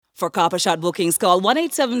For Copper Shot bookings, call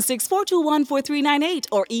 1-876-421-4398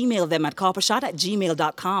 or email them at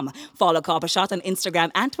coppershot@gmail.com. Follow Copper Shot on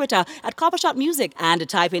Instagram and Twitter at Copper Shot Music and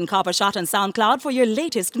type in Copper Shot on SoundCloud for your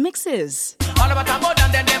latest mixes. All about a god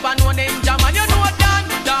and they never know ninja man. You know Dan,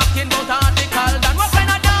 talking about article Dan. What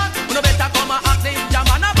kind of Dan? You know better come and ask ninja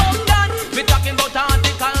man about Dan. We talking about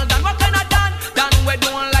article Dan. What kind of Dan? Dan we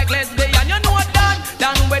doing like lesbian. You know Dan.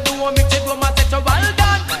 Dan we doing mix it homosexual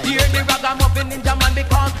Dan. Hear the ragamuffin ninja man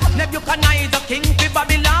because Nebuchadnezzar king for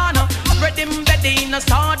Babylon. Spread him bed in a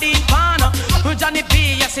sardine pan. Johnny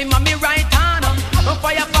P, yes him and me right hand.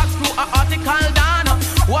 Firefox crew a article Dan.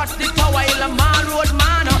 Watch the tower in a mall road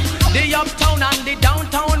man. The uptown and the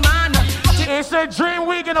downtown man. It's a Dream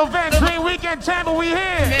Weekend event. Dream Weekend Tampa, we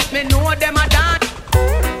here. Make me know them a dance.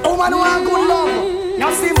 Woman want good love.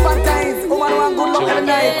 Now sympathize. Woman want good love every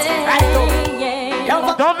night. Right up.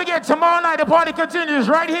 Don't forget, tomorrow night the party continues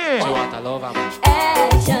right here.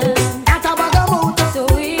 Action. At a bagamout.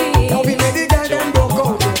 Sweet. Don't be ready, girl, them broke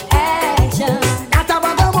out. Action. At a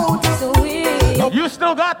bagamout. Sweet. You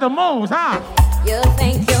still got the moves, huh? You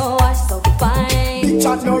think you're so fine. Big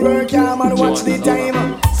chat no work, yeah, man, watch the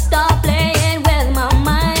time. Stop playing with my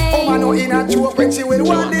mind. Oh, man, no in a joke when she will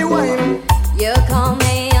want the wine. You call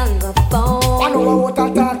me on the phone. I know what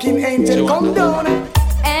a talking angel come down.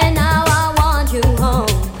 And now I want you home.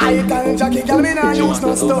 I tell Jackie, girl, me not use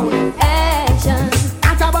no stone. Action.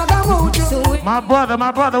 At a bagamout. My brother,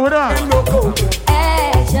 what up?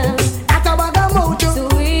 Action. At a bagamout.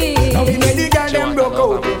 Sweet. Now we made the girl them broke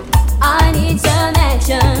out. I need some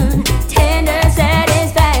action, tender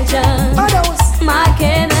satisfaction. My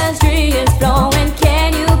chemistry is flowing.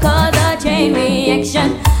 Can you cause a chain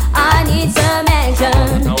reaction? I need some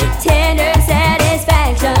action, tender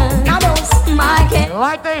satisfaction.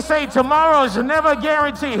 Like they say, tomorrow's never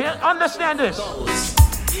guaranteed. Understand this.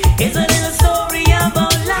 It's a little story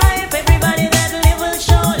about life. Everybody that live will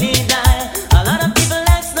surely die. A lot of people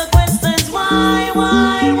ask the questions why?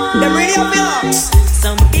 Them really up your arms.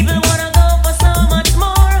 Some people wanna go for so much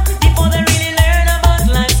more before they really learn about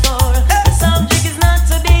life's core. The subject is not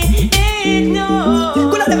to be ignored.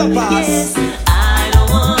 Could I never pass? Yes, I don't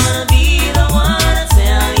wanna be the one to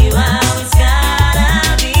tell you how it's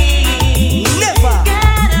gotta be. Never.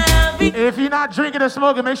 Gotta be. If you're not drinking or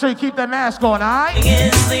smoking, make sure you keep that mask on, alright?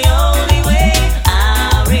 It's the only way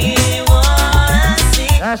I really wanna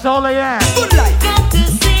see. That's all they ask. Good life. Got to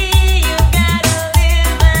see you gotta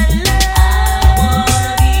live and love. I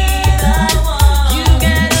wanna be the one. You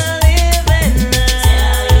gotta live and love.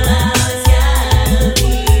 Tell you how it's gotta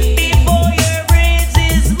be. Before your bridge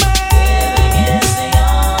is burned. It's the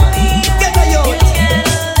only way. Get a yo. You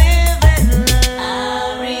gotta live and love. I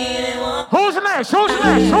really want. Who's next? Who's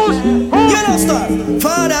next? You know, stop.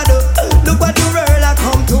 Father, look what the world I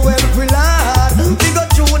come to help we lad. We go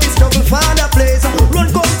through this struggle, Father, place.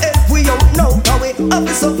 Run, come help we out now. Now we have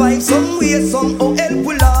to survive some way, somehow help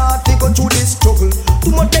we lad. We go through this struggle.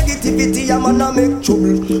 Too much negativity, I'm gonna make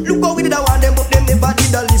trouble. Look how we did I want them, but them never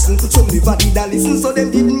did a listen. Some never did a listen, so them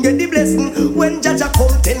didn't get the blessing. When Jaja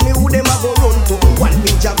come, tell me who them a go run to. One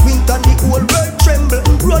ninja quint and the whole world tremble.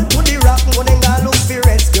 Run to the rock, but then I look for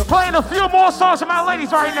rescue. Playing a few more songs for my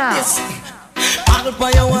ladies right now. Yes. I'll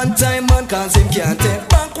buy you one time, man, cause him can't take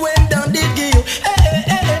back when down did give you.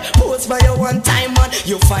 Post by you one time, man,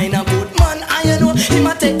 you find a good man, and you know him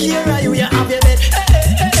a take care of you, you have your bed.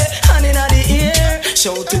 Hand in the ear,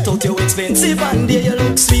 shout it out, you expensive, and there you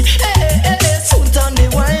look sweet. Soon turn the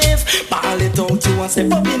wife, ball it out, you want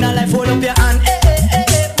step up in a life, hold up your hand.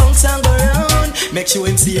 Bounce and go round, make sure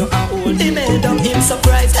him see you and hold him head down, him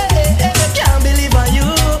surprised. Can't believe on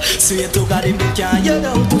you. Swear to God him can't you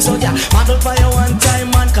down to so yeah. Model for you one time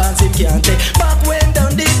man cause him can't take back when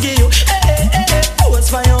down did give you. Post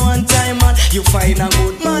for you one time man. You find a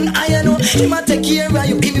good man I know him a take care of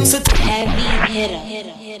you. Him used to heavy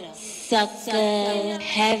hitter, sucker,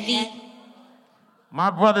 heavy. My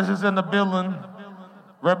brothers is in the building,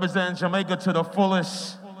 representing Jamaica to the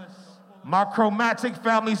fullest. My chromatic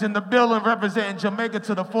family's in the building, representing Jamaica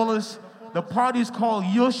to the fullest. The party's called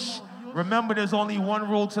Yush. Remember, there's only one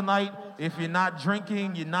rule tonight. If you're not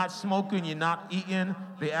drinking, you're not smoking, you're not eating,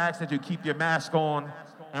 they ask that you keep your mask on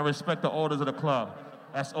and respect the orders of the club.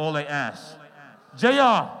 That's all they ask. JR,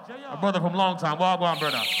 a brother from long time. Wagwan,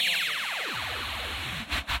 brother.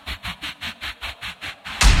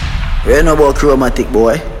 You know about chromatic,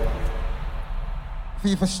 boy?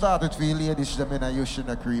 FIFA started for you ladies, them in a Yush in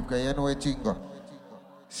a creep, because you know what you go.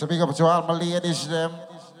 So big up to all my ladies, them.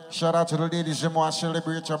 Shout out to the ladies who want to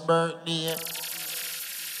celebrate your birthday.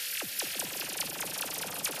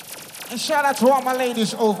 And shout out to all my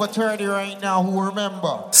ladies over 30 right now who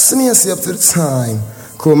remember. Sneeze up to the time.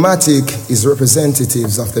 Chromatic is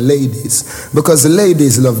representatives of the ladies because the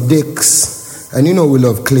ladies love dicks, and you know we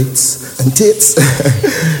love clits and tits.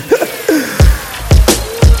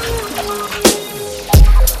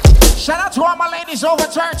 Shout out to all my ladies over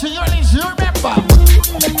 30. You ladies, you remember?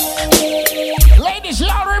 Ladies,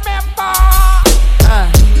 y'all remember?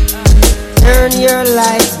 Turn your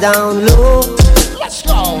lights down low. Let's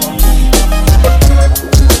go.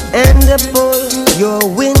 And pull your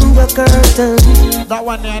window curtain. That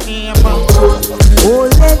one there, name. Oh,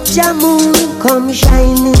 let your moon come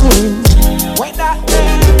shining in When that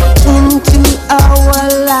into our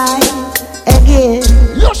life again.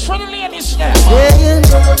 Use for the ladies there. Saying,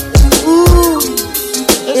 ooh,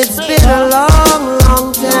 it's been a long,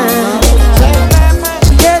 long time.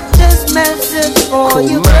 Get this message for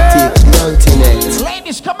you, girl.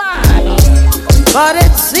 Ladies, come on. But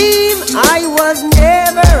it seemed I was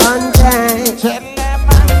never on time.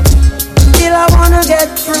 Still I wanna get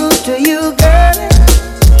through to you, girl.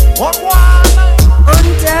 On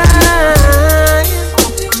time,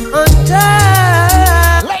 on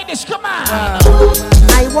time. Ladies, come on.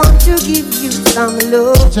 I want to give you some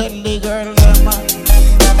love. Tell the girl,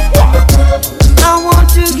 I want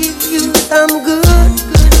to give you some good,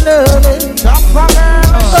 good loving.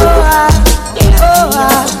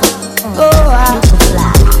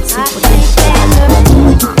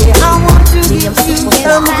 I want to give you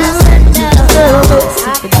some good loving.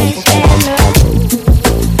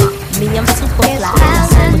 Me, I'm super fly.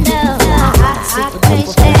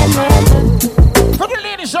 For the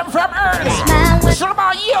ladies, I'm from early. It's all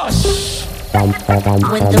about you.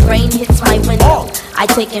 When the rain hits my window, I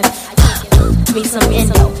take it. Me some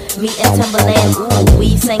Indo, me and Timberland. Ooh,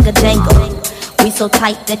 we sang a jangle. We so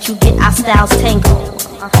tight that you get our styles tangled.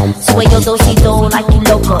 Sway your do-si-do like you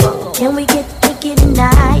loco. Can we get kinky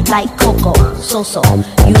tonight like Coco? So,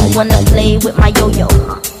 you wanna play with my yo-yo?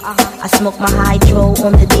 I smoke my hydro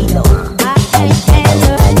on the D-Lo.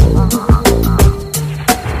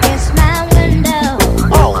 It's my window.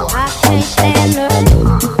 I can't stand her.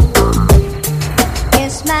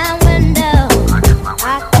 It's my window.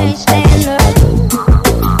 I can't stand her.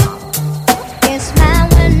 It's my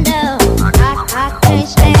window. I can't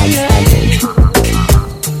stand her.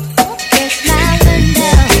 It's my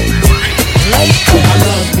window. I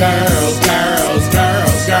love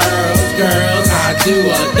girls, I do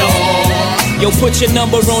adore. Yo, put your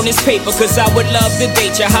number on this paper, cause I would love to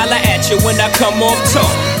date you. Holla at you when I come off talk.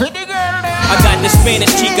 I got this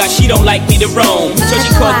Spanish chica, she don't like me to roam. So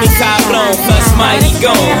she calls me Cablon, plus Mighty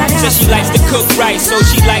Gone. Says she likes to cook rice, so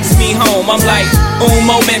she likes me home. I'm like, un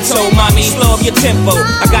momento, mommy, slow up your tempo.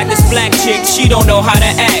 I got this black chick, she don't know how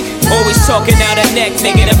to act. Always talking out her neck,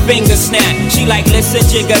 making a finger snap. She like, listen,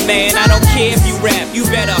 Jigga man, I don't care if you rap. You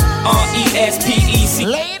better R-E-S-P-E-C.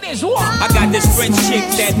 Ladies, what? I got this French chick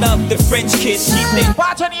that love the French kiss. She think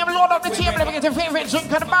Party name, load up the table, let me get your favorite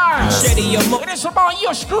drink at the bar. Shetty, your mo- It is about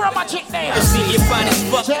you, screw up my chick there. see you fine as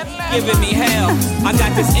fuck, giving me hell. I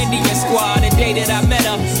got this Indian squad, the day that I met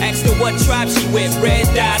her. Asked her what tribe she with, red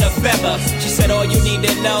dye or feather. She said all you need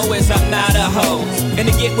to know is I'm not a hoe. And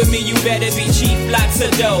to get with me you better be cheap, lots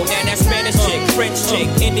of dough. Now that's Spanish chick, French chick,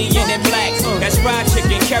 Indian and black. That's fried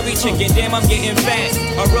chicken, curry chicken, damn I'm getting fat.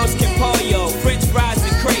 Arroz con pollo, French fries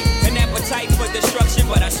and crepe. An appetite for destruction,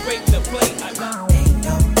 but I scrape the plate.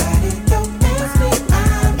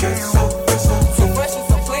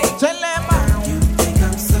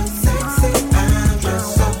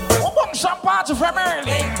 Some party from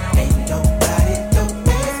early.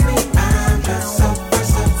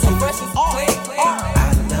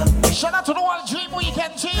 Shout out to the whole Dream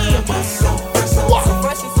Weekend team.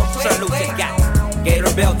 Sir Lucius got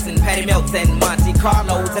Gator belts and Patty Melts and Monte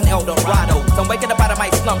Carlos and Eldorados. I'm waking up out of my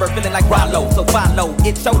slumber feeling like Rollo. So follow,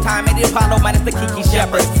 it's showtime at the Apollo minus the Kiki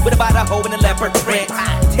Shepherd. With about a hoe and a leopard print.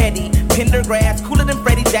 Teddy, Pendergrass, cooler than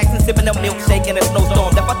Freddie Jackson, sipping a milkshake in a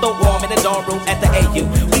snowstorm. That I throw warm in the dorm room at the AU.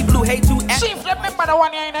 We blew hay to at See if you remember the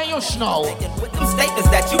one here in you snow. with them statements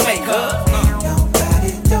that you make, huh?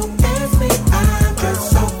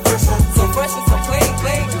 So fresh and so clean,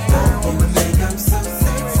 clean.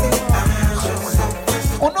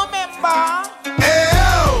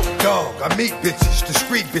 Dog, I meet bitches,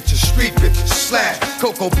 discreet bitches, street bitches, slash,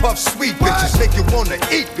 Cocoa Puff, sweet bitches, make you wanna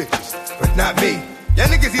eat bitches, but not me. Y'all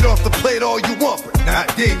niggas eat off the plate all you want, but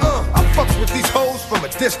not D. I fucks with these hoes from a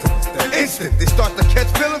distance. The instant they start to catch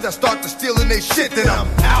feelings, I start to stealing they shit. Then I'm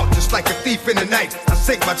out just like a thief in the night. I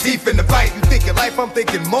sink my teeth in the bite. You thinking life, I'm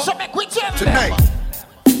thinking more. So make we tell Tonight.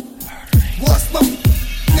 What's my name?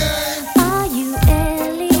 Are you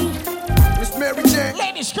Ellie? Miss Mary Jane.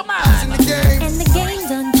 Ladies, come on. In the game. And the game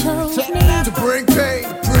done chose me. To bring pain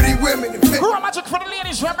to pretty women. Chromatic for the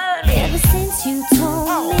ladies from early. Ever since you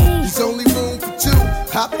told me There's only room for two.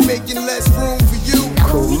 I've been making less room for you.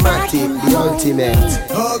 Chromatic, the ultimate.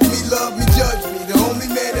 Hug me, love me, judge me. The only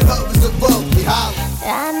man that hovers above me. Holla.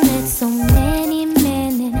 I met so many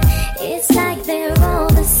men and it's like they're all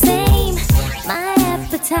the same. My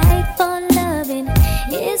appetite for loving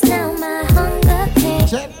is now my hunger pain.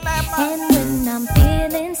 And when I'm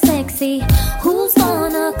feeling sexy, who's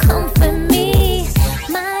gonna comfort me?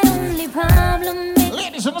 My only problem is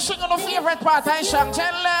ladies, you sing on the favorite part I song.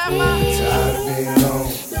 Tell them. Tired of being alone.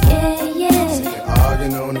 yeah.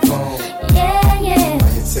 Arguing on the phone. Yeah.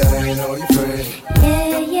 You telling all your friends.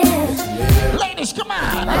 Yeah. Ladies, come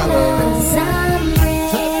on. Cause I'm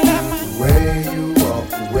ready. The way you walk,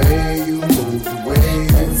 the way you move, the way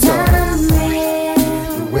you talk,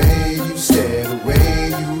 the way you stare, the way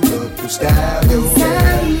you look, your style, your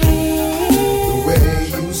hair, the way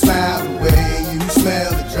you smile, the way you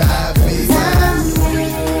smell, it drives me wild.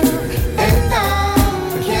 And I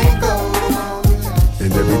can't go.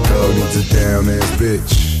 And every dog needs a down ass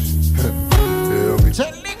bitch. Feel me?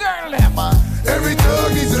 Tell the girl them. Every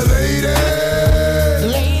dog needs a lady.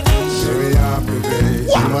 Ladies. Baby, I'm the baby.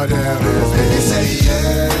 My down ass baby. Say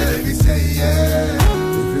yeah, baby, say yeah.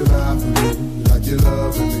 If you love me, like you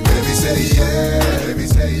love me. Baby, say yeah, baby,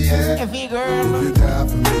 say yeah. If you girl. If you die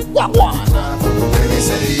for me, what? Baby,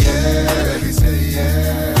 say yeah, baby, say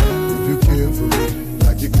yeah. If you care for me,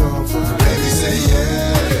 like you come for me. Baby, say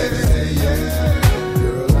yeah, baby, say yeah.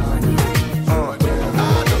 Girl, I need you.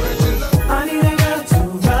 I need a girl to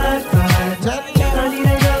ride. I need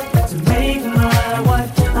a girl to make my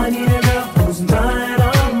wife. I need a girl who's mine,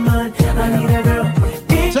 all mine. I need a girl.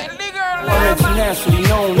 I'm internationally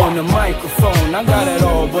known on the microphone. I got it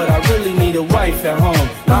all, but I really need a wife at home.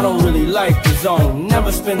 I don't really like the zone.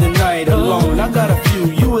 Never spend the night alone. I got a few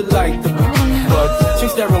you would like the but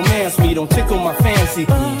chicks that romance me don't tickle my fancy.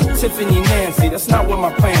 Tiffany, Nancy, that's not what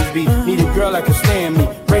my plans be. Need a girl that can stand me,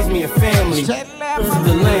 raise me a family. Trip to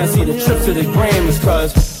the land, see the trip to the Grammys,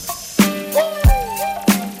 cause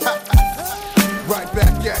right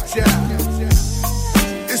back at ya.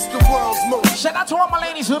 It's the world's most. Shout out to all my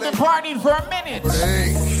ladies who've been partying for a minute.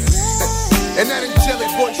 Hey. And that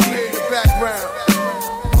angelic voice you hear in the background.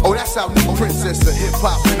 Oh, that's our new princess of hip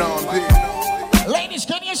hop and R&B. Ladies,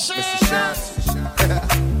 can you sing?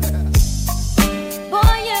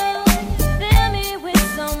 Boy, you fill me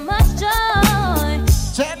with so much joy.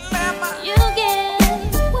 You get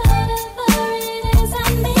whatever it is I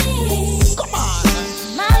need. Come on.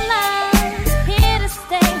 My love, here to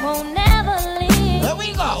stay, won't never leave. Here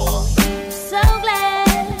we go. So glad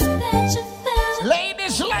that you felt.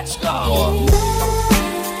 Ladies, let's go.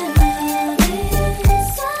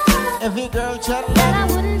 Every girl tell me that I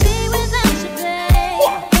wouldn't be without you, babe.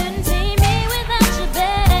 Couldn't see me without you,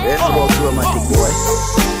 babe. That's about chromatic, boy.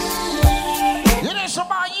 It is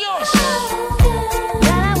about you.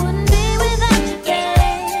 That I wouldn't be without you,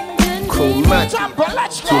 babe. Chromatic.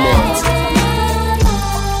 Let's go.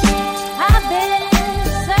 I've been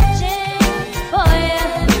searching for you.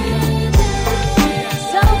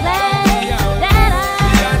 So glad that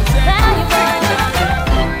I found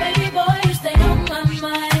you, baby boy. You stay on my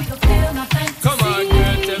mind, fulfill my fantasy. Come on,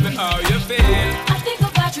 girl, tell me how you feel. I think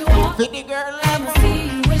about you all. Pretty girl, I see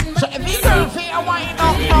you in my so if you girl feel winding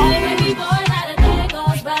up now. baby boy, not a day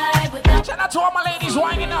goes by without. Shout out to all my ladies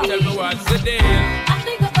winding up. Tell me what's the deal. I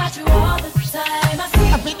think about you all the time. I see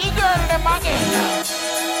I think the girl them again.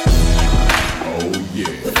 Oh,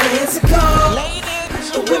 yeah. The fancy car,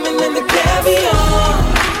 Ladies, the women and the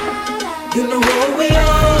caviar. You know who we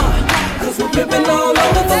are, cause we're pimping all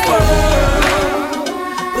over the world.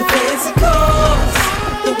 The fancy cars,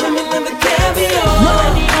 the women and the caviar.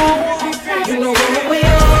 You know who we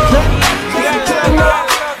are.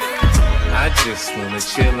 I just wanna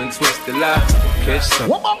chill and twist the life. Catch some.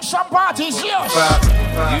 what about some parties, yes?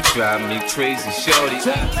 You drive me crazy, shorty.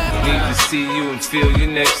 Need to see you and feel you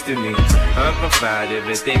next to me. I provide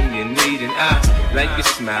everything you need, and I like your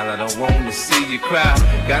smile. I don't wanna see you cry.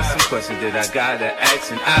 Got some questions that I gotta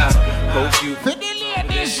ask, and I hope you. For the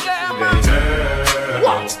ladies,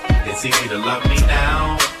 Girl, it's easy to love me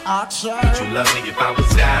now. Would you love me if I was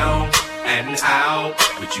down and out?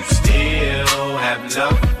 Would you still have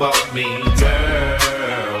love for me,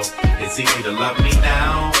 girl? It's easy to love me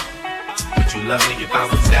now. Would you love me if I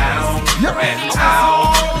was down and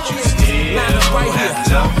out? Would you still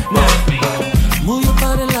have love for me? Move your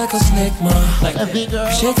body like like a snake, ma. Like that.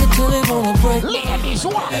 Shake it till they wanna break. Ladies,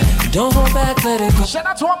 what? Don't hold back, let it go. Shout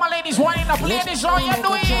out to all my ladies winding up. Ladies, all you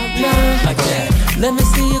doing? Like that. Let me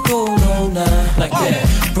see you go all night. Like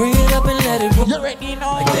that. Bring it up and let it roll. You ready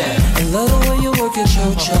now? Like that. I love the way you work your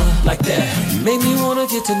cha-cha. Like that. Make me wanna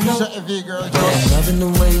get to know. I'm loving the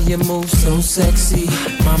way you move so sexy.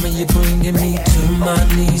 Mama, you're bringing me to my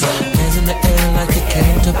knees. Hands in the air like you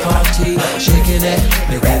came to party. Shaking it,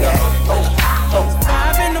 make it up.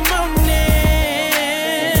 5 in the morning.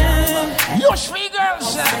 You sweet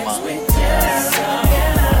girls.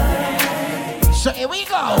 So here we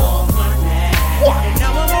go. What?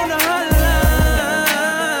 Now I'm on the hotline.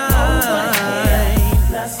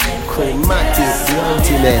 Chromatic, the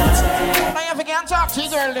ultimate. Can't talk to you,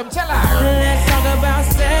 girl, them tell her. Let's talk about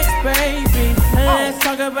sex, baby. Let's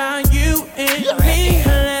talk about you and me.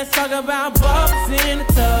 Let's talk about bubbles in the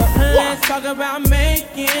tub. Let's talk about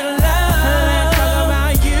making love. Let's talk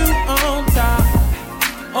about you on top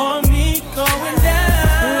or me going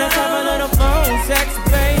down. Let's have a little phone sex,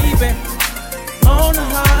 baby, on the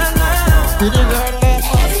hotline. Every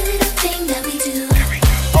little thing that we do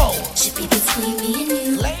should be between me and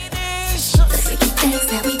you. Ladies, the freaky things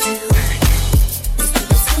that we do.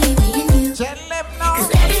 Cause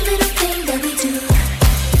every little thing that we do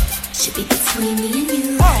should be between me and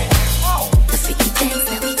you. The freaky things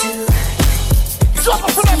that we do.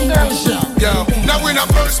 Yo, now when I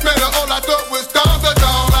first met her, all I thought was down the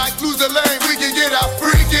dawn. Like lose a lane, we can get our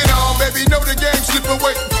freaking on. Baby, know the game, slip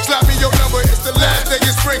away. Slap me your number, it's the last day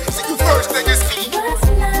of spring. See you first, niggas.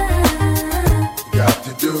 Got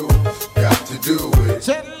to do it.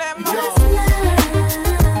 Tell them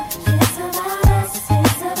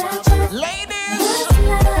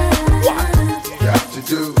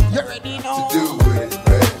do. You already know. To do with it,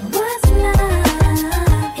 baby. What's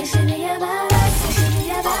love? It should be about us. It should be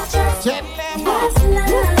about just what's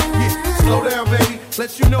love? Slow down, baby.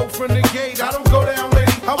 Let you know from the gate. I don't go down,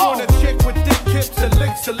 lady. I want a chick with thick hips and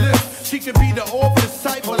licks her lips. She could be the office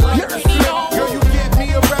type or like a strip. Girl, you get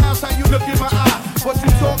me aroused. How you look in my eye? But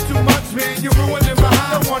you talk too much, man. You're ruining my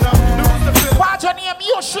high. I don't wanna lose the feeling. What's your name?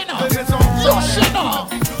 Yoshino. Yoshino.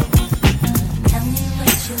 Tell me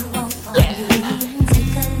what you want from me.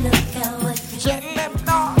 Take a look at what you Let me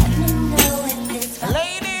know. Let me know if it's right.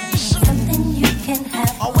 Ladies, something you can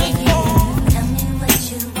have. Oh, wait, no. Tell me what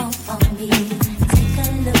you want from me. Take a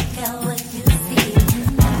look at what you see.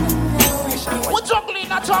 Let me know if it's we're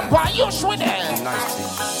juggling a jumper. Yoshino.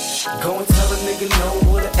 Go and tell a nigga no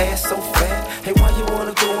with an ass so fat. Hey, why you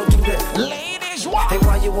wanna go and do that? Ladies, what? Hey,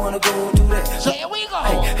 why you wanna go and do that? So here we go.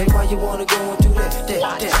 Hey, why you wanna go and do that?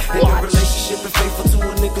 That. In a relationship and faithful to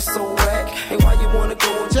a nigga so whack. Hey, why you wanna go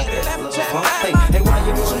and do that? Hey, why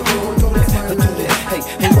you wanna go and do that? Hey,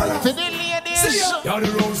 why you? For the ladies. You're the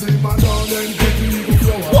rose in my darling, pretty little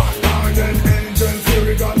flower. And then angel,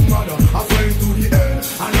 fairy godmother. I fly to the air.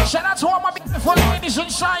 Shout out to all my beautiful ladies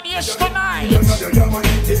inside here tonight. Another yama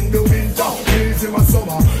in the winter, days in my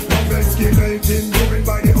summer. Love and skin making, going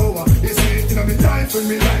by the hour. It's late in my life when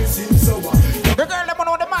me life seems sour. The girl them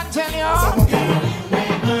know the man tell you.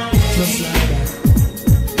 Just like that.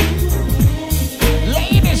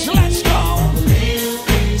 Ladies, let's go.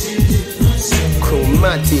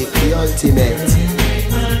 Chromatic, the ultimate.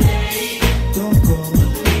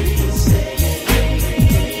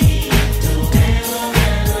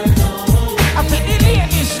 I think the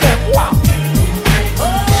ladies them wow.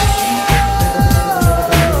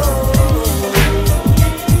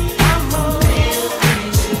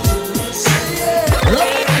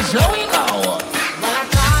 Ladies, here we go.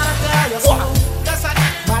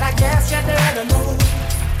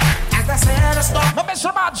 Remember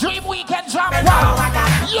about Dream Weekend Jam? Wow.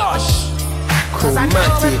 Yosh.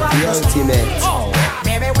 Chromatic, the ultimate. Oh.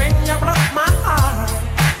 Baby, when you broke my heart,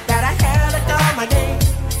 that I had to come again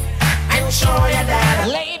and show you that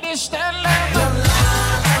Ladies, tell them. you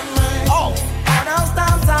love me. Oh. All those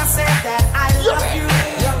times I said that I love you,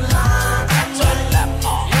 you love me.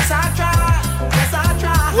 Yes, I try. Yes, I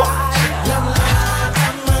try. You love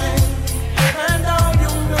me. Even though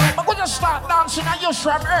you know. I'm gonna start dancing at you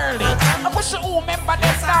from early. I'm gonna say, who remember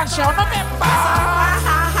this dance? You remember?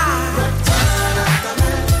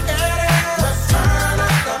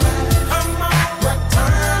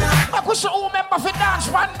 I'm gonna say, who remember for dance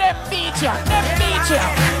when them beat ya? Them beat ya.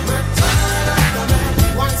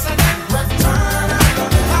 Once again, return.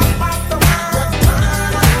 Top of the world.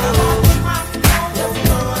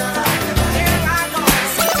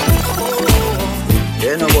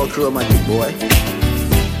 You know about chromatic, boy.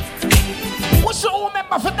 What's who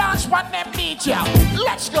remember for dance when them beat ya?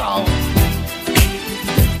 Let's go.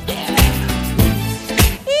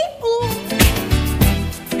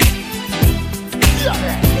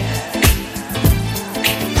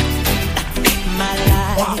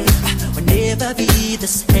 be the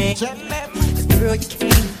same. 'Cause girl, you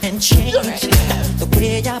came and changed the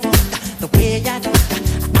way I walk, the way I talk.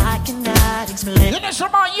 I cannot explain. You know some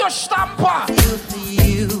about your stamper. Feel for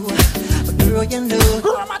you, but girl, you know.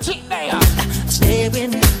 Chromatic there. Stay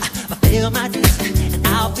with me, I feel my dreams, and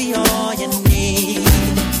I'll be all you need.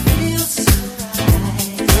 Feels so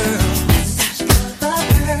right, girl.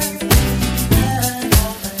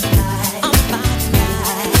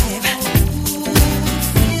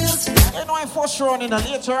 First round in a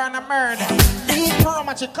later on a murder.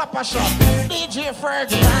 Chromatic copper shop. DJ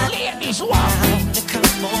Fergie. Ladies, wow.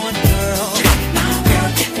 Come on, girl.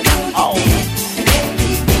 Oh.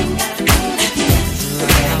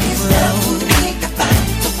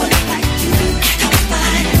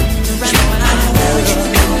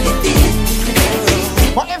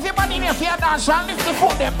 But everybody in here dance and lift the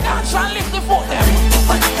foot them. Dance and lift the foot them.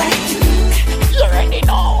 You already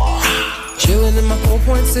know. Chillin' in my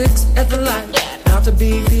 4.6 at the light. Out to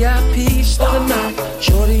be VIP for the night.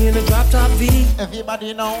 Shorty in a drop top V.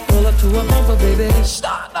 Everybody know. Pull up to a bumper, baby.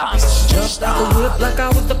 Start dance. Jumped out the whip like I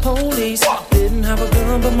was the police. Didn't have a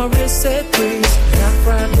gun, but my wrist said freeze. Got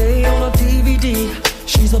Friday on a DVD.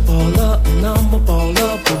 She's a baller and I'm a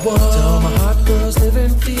baller. But what? To all my hot girls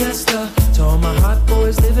living fiesta. To all my hot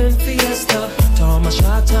boys living fiesta. To all my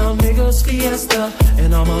Chi-Town niggas fiesta.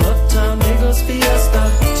 And all my uptown niggas fiesta.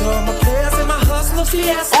 To all my players and my hustlers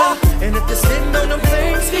fiesta. And if they're sitting on them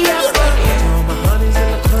things fiesta. To all my honeys in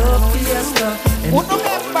the club fiesta. And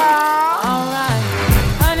Alright,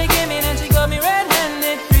 honey came in and she got me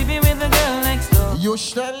red-handed, creepy with the girl next door. You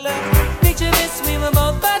still Picture this, we were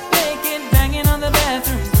both butt naked, banging on the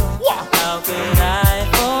bathroom door. How could I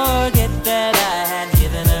forget that I had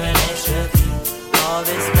given her an extra key? All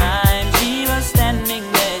this time she was standing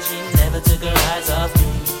there, she never took her eyes off me.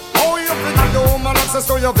 Oh, you think I'm the woman access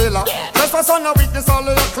to your villa? Just for son of weakness, all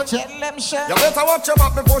of your clip. You better watch your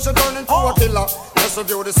back before she turn into a killer. Just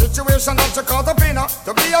review the situation that you caught up in her.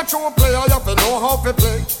 To be a true player, you have to know how to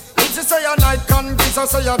play. If she say a night, convince her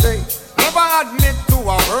say a day. Never admit to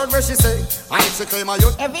a word where she say. And if she claim a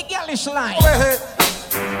youth, every girl is lying. Go ahead.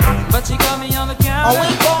 But she caught me on the counter.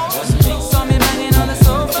 She saw me banging on the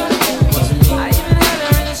sofa. I even had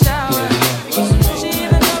her in the shower. She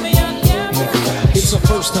even caught me on camera. It's our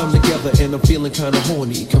first time together and I'm feeling kinda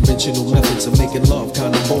horny. Conventional methods of making love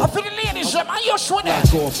kinda boring. I feel the ladies, man, you sweat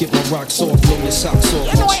Back off, get my rocks off, blow your socks off.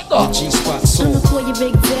 Your G-spot I'ma soft. call your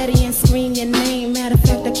big daddy and scream your name. Matter of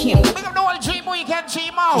fact, I can't wait. Big up the whole team, boy, you can't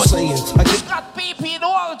team out. I'm saying, I get Scott PP, the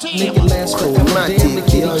whole team. make it last for damn the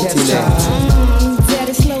kitty cat's time.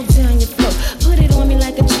 Daddy, slow down your flow. Put it on me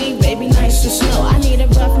like a G, baby, nice and slow. I need a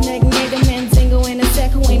roughneck nigga, Mandingo in a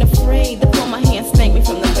sack who ain't afraid to pull my hand, spank me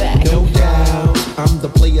from the back. No doubt, I'm the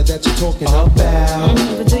player that you're talking about.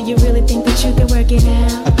 But do you really think that you can work it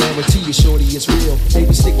out? I guarantee you, shorty, it's real.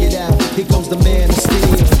 Baby, stick it out. Here comes the man of steel.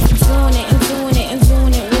 Doing it and doing it and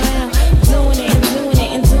doing it well. Doing it and doing it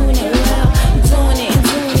and doing it well. Doing it and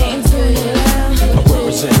doing it and doing it well. I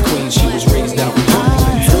represent Queen, she was raised out in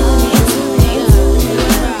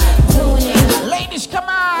Ladies, come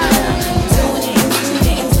on.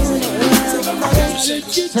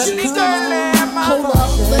 Hold up,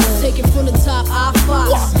 let's take it from the top.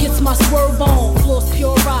 I-Fox gets my swerve on, floors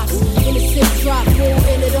pure rocks. In the six drop, boom,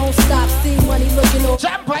 and it don't stop. See money looking over.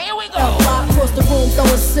 Jump, here we go. Fly across the room,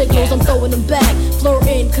 throwing signals, I'm throwing them back.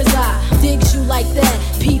 Flirting, cause I digs you like that.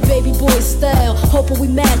 Pete baby boy style, hoping we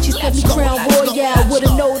match. You said me crown royale with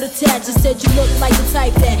a note attached. You said you look like the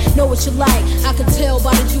type that know what you like. I can tell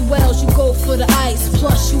by the jewels, you go for the ice.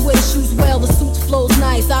 Plus you wear the shoes well, the suit flows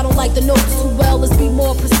nice. I don't like the notes too well, let's be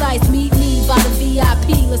more precise. Meet me by the VIP,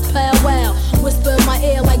 let's powwow. Whisper in my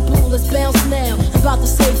ear like blue, let's bounce now. I'm about to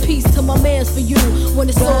say peace to my mans for you. When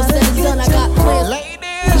it's all said and done, I got plans. Ladies,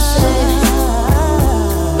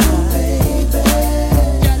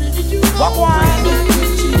 walk wide.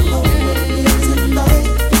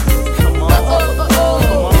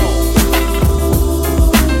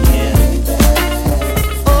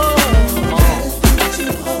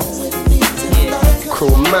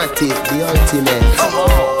 Chromatic, the ultimate.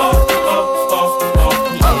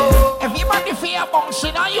 Everybody feel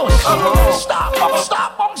bouncing on you. Stop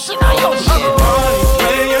bouncing on you.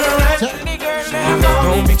 Tell me, girl,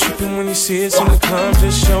 don't be tripping when you see us in the club.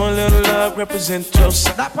 Just show a little love, represent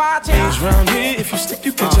yourself. that party. Things round here, if you stick,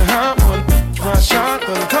 you catch a hot one. One shot,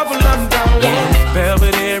 but a couple of them down one.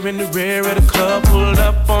 Belvedere in the rear of the club, pulled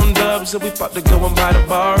up on dubs, and we about to go and buy the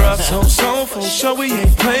bar up. So for sure we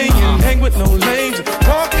ain't playing. Hang with no lames,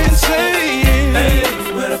 walk insane. Hey,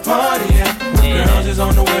 where the party at? Girls is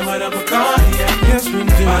on the way with a Bacardi at. Yes, we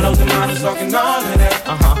do. Bottles and models talking all of that.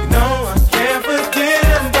 You know I can't forget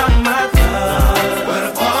about my love.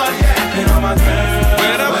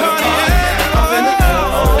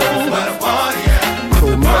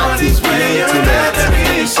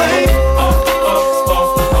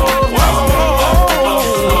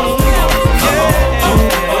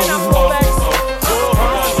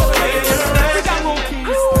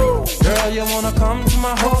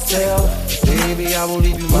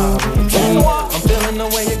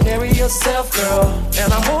 yourself, girl.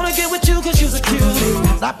 And I wanna get with you cause you're a cutie.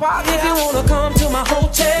 If you wanna come to my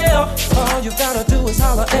hotel, all you gotta do is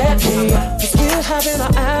holler at me. Cause we're having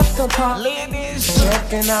an after party. Ladies,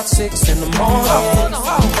 checking out 6 in the morning.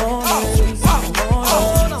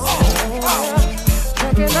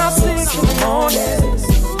 Checking out 6 in the morning.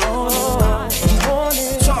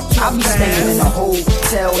 I'll be staying in a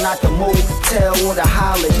hotel, not the motel or the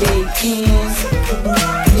Holiday Inn.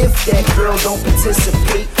 If that girl don't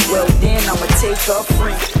participate, well then I'ma take her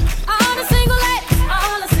free. All the single ladies,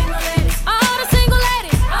 all the single ladies, all the single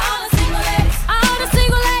ladies, all the single ladies, all the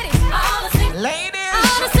single ladies, all the single ladies,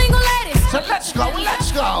 all the single ladies. So let's go,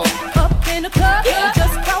 let's go. Up in the club,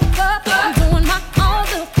 just broke up. I'm doing my own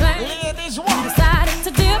little thing. Ladies, you decided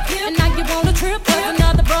to dip, and now you want a trip. Cause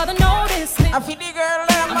another brother noticed me. I feel the girl,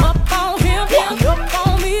 I'm up on him, he up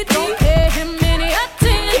on me. Don't pay him any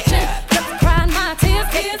attention. Just crying my tears,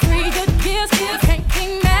 get 3 good years. Can't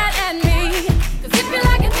be mad at me. Cause if you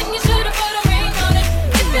like it, then you should've put a ring on it.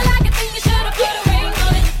 If you like it, then you should've put a ring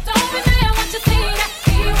on it. Don't be mad what you see that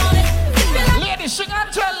he want it. If you like ladies, sing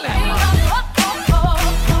and tell them.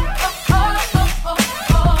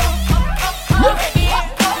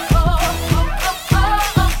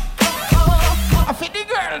 I feel the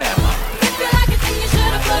girl, them. If you like it, then you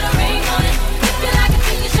should've put a ring on it. If you like it,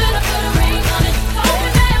 then you should've put a ring on it. Don't be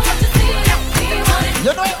mad what you see that he want it.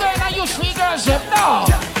 You know it, girl, now you sweet girls, them, no.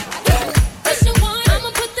 Listen one, I'ma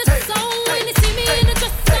put this on. When they see me in the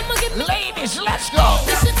dress, I'ma get me. Ladies, let's go.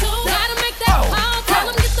 Listen two, gotta make that call. Tell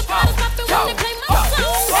them get the bottles poppin' when they play my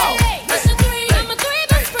song. Hey, listen 3, I'm a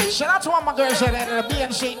 3 best friend. Shout out to all my girls that are at the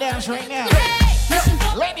BNC dance right now.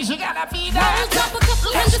 Ladies, you gotta be there.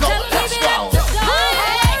 Let's go, let's go.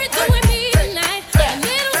 Doing me tonight. A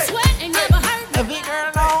little sweat ain't never hurt me. Every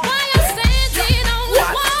girl know. Why I'm standing on the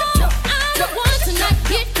wall. I'm the one tonight.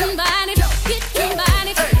 Getting body, getting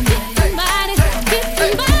body, getting body,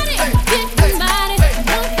 getting body, getting body.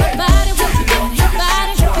 Want your body, won't you get your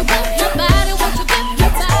body? You want your body, won't you get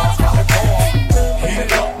your body? Heat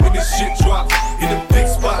it up when this shit drops. In the big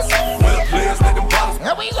spots where the players let them bottles.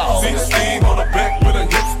 Here we go. See the steam on the back with her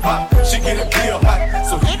hips pop. She get it real hot.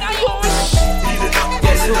 So heat it up, heat it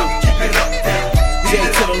up, keep it up. J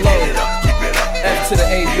to the low, F to the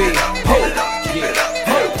AB. Ho,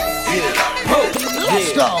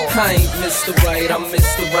 Let's go. I ain't Mr. Right, I'm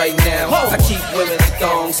Mr. Right now. I keep women in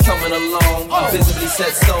thongs coming along. Visibly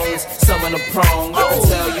set stones, some in a prong. I can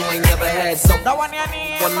tell you ain't never had some. One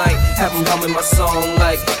night, have them humming my song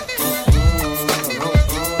like.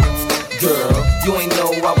 Girl, you ain't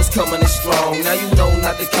know I was coming in strong. Now you know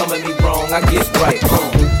not to come at me wrong. I get right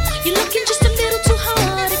home. You're looking just a little too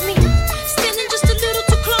hard at me. Standing just a little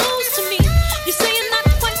too close to me. You say you're not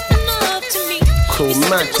quite enough to me.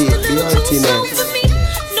 Chromatic, the ultimate. To me.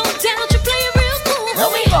 No doubt you play it real cool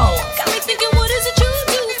for me. Got me thinking, what is it you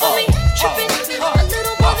do for me? Tripping a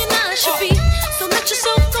little more than I should be. So let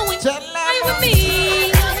yourself go and play with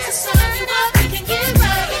me. We can get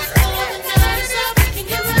right. All the night is up, we can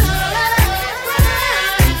get right.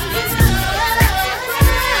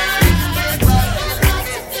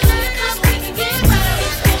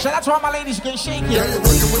 Shout out to all my ladies who can shake it. Girl, you're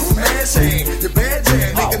working with some ass hand. Your bad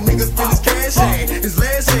jam, making niggas spend his cash hand. His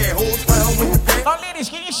last hand, holds round with the bag. Now, ladies,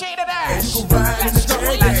 can you shake that ass? You can ride in the jag,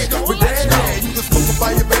 with that hand. You can smoke up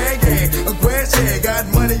by your bag hand. A grass hand, got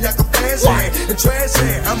money, I can flash hand. And trash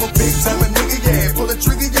hand, I'm a big time nigga, yeah. Pull a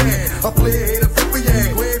trigger, yeah. I play a hater, flipper, yeah.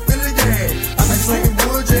 Go ahead, fill it, yeah. I can sing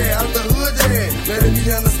wood, yeah. Out the hood, yeah. Let it be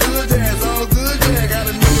understood, yeah. It's all good, yeah. Got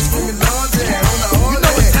a nigga screaming hard, yeah. On the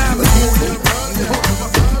hard, yeah.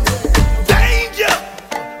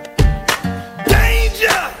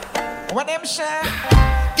 What them say?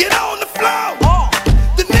 Get on the floor.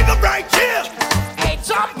 The nigga right here. Hey,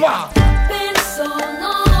 jumper. Been so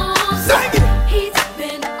long. Sing it. He's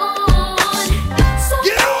been on. So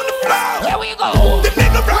Get on the floor. Here we go. The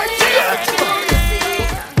nigga right here.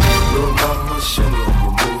 Little mama, show me how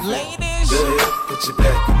you move. Ladies. Go ahead, put your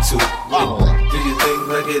back into it. Do your thing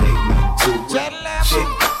like it ain't nothing to it.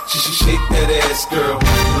 Shake that ass, girl.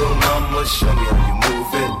 Little mama, show me how you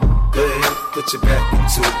move it. Go ahead, put your back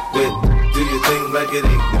into it. Do your thing like it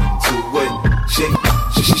ain't nothing to it.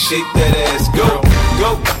 Shake that ass,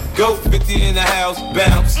 go, 50 in the house,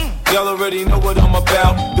 bounce. Y'all already know what I'm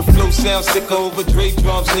about. The flow sound sick over Dre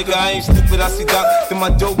drums, nigga. I ain't stupid, I see Doc, then my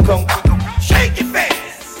dope come quicker. Shake it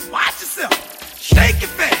fast. Watch yourself. Shake it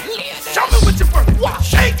fast. Show me what you're working.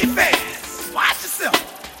 Shake it fast. Watch yourself.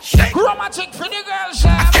 Shake. Chromatic pretty girls.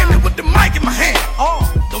 I came in with the mic in my hand.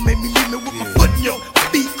 Don't make me leave me with my foot in your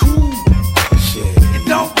be cool. And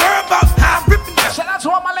don't worry about how I'm ripping that. Shout out to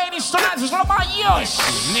all my ladies tonight. It's all about yours.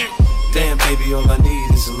 Damn, baby, all I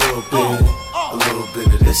need is a little bit. A little bit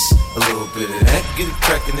of this, a little bit of that. Get it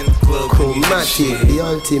crackin' in the club. Chromatic, the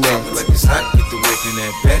ultimate. Like it's hot, get the work in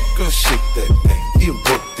that back. Girl, shake that thing. You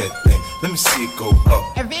work that thing. Let me see it go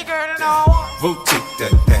up. If you girl know, rotate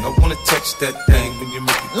that thing. I wanna touch that thing when you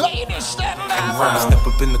make it. Ladies, stand around. Step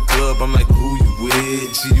up in the club, I'm like, who you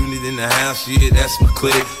with? She unit in the house, yeah, that's my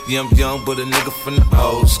clique. Yeah, I'm young, but a nigga from the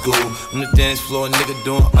old school. On the dance floor, a nigga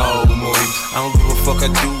doing old moves. I don't give a fuck,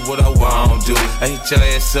 I do what I want to do. I hit your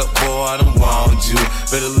ass up, boy, I don't want you.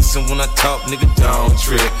 Better listen when I talk, nigga, don't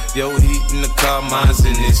trip. Yo, heat in the car, mine's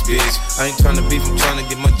in this bitch. I ain't tryna beef, I'm tryna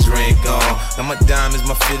get my drink on. Now my diamonds,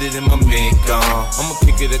 my fitted, and my mink on. I'ma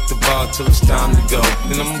kick it at the bar till it's time to go.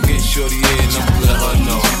 Then I'ma get shorty in and I'ma let her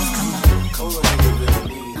know.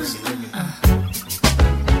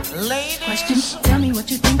 Question, tell me what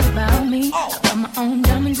you think about me. I buy my own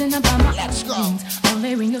diamonds and I buy my own things. All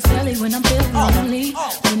they ring your celly when I'm feeling lonely.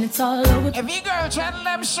 When it's all over. If you girl try to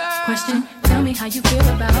let me shine. Question, tell me how you feel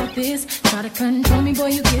about this. Try to control me, boy,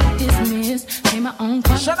 you get dismissed. Pay my own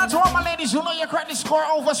cost. Shout out to all my ladies who know your credit score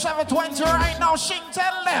over 720 right now. Shing,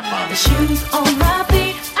 tell them. The shoes on my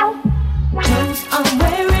feet, shoes I'm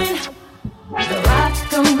wearing, the rock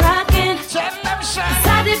I'm rocking. Tell them, shine. Cause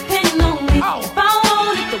I depend on me. If I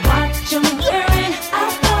want it, the watch I'm wearing,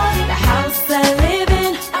 the house I live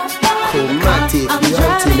in, Chromatic, I'm the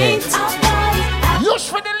ultimate. Use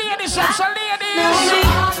for the ladies, so ladies.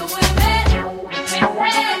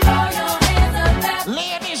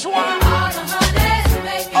 Ladies, one.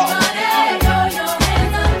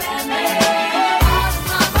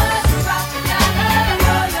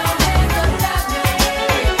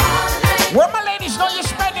 Where my ladies know you're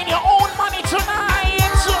spending your own money tonight.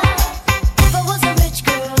 If I was a rich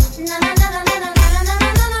girl, na na na na na na na na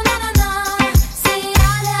na na na. See,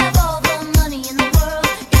 I'd have all the money in the world.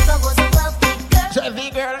 If I was a wealthy girl. So every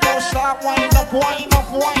girl don't stop, wind up, wind up,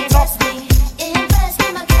 wind up. Invest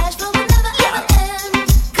in my cash flow will never ever end.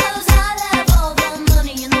 'Cause I'd have all the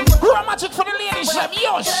money in the world. Chromatic for the ladies, I'm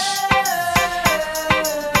yours.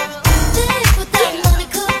 Think what that money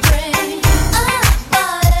could bring. I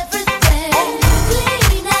buy everything.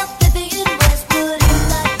 Clean out Vivian Westwood in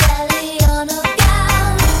my Galliano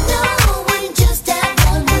gown. No, wouldn't just have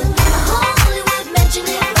one move. A Hollywood mention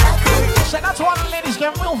if I could. Shout out to all the ladies,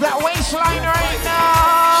 can move that waistline right now.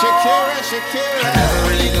 Shakira. I never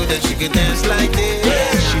really knew that she could dance like this.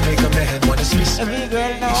 She make a man wanna miss me. Every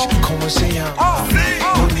girl know. Como se llama?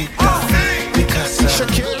 Bonita. Picasa.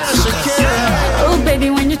 Shakira. Oh, baby,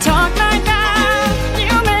 when you talk like that,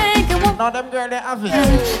 you make it walk. Now them girl they have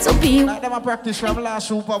it. So be like them a practice from last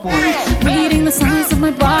Super Bowl. reading the signs of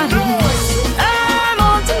my body. I'm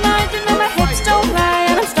on tonight, you know my hips don't lie,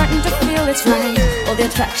 and I'm starting to feel it's right. All the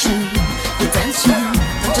attraction, the tension.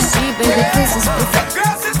 Don't you see, baby, this is perfect.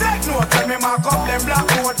 Girls, is that no? Tell me mark up them black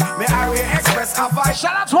coat. Me Harry Express have I.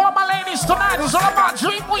 Shout out to all my ladies tonight. It's all about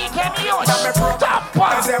Dream Weekend. Yours. Top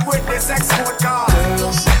one. Them with this export car.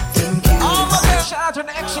 Shout out to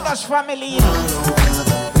the Exodus family.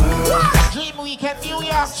 Dream Weekend, New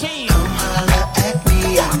York team.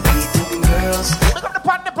 Look up the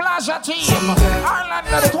Panda Plaza team.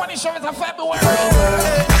 Orlando, the 27th of February.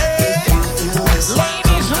 Ladies.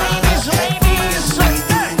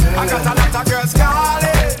 I got a lot of girls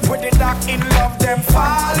calling. With the doc in love, them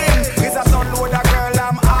falling. It's a son load of girl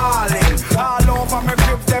I'm hauling. All over my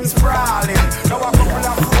grip, them sprawling. Now a couple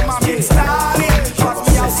of them I'm installing. But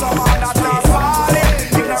me have some that are falling.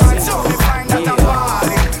 Ignorant, so me find that I'm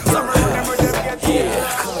falling. Some of them get here.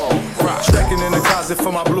 Trekking in the closet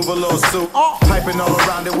for my blue velour suit. Piping all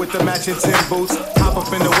around it with the matching tin boots. Hop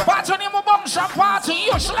up in the Party on your bum shop party.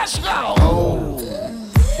 Yes, let's go.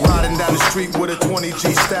 Riding down the street with a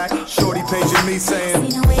 20G stack. Shorty paging me saying,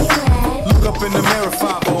 look up in the mirror, 5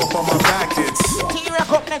 up on my back. It's T-Rock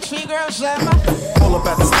up next week, girls. pull up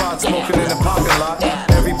at the spot, smoking in the parking lot.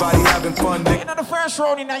 Everybody having fun, nigga. You know the first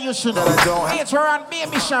round in a use, you know. That I don't have. Later on,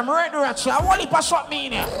 baby, Sam, red rats. I want to pass up me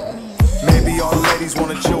in here. Maybe all the ladies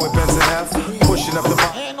wanna chill with Benz and F. Pushing up the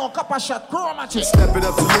bar. Ain't no cup of shot, Chromatic. Step it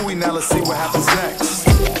up to Louis, now let's see what happens next.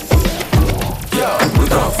 Yo, we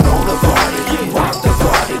gon' throw the party, rock the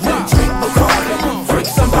party, then drink Bacardi, freak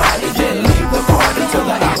somebody, then leave the party till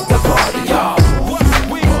the after party, y'all. We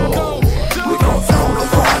gon' throw the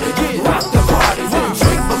party, rock the party, then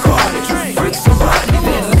drink Bacardi, freak somebody,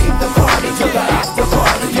 then leave the party till the after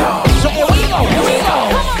party, y'all. So here we go.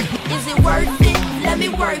 Is it worth it? Let me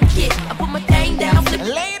work it. I put my thing down.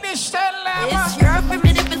 Ladies, tell them. It's your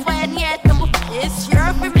primitive, it's why I need it. It's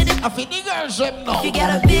your primitive. I feel the girls, them know. If you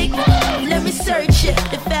got a big, let me search it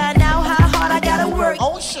to find out how hard I gotta work.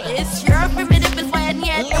 Oh shit. It's your primitive, it's why I need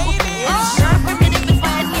it. It's your primitive, it's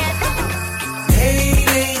why I need it. Hey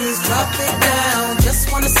ladies,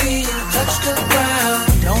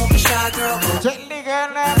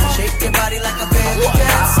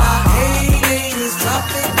 dancer. Hey ladies, drop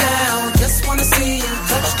it down. Just wanna see you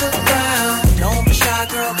touch the ground. Don't be shy,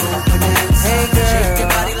 girl, go bonanza. Hey girl, shake your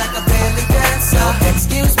body like a belly dancer.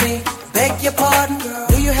 Excuse me, beg your pardon, girl.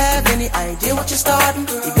 Do you have any idea what you're starting?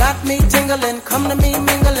 You got me tingling, come to me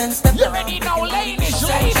mingling. Step you ready now, ladies,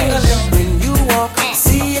 ladies. When you walk,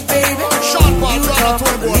 see it, baby. When you talk,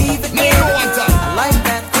 leave it, baby. I like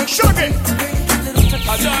that. Shut it.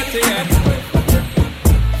 I don't hear.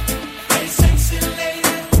 Hey, sexy lady,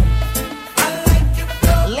 I like your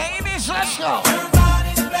flow. Ladies, let's go.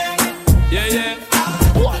 Everybody's banging. Yeah, yeah.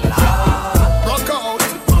 Rock out.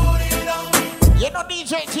 You know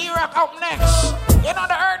DJ T-Rock up next. You know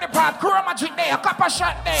the early part, Chromatic there, Copper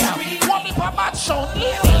Shot there. One lip of bad sound,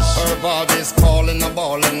 ladies. Her body's calling, a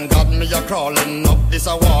ballin', got me a crawling, up this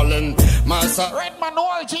a wallin'. Massa Redman, the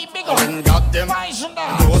whole team, big up. Got them,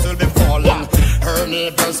 those will be falling. Her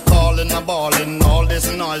neighbors calling, a ballin', all this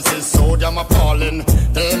noise is so damn appalling.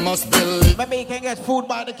 They must believe. Maybe you can get food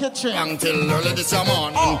by the kitchen. Until early this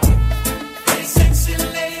morning. Hey, sexy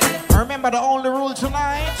lady. Remember the only rule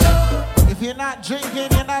tonight? If you're not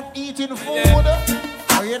drinking, you're not eating food,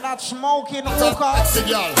 or you're not smoking hookah,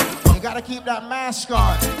 you gotta keep that mask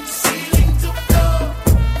on.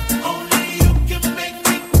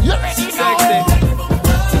 You ready now?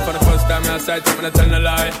 For the first time outside, I'm gonna tell a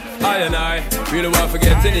lie. I and I really want to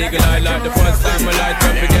forget an eagle eye. Like the first time I light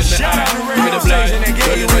up, forget the eye. Give me the blind,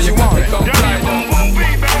 girl, you know you got to come blind.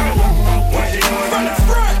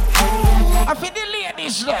 I feel the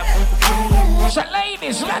ladies left. So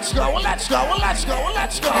ladies, let's go, let's go, let's go,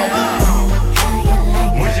 let's go.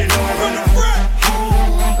 Ladies,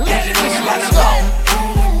 let's go.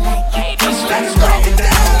 Ladies, let's go.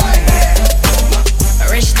 A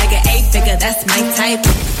rich nigga, 8-figure, that's my type.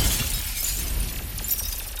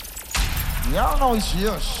 Y'all know it's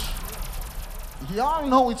yours. Y'all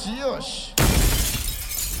know it's yours.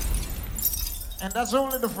 And that's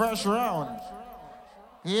only the first round.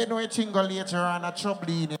 You know a tingle later on, a trouble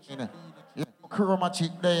in it.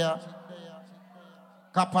 Chromatic there,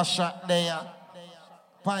 Copper Shot there,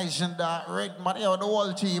 Poison there, Redman, the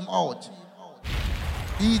whole team out.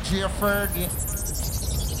 DJ Fergie,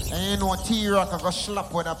 and you know T-Rock go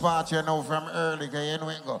slap with the party now from early, cause you know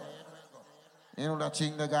it go. You know that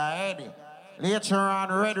thing the guy ready. Later on,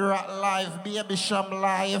 Red Rock Live, Baby Sham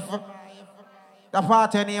Live. The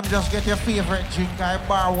party name, just get your favorite drink, I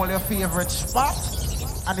bar all your favorite spot.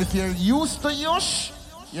 And if you're used to Yush,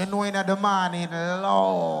 you know in the morning,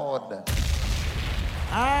 Lord.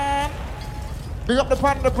 And big up the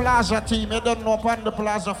Panda Plaza team. You don't know Panda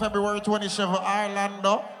Plaza, February 27,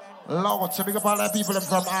 Orlando. Lord, so big up all the people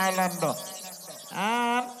from Orlando.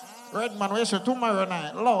 And Redman, we say tomorrow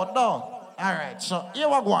night. Lord, no. All right, so here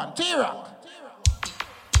we go on. T-Rock.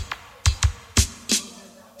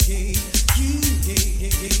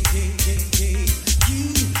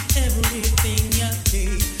 Everything I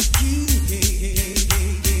gave you.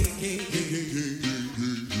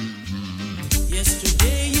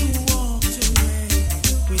 Yesterday you walked away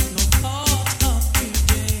with no thought of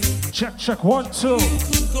today. Check, 1, 2. You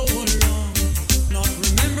could go along, not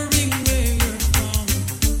remembering where you're from,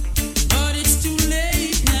 but it's too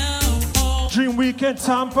late now. Dream Weekend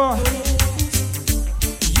Tampa.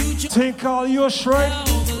 Think all your right.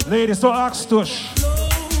 Ladies, don't ask Tush. I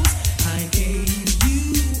gave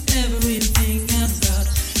you everything I've got.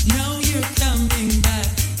 Now you're coming back.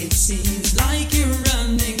 It seems like you're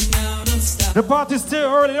running out of stuff. The party's still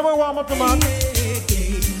early. Let me warm up the man. I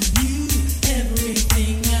gave you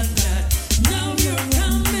everything I've got. Now you're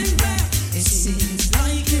coming back. It seems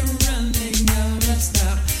like you're running out of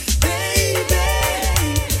stuff. Baby,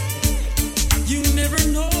 you never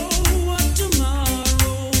know what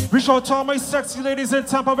tomorrow. Reach out to all my sexy ladies in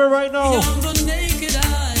Tampa Bay right now.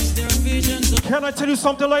 Can I tell you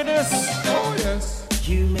something like this? Oh yes.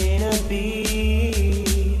 You may not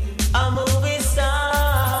be a movie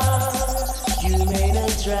star. You may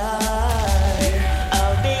not drive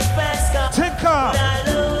a big fast car. Tinker. But I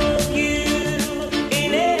love you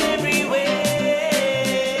in every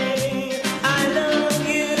way. I love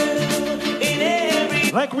you in every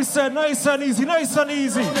way. Like we said, nice and easy, nice and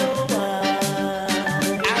easy.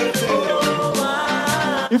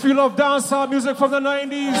 If you love dancehall music from the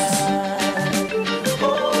 90s,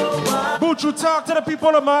 Boot, you talk to the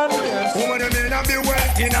people, man. Woman, you may not be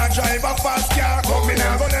wealthy, not drive a fast car. Come in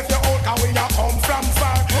and go left your out, cause we a come from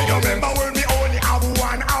far. You remember when we only have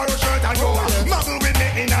one hour shirt and go muggle with me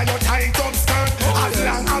in your tight up skirt. As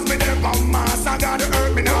long as me there from Mars, I got the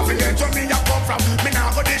earth. Me now forget where me a come from. Me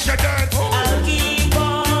now go dish your dirt. I'll keep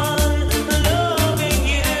on loving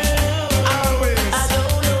you. Always. I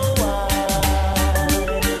don't know why.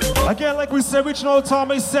 Again, like we said, original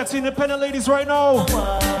Tommy, sexy independent ladies right now.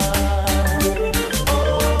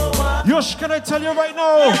 Yosh, can I tell you right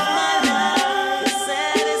now?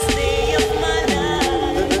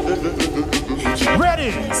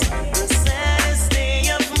 Ready? The saddest day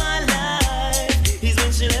of my life is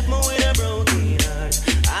when she left me with a broken heart.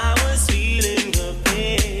 I was feeling the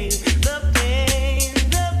pain, the pain,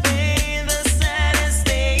 the pain. The saddest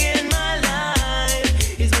day in my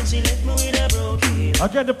life is when she left me with a broken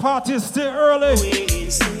heart. Again, the party is still early.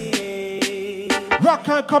 Rock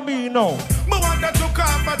and Camino. Me wanted to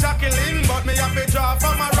call for Jacqueline, but me have to draw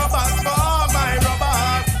for my robbers, for all my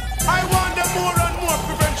robbers. I want them more and more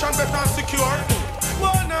prevention, better secure.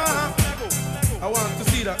 I want to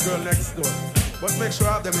see that girl next door, but make sure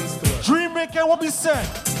I have them in store. Dream making what we said.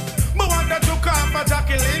 Me wanted to call for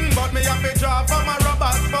Jacqueline, but me have to draw for my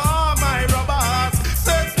robbers, for all my robbers.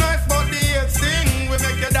 Sex nice, but the hate sting. We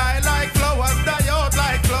make you die like flowers, die out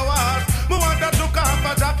like flowers. Me wanted to call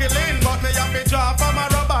for Jacqueline, but me have to draw for my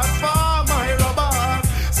robbers, for all my robbers.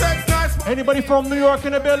 Sex nice. Anybody from New York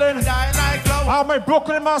in the building? Die like flowers. How my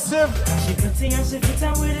Brooklyn massive? She pretty and she fit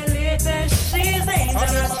out with the latest. She's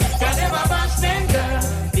dangerous. Got them a bashman girl.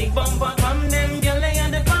 Big bumper from them girl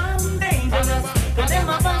and the bomb dangerous. Got them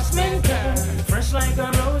a bashman girl. Fresh like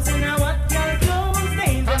a rose in a what girl clothes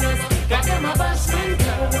dangerous. Got them a bashman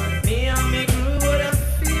girl. Me and me crew would have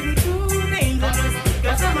feel too dangerous.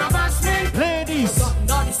 Got them a bashman. Ladies.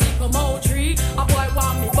 Under the sycamore tree, a boy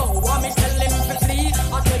want me bow, want me tell him to flee.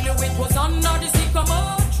 I tell you it was under the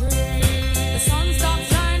sycamore tree. The sun stopped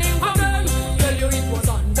shining for me. Tell you it was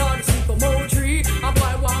under the sycamore tree. A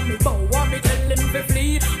boy want me bow, want me tell him to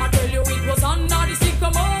flee. I tell you it was under the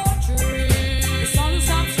sycamore tree. The sun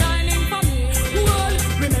stopped shining for me. Well,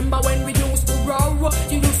 remember when we used to grow?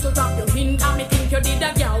 You used to drop your hint and me think you did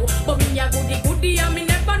a gal, but me a goody and me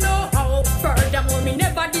never know how. Furthermore, me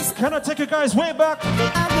never this. Can I take you guys way back?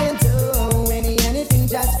 I've been through anything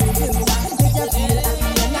just for you. Make you feel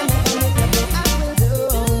happy and I never make you blue. I will do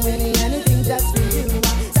anything just for you.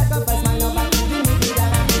 Sacrifice my love and give me the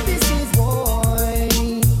dollar. This is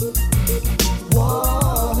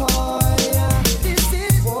this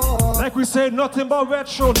is war. Like we say, nothing but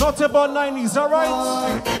retro, nothing but 90s, alright?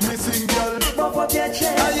 Missing girl, pop up your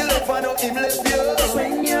chest. How you left for no him left you?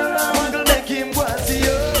 Swing your arm, Muggle make him go and see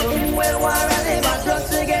you. In well war and never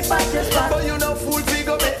trust to get back your spot. But you know fool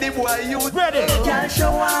figure make the boy you ready. Can't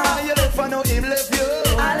show up. How you left for no him left you?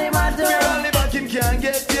 All him a do. Girl, the back him can't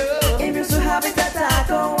get you. Him used to have it attack,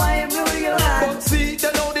 oh why him rule you hard. But see,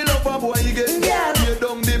 they know the love of boy you get. Yeah. You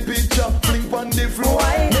down the picture, fling on the floor.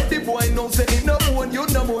 Why? Let the boy know say he no own you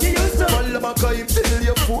no more. You used to. Fall back on him till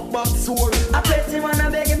your foot back sore. I bet him and I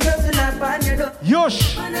beg him just to not find your door.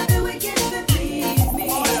 Yosh. One of the wicked to please me.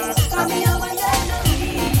 Call me out when there's no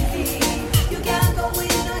easy. You can't go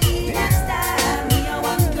with no easy style. Me a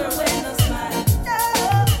one girl with no smile. No,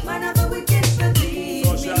 one of the wicked to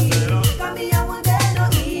please me. Call me out when there's no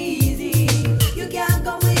easy. You can't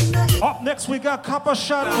go with no easy. Up next we got Copper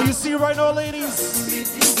Shot. What you see right now, ladies?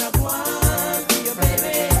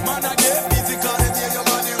 Man, I get busy calling you your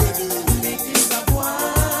money ready. Big things of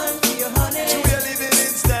one for your honey. You are living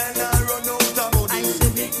in style and run out of money. I say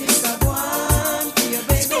big things of one for your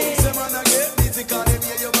baby. Say man, I get busy calling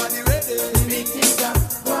you your money ready. Big things of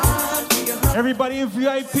one for your honey. Everybody in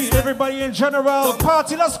VIP, everybody in general.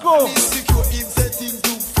 Party, let's go. Insecure, him say things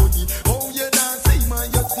too funny. Oh, you not see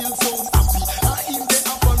man, you still sound happy. Him the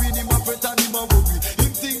offering him a fret and him a worry.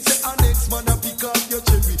 Him think say a next man a pick up your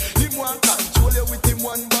cherry. Him want control you with him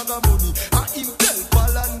one bag of money. Him tell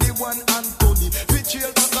Paul and the one Anthony. Which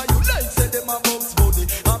trail back of you like say them a box money.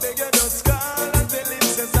 I beg you just call and tell him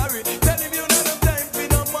say sorry. Tell him you not have time for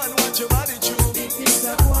no man watch your body chew. Big things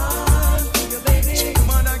of one for your baby.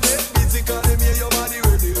 Man I get busy calling me your body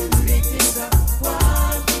ready. Big things of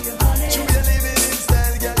one for your honey. You be living in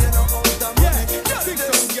style, girl, you know out of money. Six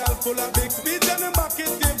some girl full of big speed and them back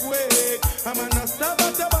it give way. I'm a nasta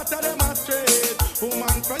butter them a straight.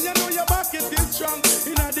 Woman from you know your back it is strong.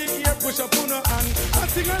 Inna the ear push up on her hand and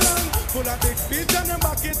sing along. Full of big speed and them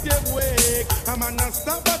back it give way. I'm a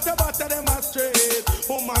nasta butter them a straight.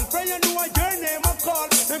 Woman from you know your name a call.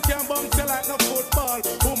 Them can't bounce you like no football.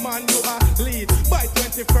 Woman you a lead by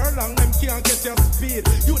 20 furlong. Them can't get your speed.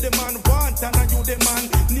 You the man want and you the man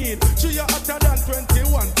need. So you hotter than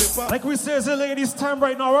 21 people. Like we say, it's the ladies' time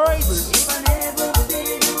right now, alright? If I never feel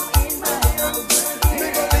you in my arms again.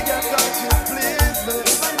 Make a big touch you, please, me.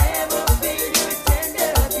 If I never feel your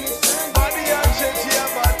tender kiss again. Body and shape, she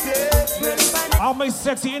have a taste, me. All my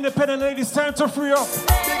sexy independent ladies, time to free up.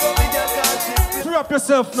 Make a big touch you, please. Free up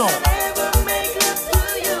yourself now. Never make love to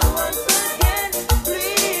you once again.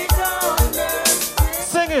 Please don't understand.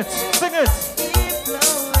 Sing it, sing it.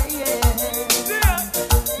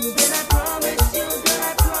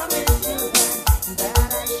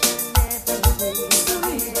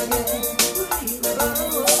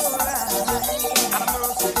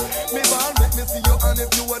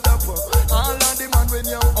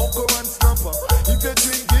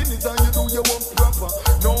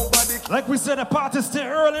 Like we said, the party's still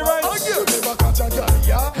early, right? Oh, yeah. You never catch a girl,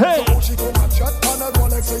 yeah? Hey. So she come and chat, and I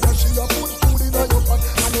go like say that she a put food in your pot.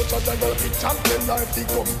 And you touch a girl, the champion life, the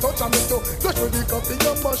come touch a me too. Just with the coffee,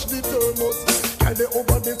 you mash the thermos. Carry the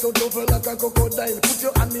over there so tough like a crocodile. Put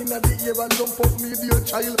your hand in the ear and jump up me, dear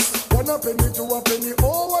child. 1 penny, 2 penny,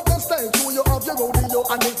 oh what a style. So you have your rodeo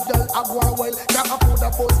and this girl a go a while. Can't afford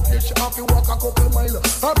a bus station, have to walk a couple mile.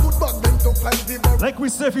 I put back them to find the bar. Like we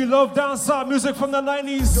said, if you love dancehall music from the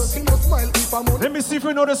 90s, just see no smile if I'm on. Let me see if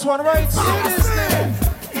you know this one, right? Pull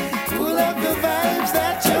up the vibes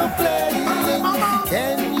that you're playing.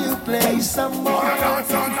 Can you play some more?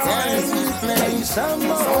 Can you play some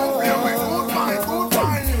more?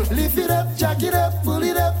 Lift it up, jack it up, pull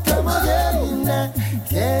it up, come again.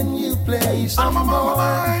 Can you play some more?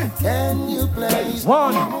 Can you play some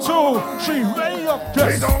more? 1, 2, 3, ready up,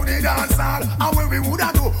 We don't need dance hall, and when we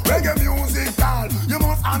woulda do reggae music call, you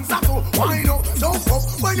must answer to wind up, jump up.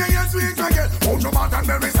 When you hear sweet reggae, put your mouth and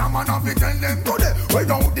bury some man and tell them today. We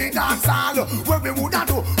don't need dance hall, when we woulda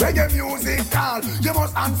do reggae music call, you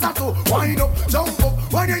must answer to wind up, jump up.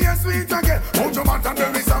 When you hear sweet reggae, put your mouth and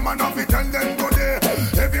bury some man and tell them today.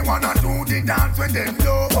 Everyone a do the dance when them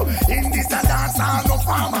love. In this a dance hall, no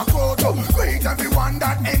farmer photo. Great everyone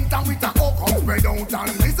that enter with a hook and spread out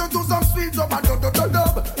and listen to some sweet dub a dub.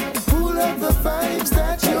 Pull up the vibes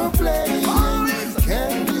that you're playing.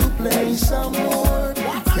 Can you play some more?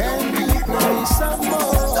 Can you play some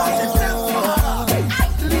more?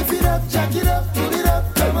 Lift it up, jack it up, pull it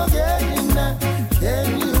up, come again.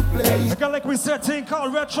 Can you play? I got like we said, thing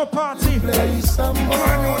called Retro Party. Play some more.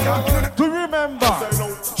 Do you remember?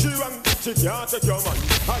 She can't take your man.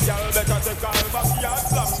 A girl better take her backyard,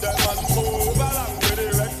 slam them and move along with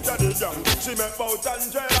the rest of the young. She make about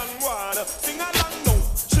 101. Sing along now.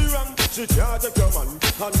 She run. She can't take your man,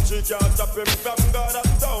 and she can't stop him from God up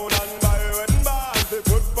down and by when bad they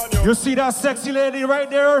put on your. You see that sexy lady right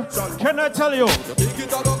there? Can I tell you? Think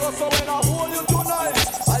it a go so when I hold you tonight,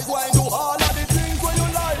 I go and do all of the things when you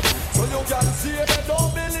like, so you can see they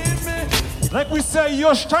don't believe me. Like we say,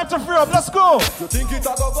 Yosh, time to free up. Let's go. You think it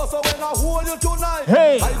a go so when I hold you tonight?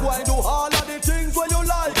 Hey. I go and do all of the things when you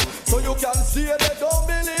like, so you can see they don't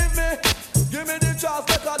believe me. Give me the chance,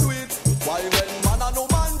 let I do it. Why when man and no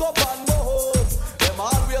man go and go home, them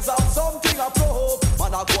always have something to prove.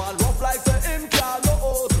 Man a go and rough like the him can't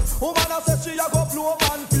know. Woman a say she a go blow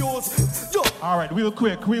man fuse. All right, real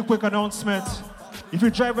quick announcement. If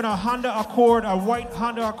you're driving a Honda Accord, a white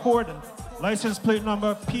Honda Accord, license plate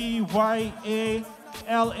number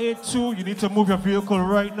PYALA2, you need to move your vehicle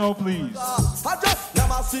right now, please.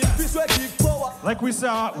 Like we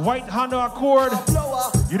said, white Honda Accord,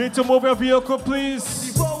 you need to move your vehicle,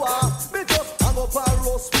 please.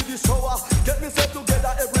 Get me set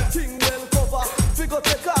together, everything well cover. We go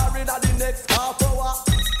take car in the next half hour.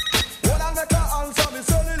 When I make her answer me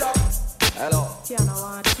cellular. Hello.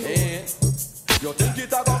 Hey. You think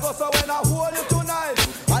it a go so when I hold you tonight?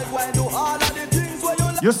 I go and do all of the things where you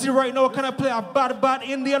like. You see right now, can I play a bad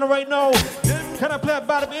Indian right now? Can I play a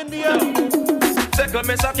bad Indian? Second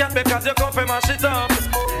miss a cat because you come from my shit up.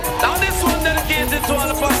 Now this one dedicated to all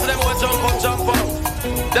the parts them who jump up.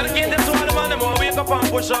 Dedicated to all the man them who wake up and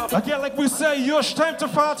push up. Again, like we say, Yosh, time to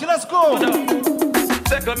party, let's go.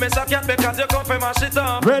 Second miss a cat because you come from my shit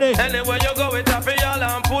up. Ready? Anywhere you go with a y'all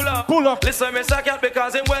and pull up. Pull up. Listen, miss a cat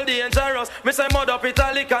because him well dangerous. Miss I mud up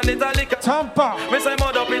italic and italic. Tampa. Miss I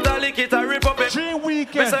mud up italic, it a rip up it. 3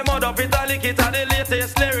 weekend. Miss I mud up italic, it a the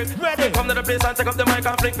latest lyrics. Ready? Come to the place and take up the mic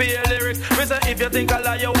and flick for your lyrics. Miss if you think I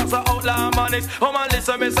lie, you was a outlaw manics. Oh man,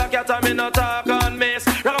 listen, miss a cat and me no talk on miss.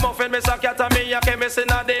 Ragamuffin, miss a cat and me a chemist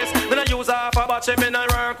in a this. Me no use half a batch, me no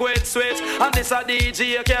work with switch. And this a DJ,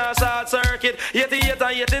 you can't short circuit. 88 and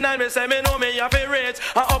 89, me say me know me have a rich.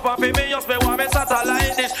 And up and me just me want me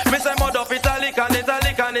satellite dish. Me say mud up italic and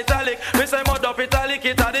italic and italic. Me say mud up italic,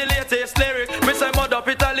 it a the latest lyric. Me say mud up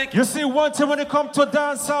italic. You see one thing when it comes to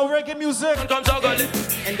dancehall reggae music. Come juggle it.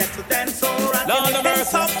 And that's the dancehall rock. Lord of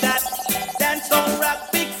mercy. That dancehall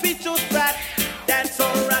rock, big features rock.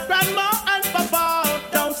 Dancehall rock, grandma and papa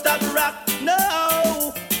don't stop rock.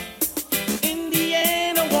 No.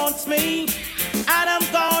 Indiana wants me, and I'm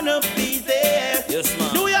gonna be there. Yes,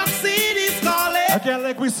 man. New York City's calling. Again,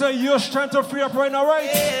 like we say, Yosh, time to free up right now, right?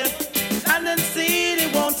 Yeah. London City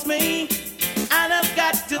wants me, and I've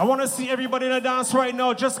got to. I want to see everybody in the dance right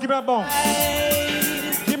now. Just give me a bounce.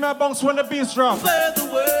 Give me a bounce when the beats drop.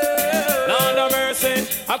 Lord of mercy,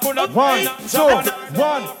 I could not 1, 2,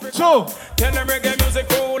 1, 2. Tell them reggae music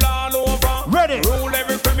rule all over. Ready. Rule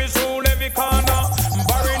every premise, rule every corner.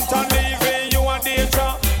 Barrington leaving you a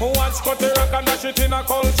danger. Who wants cut the rock and dash it in a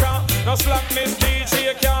culture? No slackness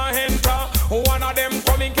DJ can't enter. One of them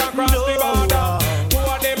coming can cross the border. Two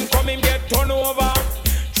of them coming get turned over.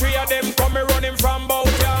 Three of them coming running from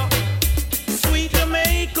bout ya. Sweet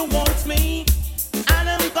Jamaica wants me, and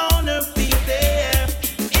I'm gonna be there.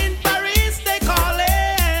 In Paris they calling,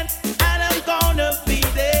 and I'm gonna be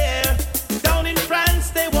there. Down in France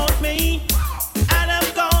they want me, and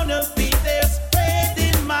I'm gonna be there.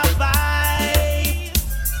 Spreading my vibe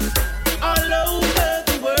all over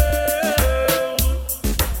the world.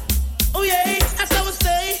 Oh yeah, that's how I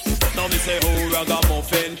say. Now me say who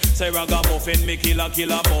ragamuffin, say ragamuffin, me killer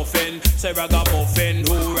muffin. Say ragamuffin,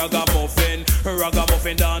 who ragamuffin,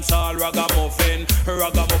 ragamuffin dance all ragamuffin.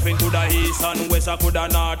 Ragamuffin coulda east and west, or coulda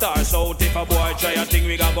north or south. If a boy try a thing,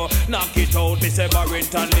 we gon' go knock it out. Me say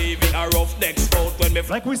Barrington leave it a rough next out when me.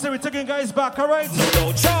 Like we say, we taking guys back, alright? No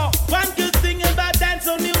doubt, sure. One good thing about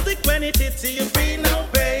dancehall music, when it hits you, you feel no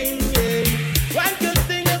pain. Yeah. One good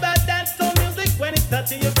thing about dancehall music, when it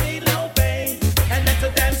touches you, you feel no pain. And that's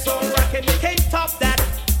a dancehall rock, and you can't top that.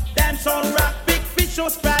 Dancehall rock, big fish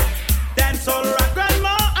or sprat. Dancehall rock,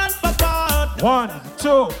 grandma and papa. 1,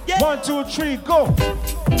 2, Yeah. 1, 2, 3, go.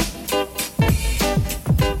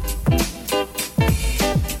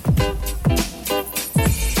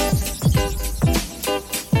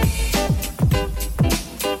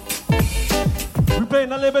 We're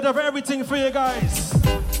playing a little bit of everything for you guys.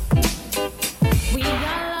 We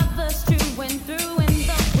are lovers true and through, and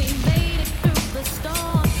though we made it through the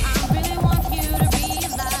storm, I really want you to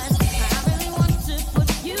realize, I really want to put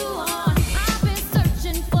you on. I've been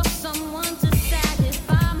searching for someone to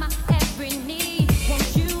satisfy my every need.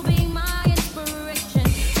 Won't you be my inspiration?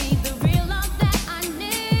 Be the real love that I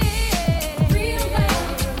need. Real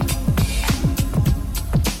love.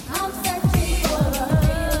 I'm searching for a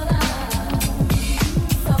real love.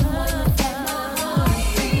 Someone to set my heart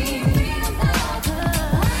free. Real love.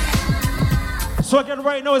 So again,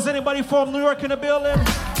 right now, is anybody from New York in the building?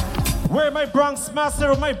 Where my Bronx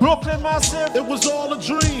massive, my Brooklyn massive? It was all a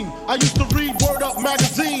dream. I used to read Word Up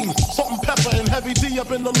magazine. Salt and Pepper and Heavy D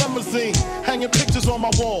up in the limousine. Hanging pictures on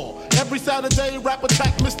my wall. Every Saturday, Rap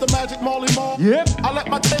Attack, Mr. Magic, Marley Marl. Yep. I let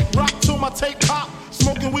my tape rock till my tape pop.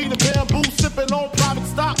 Smoking weed and bamboo, sipping on private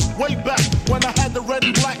stock. Way back when I had the red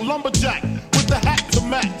and black lumberjack with the hat to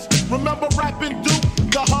match. Remember rapping Duke?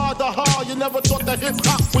 The hard, you never thought that hip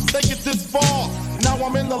hop would take it this far. Now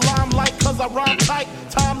I'm in the limelight cause I rhyme tight.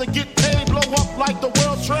 Time to get paid, blow up like the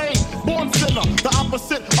world trade. Born sinner, the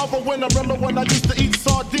opposite of a winner. Remember when I used to eat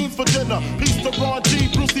sardines for dinner? Peace to Ron G,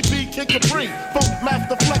 Brucey B, Kid Capri, Funk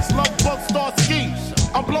Master Flex, Love Bug, Star Ski.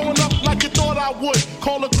 I'm blowing up like you thought I would.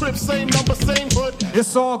 Call a crib, same number, same hood.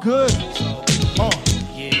 It's all good.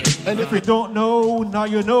 Yeah. And if you don't know, now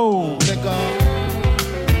you know. Nigga.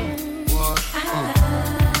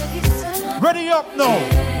 Ready up now.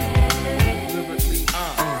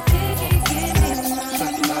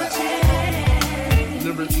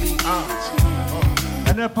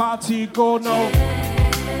 And the party go now.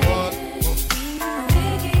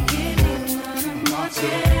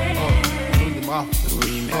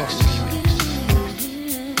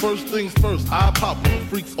 First things first, I pop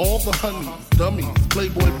freaks all the honeys, dummies,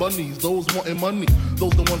 playboy bunnies, those wanting money.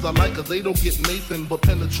 Those the ones I like cause they don't get Nathan but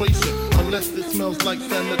penetration. Unless it smells like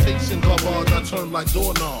sanitation. Garbage, I turn like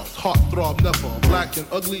doorknobs. Heart throb never, black and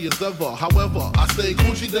ugly as ever. However, I stay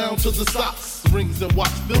Gucci down to the socks. Rings and watch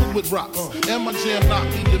filled with rocks. And my jam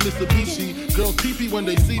knocking the Mitsubishi. Girls pee-pee when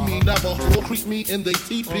they see me. Navajo creep me in they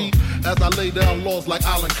teepee. As I lay down laws like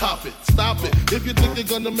Island Coppet. Stop it, if you think you're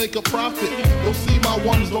gonna make a profit. Don't see my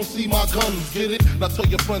ones, don't see my guns. Get it? Now tell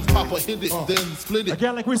your friends Papa hit it, then split it.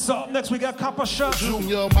 Again, like we saw up next, we got Copper Shot.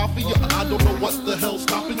 Junior Mafia, I don't know what the hell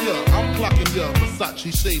stopping ya. I'm clocking ya,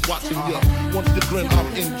 Versace shade watching ya. Once you grin, I'm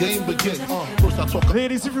in game begin. First I talk.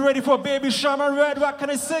 Ladies, if you're ready for Baby Shaman Red, what can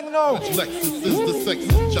I sing now? Lexus is the sex,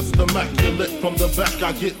 just immaculate. From the back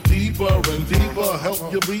I get deeper and deeper. Help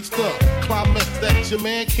you reach the climax that your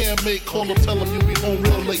man can't make. Call him, tell him you be home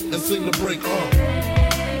real late and sing the break.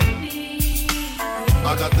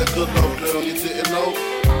 I got that good love, girl, you didn't know.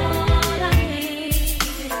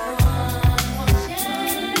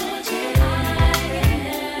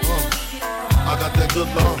 I got that good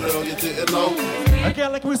love, girl, you didn't know.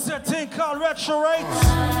 Again, like we said, thing called Retro Rights.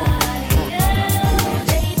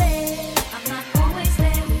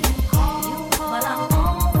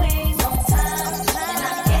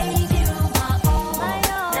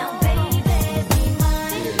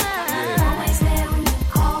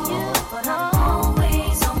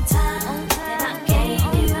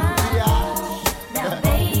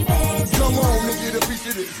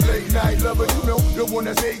 to this late night lover, you know, the one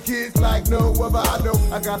that say kids like no other. I know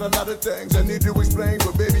I got a lot of things I need to explain,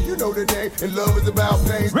 but baby, you know the name, and love is about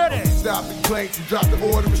pain. Ready? Stop the complaints and drop the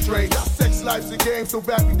order of restraint. Our sex life's a game, so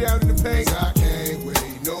back me down in the pain. I can't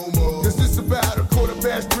wait no more. Cause it's about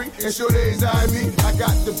 3:15, and sure days I mean, I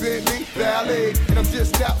got the Bentley Ballet, and I'm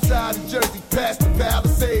just outside of Jersey, past the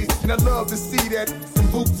Palisades, and I love to see that some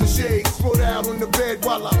boots and shades spread out on the bed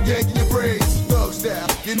while I'm yanking your braids. Thug style,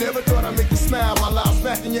 you never thought I'd make you smile while I'm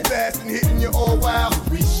smacking your ass and hitting you all wild.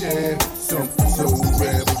 We share something so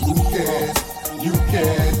rare, but who cares? You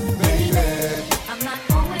can, baby. I'm not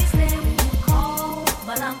always there when you call,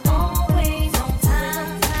 but I'm always on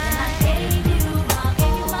time. And I gave you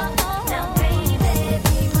my all. Now, baby,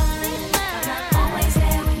 be mine. I'm not always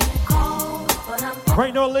there when you call, but I'm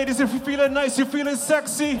Right now, ladies, if you're feeling nice, you're feeling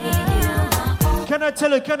sexy. Can I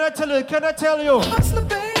tell you? Can I tell you? Can I tell you? Hustler,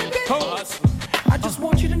 baby. I just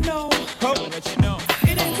want you to know.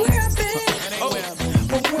 It ain't where I've been,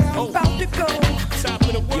 but where I'm about to go. Top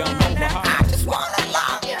of the world. Now I just wanna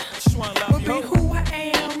love you. But be who I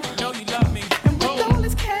am. Know you love me. And with all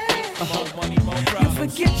this cash, More money, more you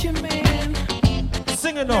problems. forget your man.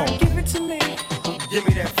 Sing it now. Give it to me. Give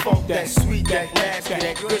me that funk, that sweet, that nasty,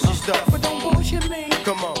 that gushy stuff. But don't bullshit me.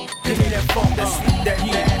 Come on, give me that funk, that sweet, that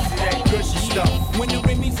nasty, that gushy stuff. When the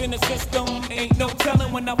Remy's in the system, ain't no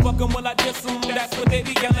telling when I fuck 'em, will I diss 'em. That's what they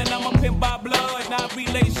be yelling, I'm a pimp by blood, not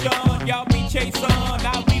relation. Y'all be chasing,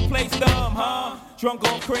 I replace them, huh? Drunk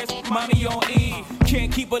on Chris, mommy on E.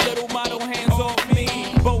 Can't keep a little model hands off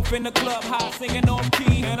me. Both in the club, high singing off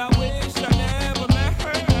key. And I wish I never met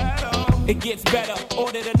her at all. It gets better,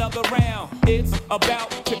 ordered another round. It's about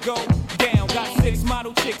to go down. Got 6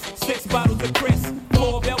 model chicks, 6 bottles of Chris.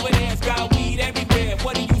 4 velvet ass, got weed everywhere.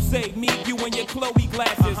 What do you say? Me, you, and your Chloe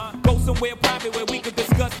glasses. Go somewhere private where we could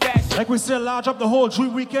discuss fashion. Like we said, large up the whole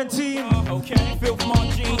Dream Weekend team. Okay, Filth Mon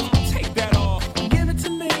jeans, take that off. Give it to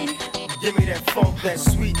me. Give me that funk, that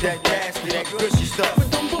sweet, that nasty, that gushy stuff.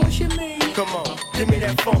 But don't bullshit me. Come on, give me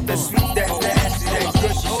that funk, that sweet, that nasty, that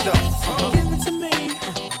gushy stuff. Give it to me.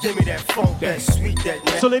 Give me that funk, that sweet, that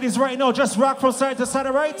nasty. So ladies, right now, just rock from side to side,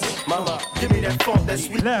 right? Mama, give me that funk, that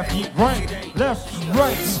sweet. Left, right, left,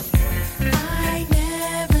 right. I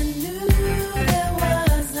never knew there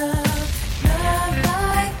was a love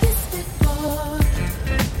like this before.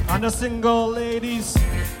 And the single ladies.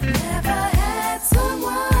 Never had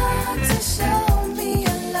someone to show me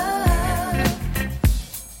a love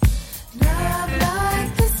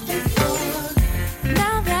like this before.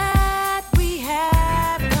 Now that we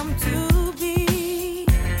have come to be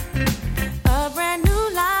a brand new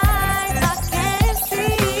life, I can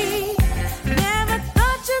see. Never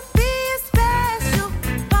thought you'd be a special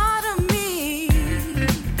part of me.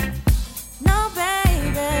 No,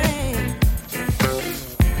 baby.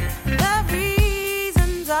 The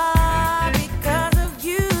reasons are because of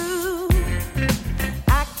you.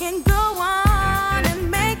 I can go on and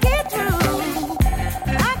make it through.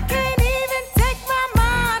 I can't even take my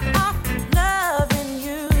mind off loving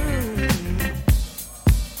you.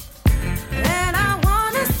 And I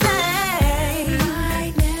wanna say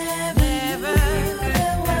I never knew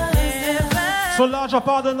there was So large up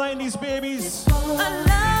all the 90s babies. a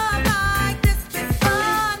love like this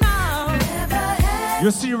before. No, never had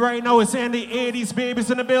You see right now it's in the 80s babies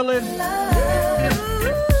in the building.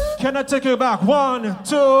 Can I take you back? 1,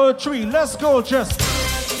 2, 3, let's go, just.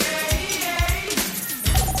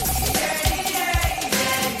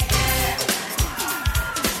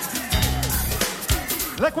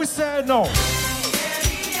 Like we said, no.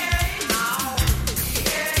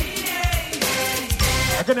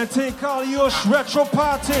 I'm gonna take all your retro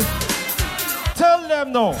party. Tell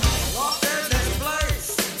them no.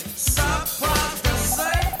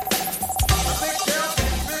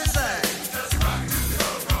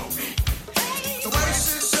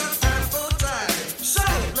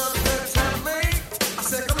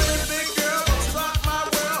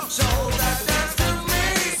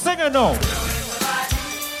 Sing it no.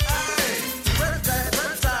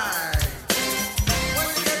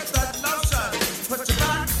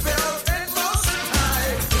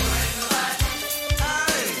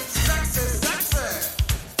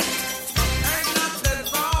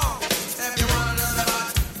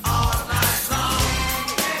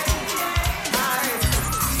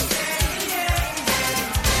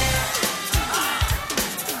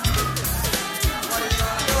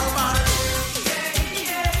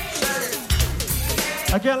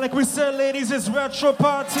 Again, like we said, ladies, it's retro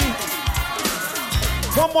party.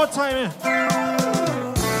 One more time.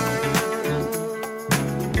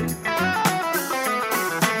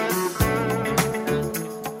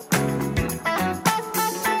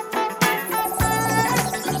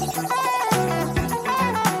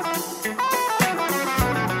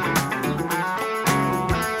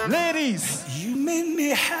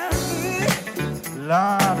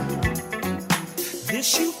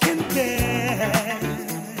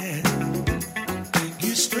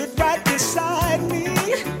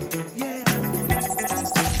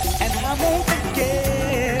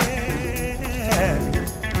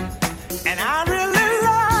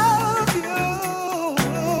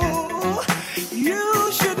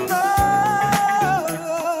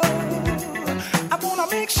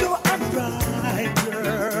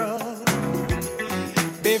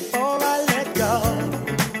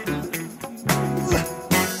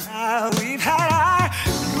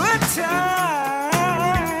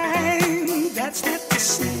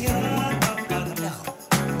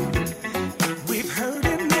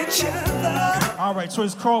 right, so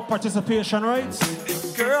it's crowd participation, right?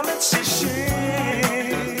 Girl, it's a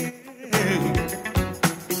shame.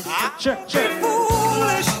 Check, check.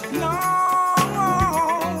 Foolish, no.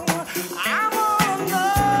 I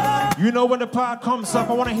wanna know. You know when the part comes up,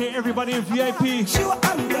 I want to hear everybody in VIP.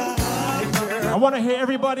 I want to hear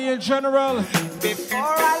everybody in general. Before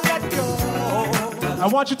I let go, I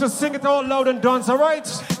want you to sing it out loud and dance, all right?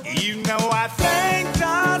 you know I thank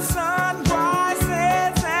the sun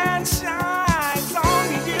rises and shines on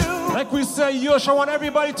you. Like we say, Yosh, I want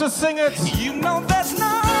everybody to sing it. You know there's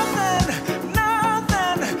nothing,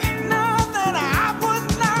 nothing, nothing I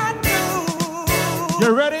would not do.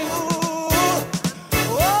 You ready?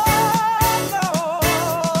 Oh, no.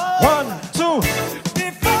 1, 2.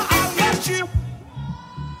 Before I let you.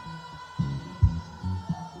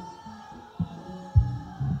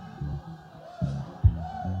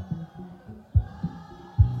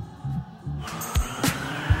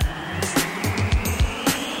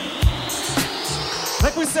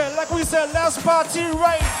 Like we said, let's party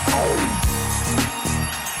right.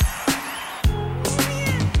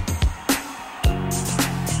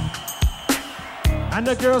 And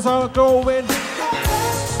the girls are going.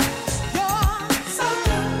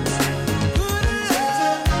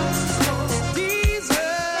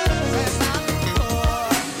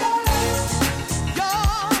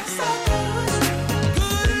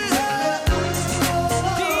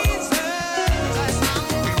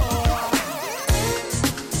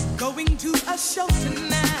 Show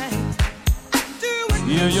tonight.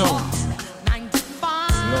 Yo. 9 to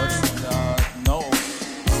 5. No.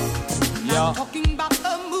 Yeah. I'm talking about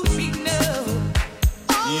a movie now.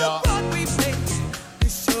 Yeah. Broadway play. The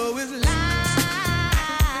show is live.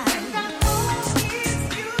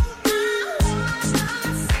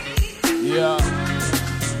 Yeah.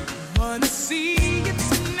 Wanna see it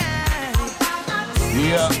tonight.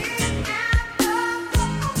 Yeah.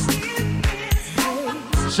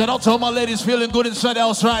 Shout out to all my ladies feeling good inside the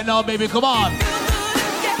house right now, baby. Come on.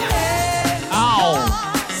 Ow.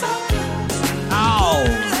 Ow.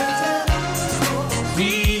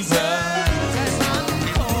 Fever.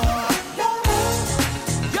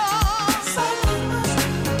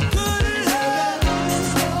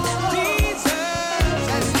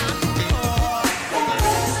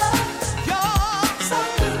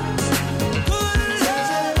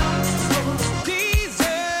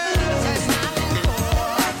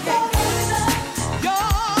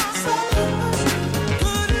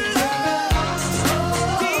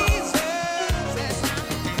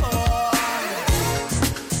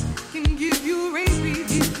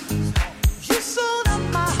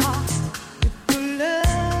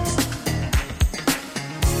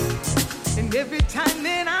 Every time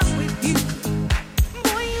that I'm with you,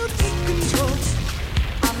 boy, you take control.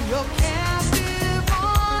 I'm your captive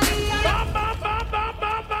audience.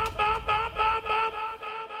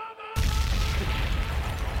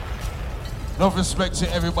 Enough respect to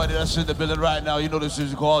everybody that's in the building right now. You know this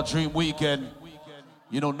is called Dream Weekend.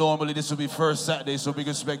 You know normally this will be first Saturday, so big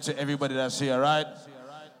respect to everybody that's here, right?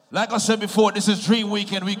 Like I said before, this is Dream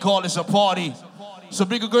Weekend. We call this a party. So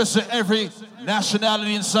big regards to every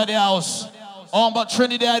nationality inside the house. All my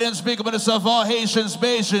Trinidadians, big up on yourself, all Haitians,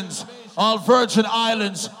 Bayesians, all Virgin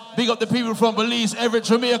Islands. Big up the people from Belize, every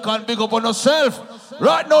Jamaican, big up on yourself.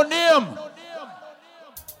 Right now, name.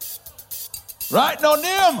 Right now,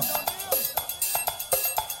 name.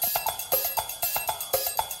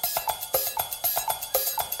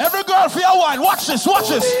 Every girl for your wine, watch this, watch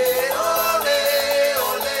this.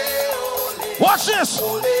 Watch this.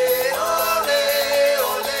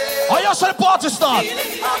 Oh, you saw the party start.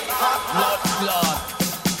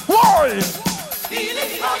 Whoa!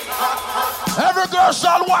 Every girl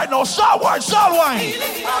start wine now. Start wine, start wine.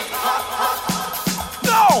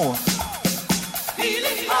 No!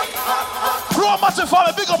 Romantic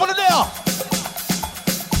family, big up on the there.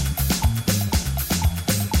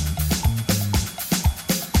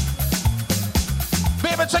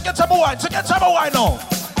 Baby, take your time of wine, take your time of wine now.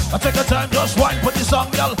 I take a time, just wine, put this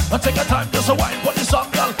on, girl. I take a time, just a wine, put this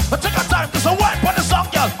on, girl. I take a time, just a wine, put this on,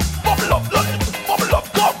 girl. Bubble up,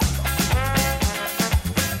 come.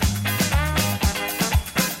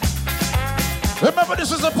 Remember,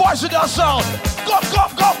 this is a Portugal sound.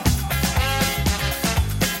 Come.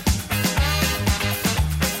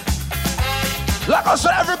 Like I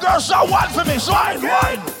said, every girl shout wine for me, so wine.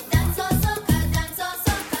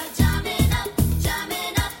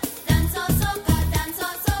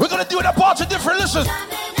 We're gonna do it a bunch of different listen.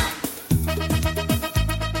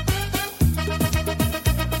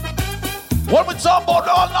 When we talk about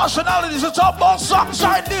all nationalities, we talk about songs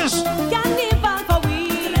like this. Can't live on for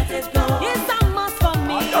we. Let it go. It's a must for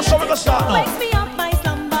me. That's how we gonna start now. Wakes me up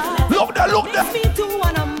look there. It's me to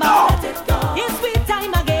one number. Let it go. It's sweet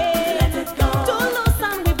time again. Let it go. To lose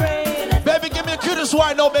and we break. Baby, give me a cutest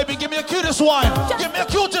wine. No, baby, give me a cutest wine. Give me a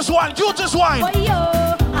cutest wine. Cutest wine. Oh, yo,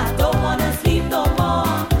 I don't wanna sleep no more.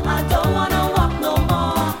 I don't wanna walk no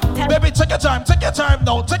more. Baby, take your time. Take your time.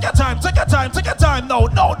 No, take your time. Take your time. Take your time. No,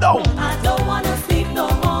 no, no. I don't wanna sleep no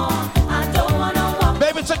more. I don't wanna walk.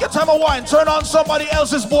 Baby, take your time of wine. Turn on somebody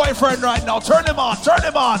else's boyfriend right now. Turn him on. Turn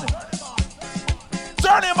him on.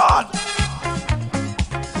 Turn him on.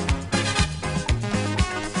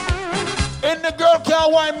 In the girl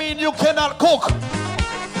can't wine mean you cannot cook.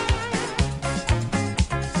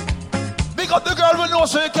 Big up the girl we know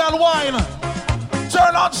so you can wine.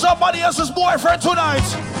 Turn on somebody else's boyfriend tonight.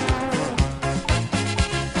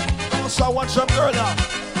 So I want some girl now.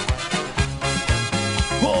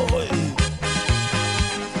 Boy.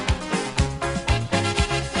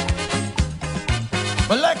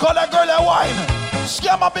 But like all that girl that wine.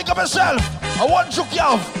 Scam and pick up yourself. I want you,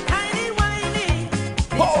 Yav.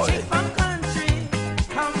 Boy.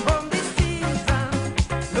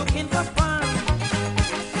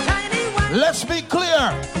 Let's be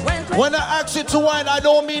clear. When I ask you to wine, I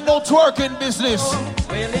don't mean no twerking business.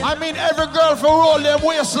 I mean every girl for roll their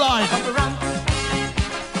waistline.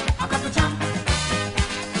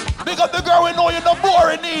 Big up the girl we know you're not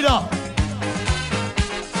boring neither.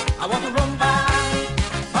 I want to run back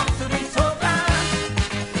up to the sofa.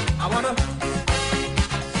 I want to.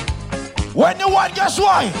 When you wine, guess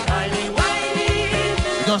why? Whiny,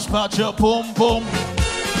 whiny. Just pat your boom boom.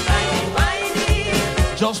 Whiny,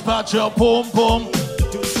 whiny. Just pat your boom boom.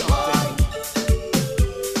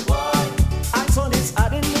 I saw this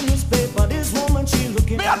ad in the newspaper. This woman, she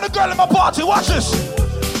looking. Me and the girl in my party. Watch this.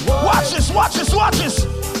 Watch this. Watch this. Watch this.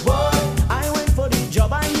 I went for the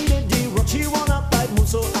job. I needed the rock. She wanna fight me,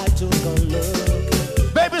 so I took a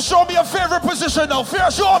look. Baby, show me your favorite position now.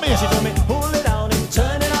 Fear, show me. She told me, pull it down and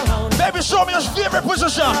turn it around. Baby, show me your favorite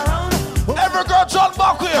position. Every girl turn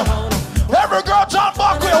back here. Every girl turn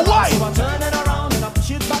back here. Why? Turn it around and I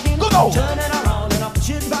push it back in. Go now. Turn it around and I push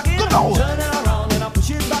it back in. Go now. Turn it around and I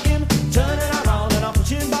push it back in. Turn it around and I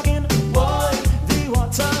push it back in. Boy, the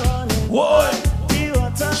water running. Boy. The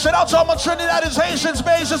water. Shout out to all my Trinidadians, Haitians,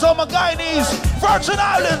 Bayesians, all my Guyanese, Virgin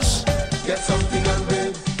Islands. Get something and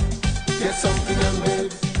babe. Get something and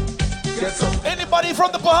babe. Get something. Anybody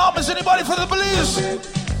from the Bahamas? Anybody from the Belize?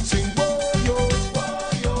 Sing boy yo, boy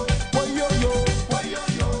yo, boy yo yo, boy yo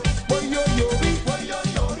yo, boy yo yo, boy yo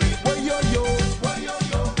yo, boy yo yo, boy yo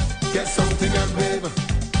yo. Get something and babe.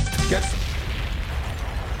 Get.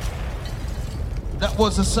 That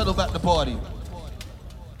was a settle back the party.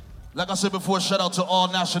 Like I said before, shout out to all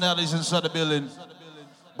nationalities inside the building.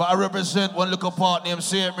 But I represent one little part named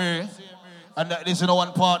St. Mary, and that is in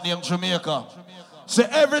one part named Jamaica. So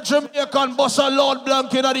every Jamaican bust a loud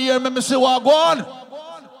blanket of the year, let me see what go on.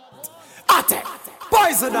 Ate,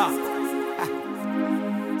 poison up.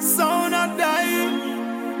 Sound of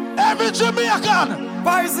dying. Every Jamaican.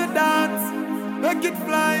 Poison dance. Make it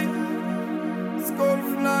fly. Skull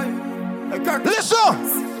fly.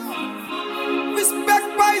 Listen.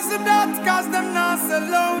 Respect poison dance, cause them not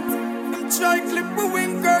sell out. Them try clip a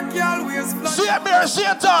wing, Kirk, you always fly. St. Mary,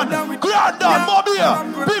 Satan, Grandon,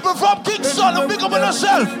 Mobile, people from Kingston, who pick up on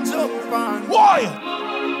yourself. Why?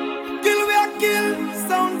 Kill we a kill.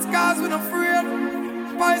 Sounds cause we not afraid.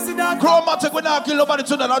 Poison dance. Chromatic, we not kill nobody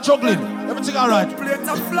tonight, I'm juggling. Everything alright. Plate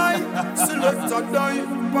a fly. Select a die.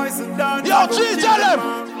 Poison dance. Yo, G, tell them.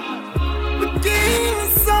 The king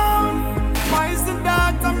sound. Poison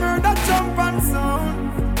dance, a murder jump and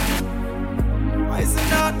sound. Poison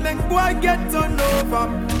dance, make boy get turned over.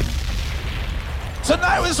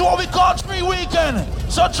 Tonight is what we call 3 weekend.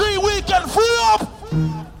 So 3 weekend, free up.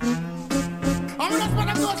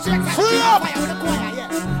 Free up.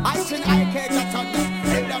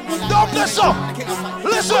 Dumb this up.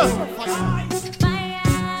 Listen.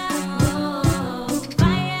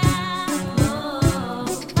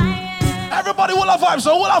 Everybody will have vibes,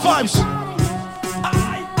 so will have vibes.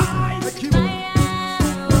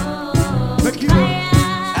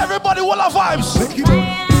 Everybody will have vibes.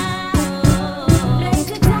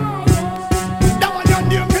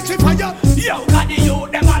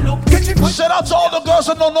 Shout out to all the girls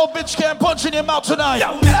that know no bitch can't punch in your mouth tonight.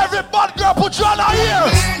 Every bad girl put you on our ear.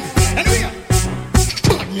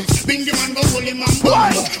 Bingy man go hold him and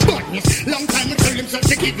badness. Long time I tell him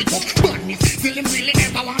to keep it up. Badness. Still him really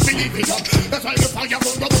never want to leave it up. That's why the fire go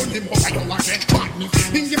hold him up. I don't want that badness.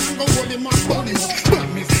 Bingy man go hold him and badness.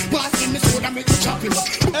 Pass him the soda make you chop him up.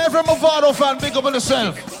 Every Movado fan, big up on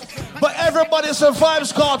yourself. But everybody's a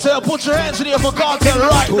Vibes Cartel. Put your hands in the air for Cartel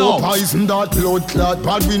right now. Poison that blood clot,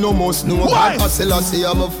 but we no must know. Why? God, Selassie,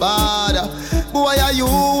 I'm a father. Boy, are you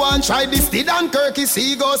and try this did and Kirky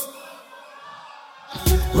Seagulls?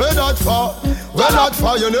 We're not far,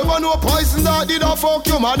 you never know poison that did a fuck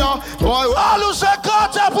you, man. All who say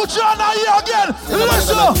Cartel, put your hand here again.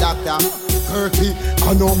 Listen. Kirky,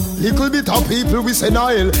 I know little bit of people we say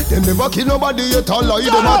Nile. Them never kill nobody yet alive.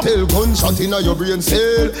 Them a tell gunshot in your brain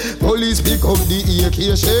cell. Police pick up the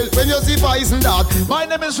AK shell. When you see poison that. My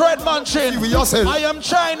name is Red Manchin. I am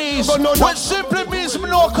Chinese, which simply means me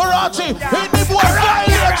know karate. In the boy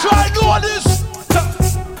here, try know this.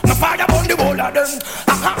 My fire on the wall of them.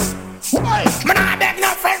 Why? Me nah beg no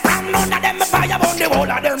friend from none of them. My fire on the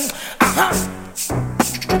wall of them.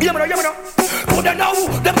 You know. Who they know?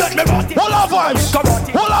 Them let me rot it. All our vibes.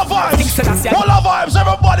 All our vibes. All our vibes.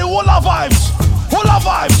 Everybody, all our vibes. All our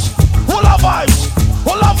vibes. All our vibes.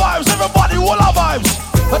 All our vibes. Everybody, all our vibes.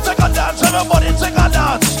 Let's take a dance. Everybody, take a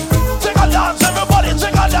dance. Take a dance. Everybody,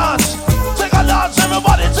 take a dance. Take a dance.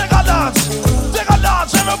 Everybody, take a dance. Take a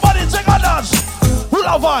dance. Everybody, take a dance. All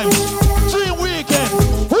our vibes. Dream weekend.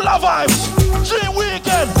 All our vibes. Dream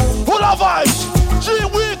weekend. All our vibes. Dream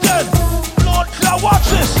weekend. Lord, now watch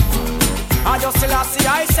this. I just still see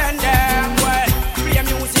I send them well. Free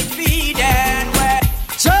music feeding well.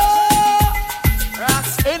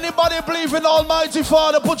 Anybody believe in Almighty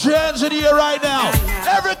Father, put your hands in the air right now.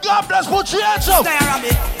 Every God bless, put your hands up.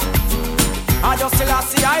 I just still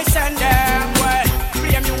see I send them well.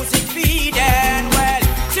 Free music feeding well.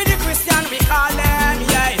 See the Christian we call them,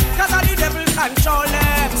 yeah. Cause I the devil control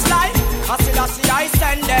them. Slide. I still see I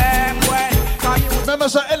send them well. Remember,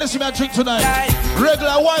 sir, anything man drink tonight.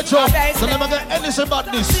 Regular white rum. So never get anything about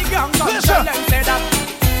this. Listen.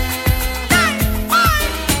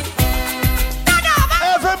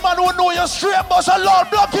 Every man will know you're straight, boss a Lord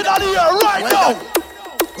blocking out here right now.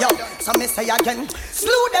 Yo, so me say again.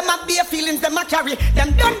 Slew them up their feelings, them a carry.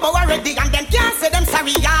 Them done bow already and them can't say them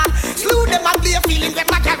sorry, yeah. Slew them up their feelings, them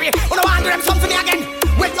a carry. Who don't want them something again?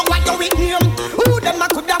 When you want your with name. Who them a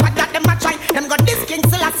coulda what that them a try. Them got this king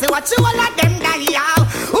still I say what you all of them die, yeah.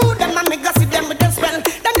 Who them a make us see them with them spell.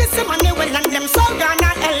 Them this money well and them so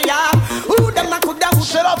gonna hell, yeah. Who them a coulda who.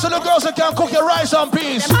 Shout out to the girls that can cook your rice and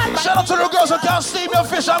peas. Shout out to the girls that can steam your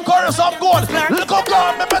fish and curry some gold. Look up,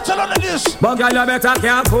 girl, me better than this. But girl, you better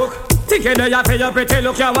can't cook. Think you know you pay your pretty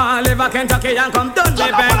look. You want to live a Kentucky and come down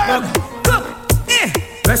the bank book. Cook,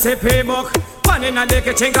 recipe book. One in the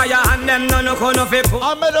kitchen, cause your hand them no corner fit.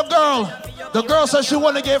 I met a girl. The girl said she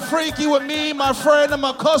want to get freaky with me, my friend, and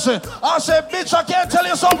my cousin. I said, bitch, I can't tell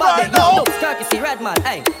you something right now. Kirky, see, red man,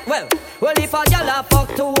 hey, well, if a girl a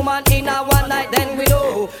fuck two man in a one night, then we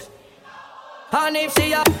know. And if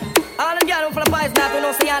she a, all the girl from the pies now, we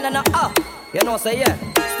know see and no, you know, say yeah.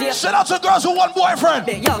 Shout out to girls who want boyfriend.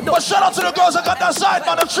 But shout out to the girls that got that side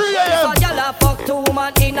man at 3 a.m. If a girl a fuck two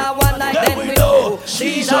man in a one night, then we know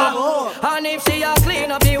she's a hoe. And if she a clean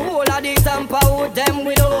up the whole of the tamper hood, then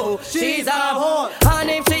we know she's a hoe. And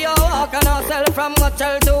if she a walk on herself from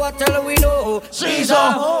hotel to hotel, we know she's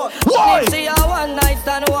a hoe. Why? If she a one night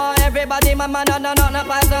stand, why everybody my man and a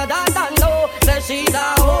pass her that and know say she's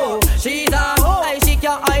a hoe. She's a hoe. Hey, she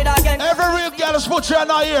can't hide again. Every real girl is put you in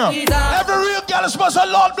our ear. Every real girl is supposed to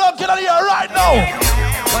Lord blood get out of here right now.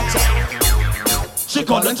 She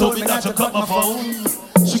called and told me not to cut my phone.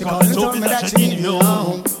 She called and told me that she need you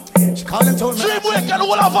home. She called and told me Dream weekend,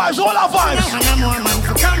 all our vibes, all our vibes.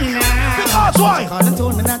 Because why? She called and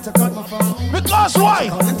told me not to cut my phone. Because why? She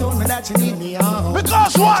called and told me that she need me home.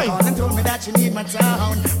 Because why? She called and told me that she need my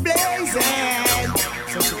town blazing.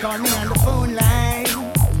 So she called me on the phone line.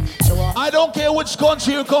 I don't care which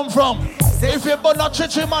country you come from. If you're not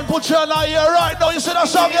chichi man, put your hand here right now. You see that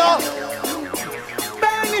song, yeah?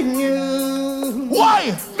 Burning you.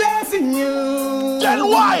 Why? Blessing you. Then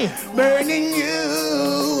why? Burning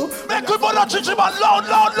you. Make people not chichi man loud.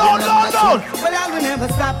 Well, I will never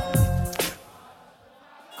stop.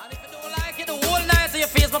 And if you don't like it, the whole night so your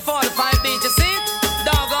face before the 5 beat, you see?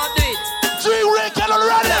 Dog, go do it. G-Weekend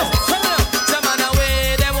already. Some man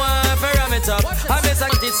away, them want to ram it up. I miss a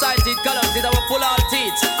sighted colors, I will pull all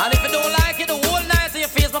teeth. And if you don't like it, the whole night so your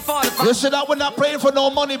face before the 5. You see that we're not praying for no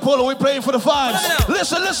money pull, we're praying for the vibes.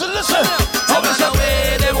 Listen. Some man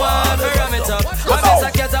away, them want to ram it up. I miss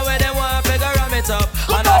a cat away, them want to ram it up.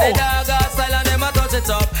 And all the dog style and them a touch it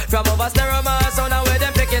up. From over stereo man, sound away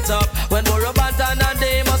them pick it up. When Burro Bantan and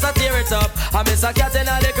they must a tear it up. I miss a cat in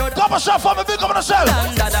a the crowd. Come on, shot for me, big up on the cell.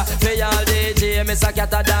 Dada, me all DJ, miss a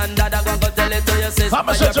cat a dan. Dada, go tell it to your sister,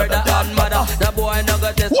 your brother and mother. The boy no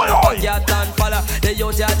go test cat and follow. The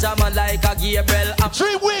youth ya jamming like a Gabriel.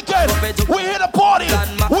 Dream Weekend, we here to party,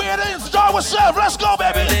 we here to enjoy ourselves. Let's go,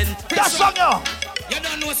 baby. That song, yo. You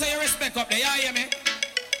don't know, say you respect up there, you hear me?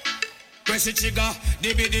 Press the trigger,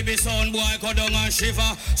 dibby sound boy go down and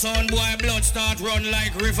shiver. Sound boy blood start run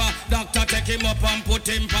like river. Doctor take him up and put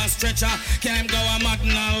him on stretcher. Can't go a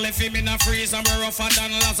madden and left him in a freezer. And we're rougher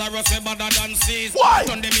than Lazarus, we better than Caesar. Why?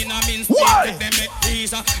 Turn them in a mince Why? if they make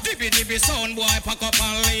peace. Dibby sound boy pack up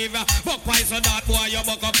and leave. Buck pies so that boy you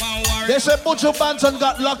buck up and worry. They said Butcher Banton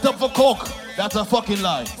got locked up for coke. That's a fucking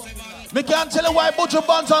lie. Me can't tell you why Butcher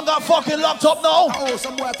Banton got fucking locked up now. Oh,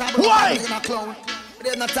 some boy talk Why?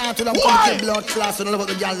 There's no time to them Why? blood class and all about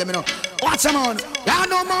the girl them, you know. Watch them on. Yeah,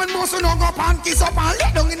 no man must not go up and kiss up and lay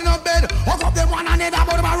down in the bed. Hook up them one another,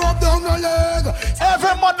 but them a rub down the leg.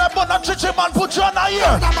 Every man that put a chichi man put you on a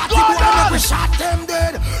ear. Go down. We shot them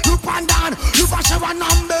dead. You pan down. You fash one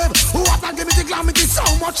and babe. Who have to give me the calamity so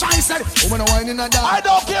much I said. Woman whining in the dark. I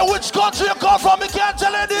don't care which country you come from. Me can't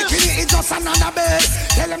tell you this. It's just another bed.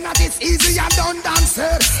 Tell them that it's easy and done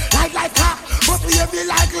dancing. Like cock, but we heavy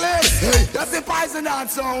like lead. Hey, that's the poison that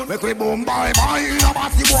sound. Make we boom boy in a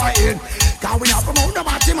batty boy in. Can we have promote the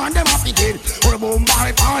batty man them happy kid. We boom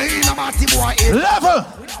boy in a batty boy in. Level.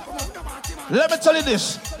 Let me tell you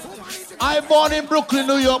this. I born in Brooklyn,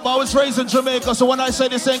 New York, but I was raised in Jamaica. So when I say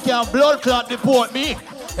this ain't can blood clot deport me.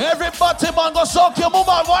 Everybody man go suck your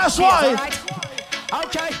mama. That's why.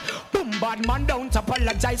 Okay. Boom, bad man, don't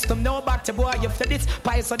apologize to no back to boy. If this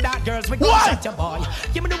pies so that girls, we Why? shut your boy.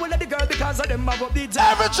 Give me the will of the girl because of them above the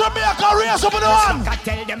Every Jamaica raise up in the one. I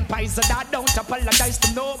tell them pies so that don't apologize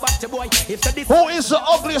to no back to boy. If this Who is the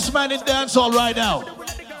ugliest man in dancehall right now?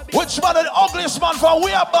 Which man is the ugliest man from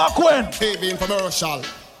way back when? Baby infomercial.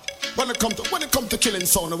 When it come to killing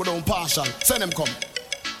sound, we don't partial. Send them come.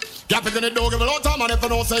 Yap in the dog give a lot of man if I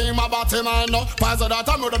don't say him about him man. No, pass that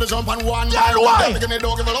time with the jump and one. Yeah, why? Yap in the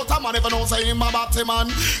dog give a lot of man if I don't say him about him man.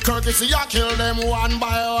 Kirky see I kill them one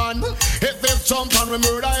by one. If they jump and we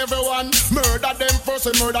murder everyone, murder them first,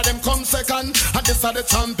 we murder them come second. And this are the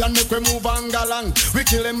champion, make we move and galang. We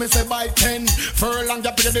kill him, we say by 10 furlong.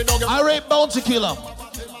 Yap in the dog. I rate Bounty Killer.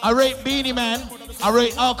 I rate Beanie Man. I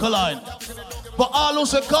rate Alkaline. But all who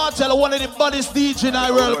say Cartel are one of the baddest DJ in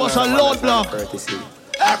the world, but a load block.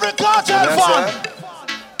 Every Cartel fan.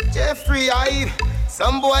 Jeffrey,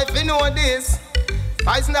 some boy if you know this.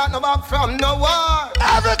 I's not no back from no war.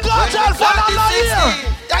 Every Cartel fan on the here.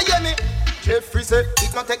 Yeah, hear me. Jeffrey said,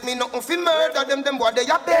 it not take me nothing for murder them boy they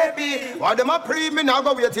a baby. While them a pre, me now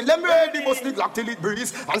go wait till them ready. Bust the Glock till it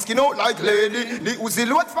breeze and skin out like lady. The Uzi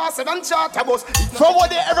load faster than charter bus. From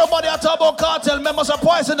what everybody are talking about Cartel, members are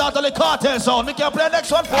poison out of the Cartel sound. We can play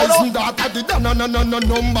next one for no. No,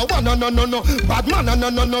 number one, no. Bad man,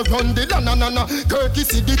 no, run the no. Kirky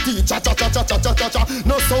see the teacher, cha.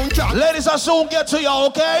 No sound can. Ladies, I soon get to you,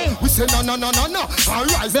 okay? We say no. All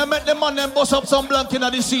right. They make the man them bust up some blanket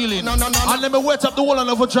at the ceiling. No. And let me wet up the wall on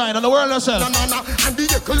the vagina and the world herself. No. And the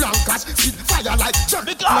echo long catch, see fire like jerk.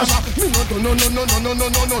 Because no.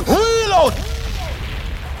 Reload.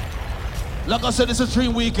 Like I said, it's a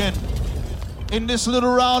dream weekend. In this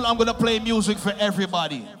little round, I'm gonna play music for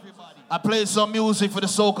everybody. I played some music for the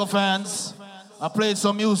soca fans. I played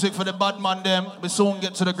some music for the bad man them. We soon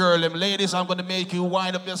get to the girl them. Ladies, I'm gonna make you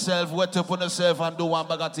wind up yourself, wet up on yourself, and do one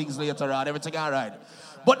bag of things later on. Everything all right.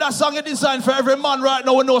 But that song is designed for every man right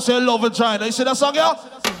now who knows they love vagina. You see that song, yeah?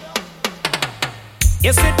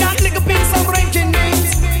 You see that little piece of ranking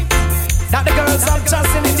names that the girls are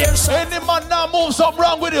just in their show. Any man now move something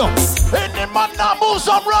wrong with you. Any man now move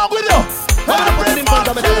something wrong with you. Every man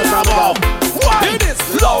feel love. Why?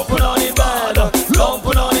 Love put on the bed. Love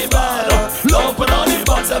put on the bed. Love put on the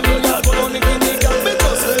bottom. Love put on the clinical.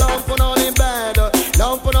 Because love put on the bed.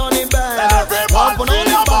 Love put on the bed. Every man feel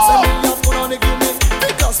love.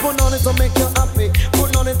 Put on it to make you happy.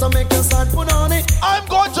 Put on it to make you sad. Put on it. I'm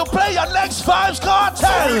going to play your next Vibes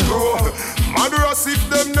Cartel. Madras if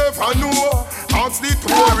them never know. Ask the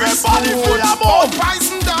tourists who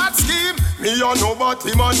poison that scheme. Me a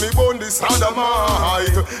nobody man, me born this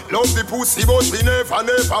sodomite. Love the pussy but we never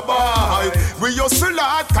buy. We used to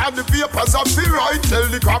like have the papers of the right. Tell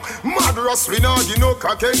the cop, Madras we not you know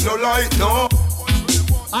cock ain't no light, no.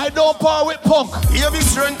 I don't par with punk. Hear me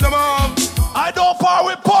strength them up. I don't par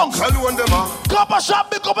with punk. Alone them up. Copper shop,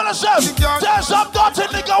 big up on yourself. Tell some dirty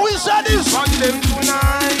nigga we said this. On them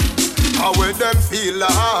tonight. How will them feel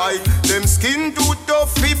like? Them skin too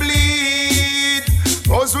tough fi bleed.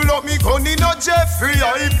 Puzzle up me gun in a Jeffrey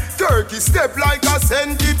hype. Turkey step like a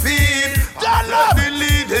centipede. I the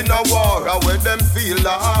lead in a war. How will them feel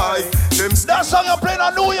like? Them that song you playing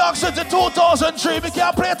on New York City 2003. We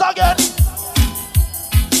can't play it again.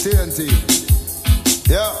 TNT.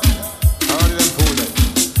 Yeah, early them fool them.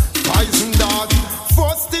 Poison dart.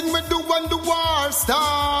 First thing we do when the war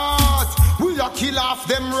start, we a kill off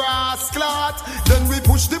them rascals. Then we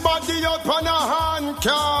push the body out on a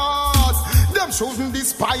handcart. Them shooting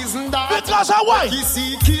this poison dart. Because of why? You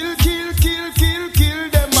see, kill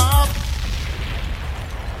them up.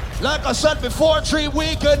 Like I said before, 3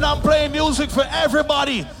 weekend, I'm playing music for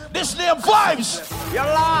everybody. This name Vibes. You're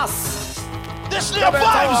lost. This You name better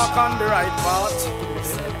Vibes. walk on the right path.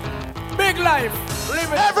 Big life.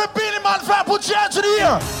 Live it. Every Beenie Man fan, put your hands in the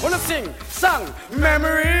air. Wanna sing song?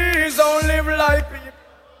 Memories don't live like people.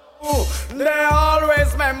 They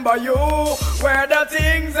always remember you, whether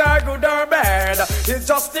things are good or bad. It's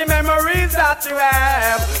just the memories that you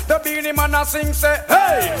have. The Beenie Man a sing say,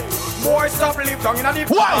 hey, boy stop live down in a deep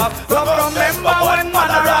past. Love remember when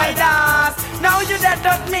mother ride us. Now you dead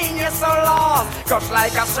don't mean you're so lost. Cause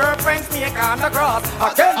like a serpent snake on the cross.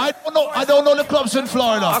 Again. I don't know the clubs in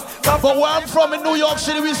Florida, but where I'm from in New York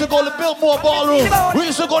City, we used to go to Biltmore Ballroom. We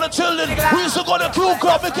used to go to Tilden. We used to go to Crew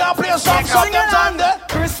Club. We can't play a song sometime there.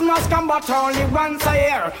 Christmas come but only once a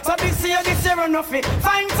year. So this year enough it.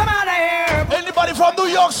 Find some other here. Anybody from New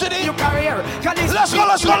York City? You career. Let's go.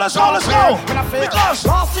 Because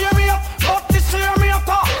last year me up, but this year me up.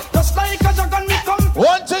 Just like a dragon me come.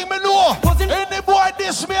 One thing me know, any boy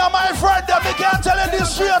diss me and my friend, that me can't tell you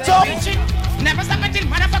this straight up. Never stop until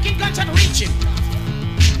motherfucking gunshot reaching.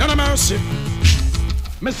 No mercy.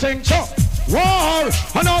 Me sing so. War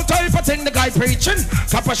and all type of thing the guy preaching.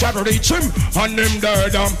 Copper shot reach him and him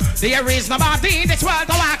dead. There is nobody in this world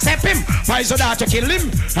to accept him. Why so that to kill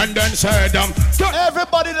him and then said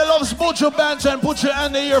Everybody that loves Butcher bands and put your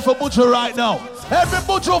hand in the ear for Butcher right now. Every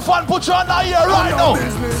Butcher fan put your hand in the ear right now.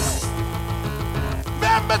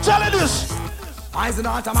 Remember telling this. Eyes and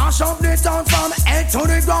heart, I mash up the town from head to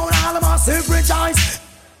the ground. All of my secret eyes.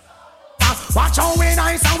 Watch how we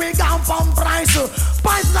nice and we gone from price.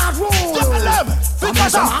 Spice that rule.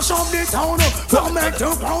 Because I mash up the town from head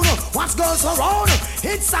to ground. Watch girls around.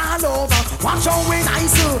 It's all over. Watch how we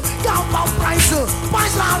nice. Gone from price.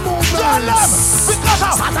 Spice that movement. Because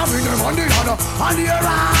I sat up in the money on the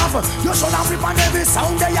half. You should have ripped on every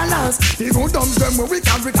sound they are lost. The good dumb them where we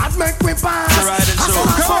can make we pass. I saw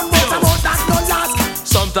my son but about that no last.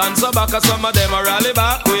 Sometimes so back and some of them are rally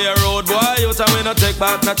back. We a road boy out and we no take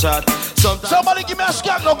back no chat. Somebody give me a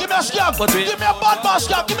scam, no, give me a scam. Give me a bad man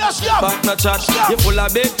scam, give me a scam. Back no chat. You full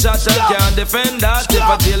of big chat and can't defend that. If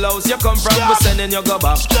a jailhouse you come from, we sending you go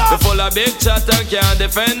back. You full of big chat and can't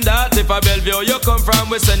defend that. If a Bellevue you come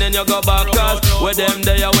from, we sending you go back. Cause with them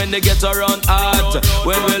there when they get around hot.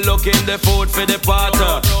 When we look in the food for the pot.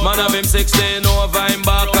 Man of him 16 over him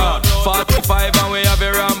back. 45 and we have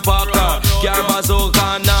a rampacker. Car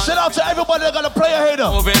bazooka now. Shout out to everybody that got a player hater.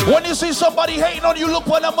 When you see somebody hating on you, look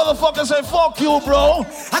for that motherfucker and say, fuck you, bro.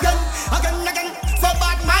 Again, for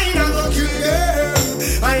bad mind, I go kill them.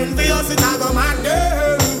 I envious it, I go mad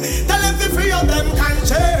them. Tell them to free up them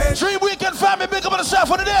conscience. 3 weekend family, big up on the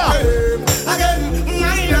self on the there. Again,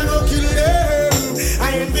 mine, I go kill them.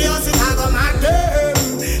 I envious it, I go mad them.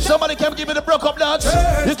 Somebody can give me the broke up dance.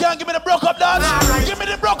 You can't give me the broke up dance. Give me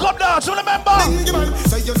the broke up dance. Remember?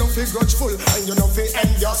 So you don't feel grudgeful and you don't feel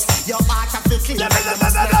envious. Your heart of it clean and you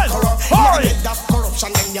must not corrupt. Hurry! In the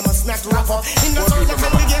corruption then you must not wrap up. In the sort of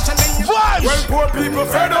congregation then you Vibes! When poor people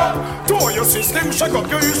fed up, to your system shake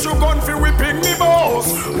up. You issue gun for whipping the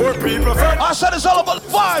boss. Poor people fed up. I said it's all about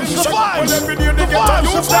the vibes, the vibes. Every day they get a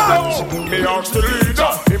new style. Me ask the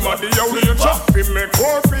leader, him a the outrager. He make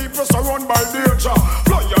poor people surrounded by danger.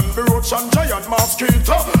 Fly on the roach and giant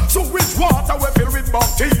mosquito. So which water we fill with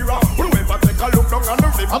bacteria? Will we ever take a look down on the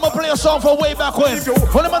river? I'm gonna play a song from way back when.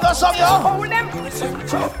 Remember that song, y'all? Them live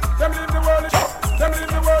the world, them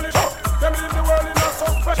live the world, them live the world in a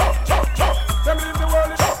suffering. Them live the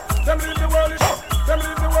world, them live the world, them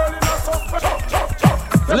live the world in a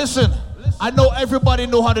suffering. Listen, I know everybody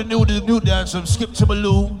know how to do the new dance. Skip to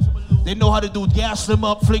Maloo. They know how to do gas them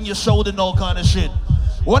up, fling your shoulder and all kind of shit.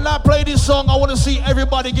 When I play this song, I want to see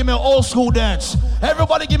everybody give me an old school dance.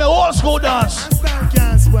 Everybody give me an old school dance. Give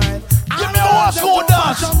me an old school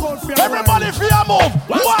dance. Everybody fear move.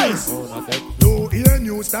 Why? No ear,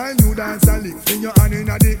 new style, new dance and lick. Fling your hand in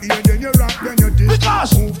the ear, then you rock, then you dip.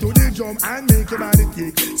 Because move to the drum and make your body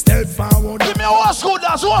kick. Step forward. Give me an old school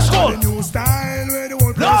dance, old school. The new style where the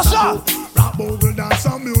whole place rap bogle dance,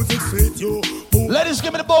 some music sweet you. Ladies,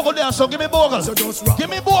 give me the bogle dance, so give me bogle. Give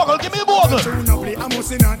me bogle, give me bogle.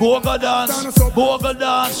 Bogle dance, bogle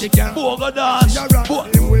dance, bogle dance.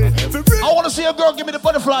 I want to see a girl give me the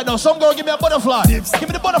butterfly now. Some girl give me a butterfly. Give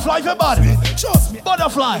me the butterfly for your body.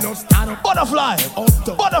 Butterfly, butterfly,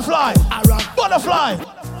 butterfly, butterfly.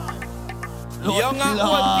 Young and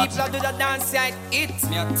old people do the dance like it.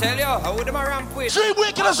 Me I tell you, how would them a ramp with? Dream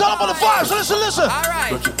Weekend is all about the vibes. Listen.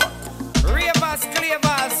 Alright. Ravers,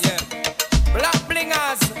 clavers, black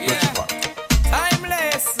blingers,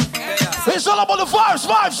 timeless. It's all about the vibes.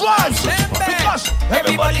 Because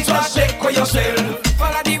everybody just take for yourself.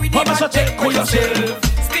 Follow the rhythm and take for yourself.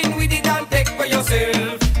 Spin with it and take for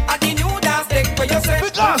yourself. And the new dance take for yourself.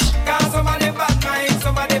 Because some of them bad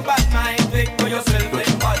mind, take for yourself,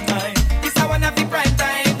 them bad mind. This a one of the prime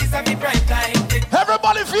time,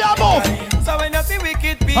 everybody feel move. So when you see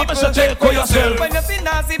wicked people, take for yourself. When you see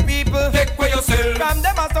nasty people, take for yourself. From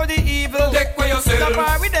them I study evil, take for yourself.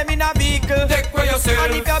 Compare with them in a vehicle, take for yourself.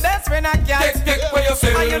 And if your best friend a cat, take for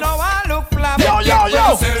yourself. And you know I look flap,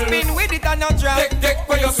 yo. Spin with it and not drop, take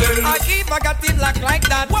for yourself. I keep I got it locked like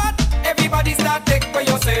that. What? Everybody start take for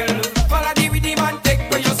yourself. Follow the rhythm and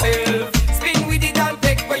take for yourself. Spin with it and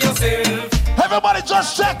take for yourself. Everybody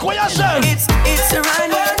just check for yourself. It's a run,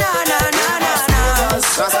 na.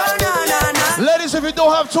 Ladies, if you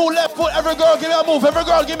don't have two left foot, every girl give me a move.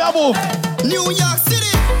 New York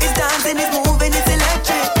City. It's dancing, it's moving, it's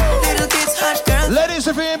electric. Little kids, hot girls. Ladies,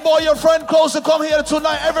 if you ain't bought your friend clothes to come here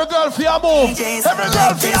tonight, every girl for your move. Every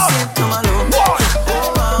girl for your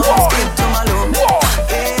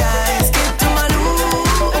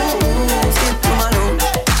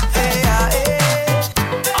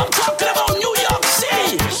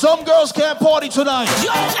Some girls can't party tonight.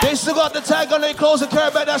 They still got the tag on their clothes and carry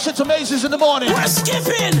back that shit to Macy's in the morning. We're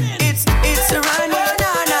skipping. It's a run, na.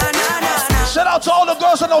 Shout out to all the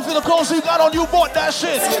girls that don't feel the clothes you got on. You bought that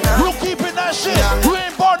shit. You keeping that shit. You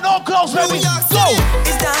ain't bought no clothes, baby. Go.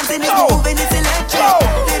 It's dancing, it's moving, it's electric.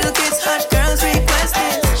 Little kids, hot girls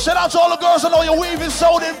requesting. Shout out to all the girls that know your weave is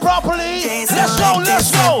sold in properly. Let's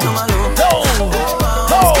go.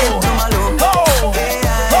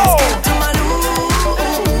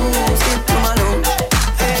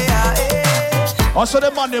 Also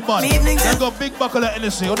the Monday man, they got big buckle of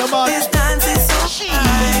NSC. On the man. This dance is so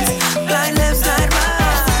blind left, side right.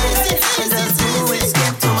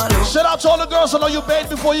 Shout out to all the girls I know you bathed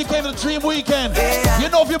before you came to the Dream Weekend. You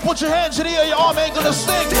know if you put your hands in the air, your arm ain't gonna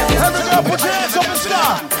stink. Every girl put your hands up in the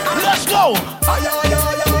sky. Let's go.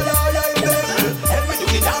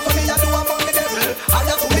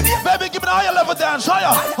 Baby, give me the higher level dance.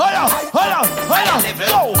 Higher.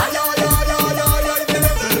 Go.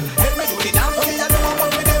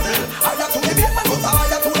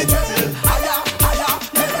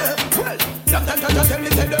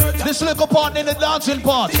 This little part in the dancing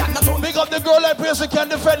part. Big up the girl that person can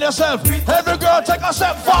defend herself. Every girl take a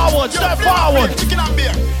step forward. Chicken and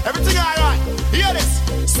beer. Everything alright. Hear this.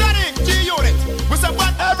 Steady, G-Unit.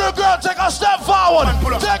 Every girl take a step forward.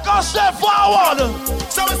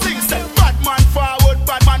 So we sing, say, bad man forward,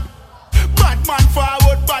 bad man. Bad man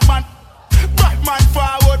forward, bad man. Bad man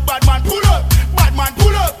forward, bad man. Pull up. Bad man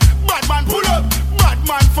pull up. Bad man pull up. Bad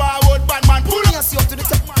man forward, bad man pull up.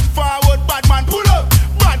 Forward, bad man pull up.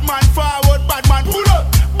 Bad man forward, bad man pull up.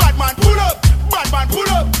 Bad man pull up. Bad man pull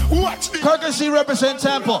up. Watch this. Courtesy represent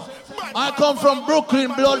Tampa. I come from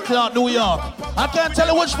Brooklyn, blood clot, New York. I can't tell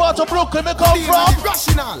you which part of Brooklyn I come from.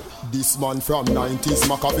 Rational. This man from 90s,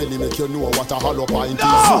 Machiavelli make you know what a hollow pint is. So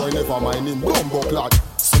I never mind him, bumbo clad.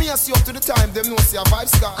 Smears you up to the time, them know see a vibe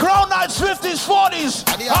scar. Crown Knights 50s, 40s.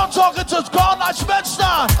 I'm talking to Crown Knights Bed-Stuy.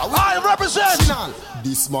 I represent.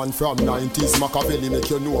 This man from 90s, Machiavelli make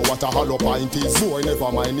you know what a hollow pint is. Boy,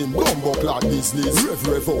 never mind him, bumbo clad business.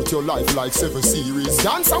 Rev out your life like 7 series.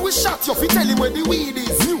 Dance and we shot you, fi tell him where the weed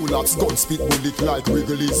is. New laps, gun spit bullet like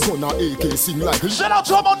Wrigley's. Gonna AK sing like. Shout out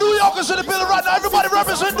to all my New Yorkers in the building right now. Everybody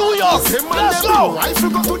represent New York. Let's go. Rifle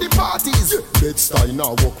go to the parties. Bed-Stuy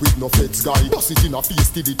now walk with no feds guy. Bust it in a face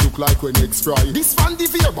till it look like when eggs fry. This fan the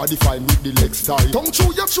veer body fine with the legs tie. Tongue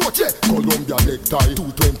through your throat, yeah. Columbia necktie.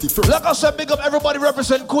 221st. Like I said, big up everybody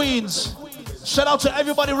represent Queens. Shout out to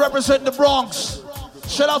everybody representing the Bronx.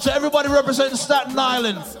 Shout out to everybody representing Staten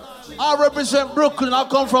Island. I represent Brooklyn. I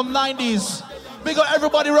come from 90s. Big up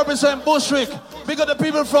everybody representing Bushwick. Big up the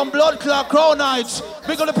people from Blood Clot, Crown Knights.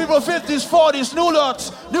 Big up the people 50s, 40s, New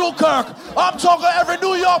Lutz, Newkirk. I'm talking every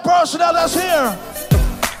New York personnel that's here.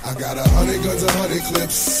 I got 100 guns, 100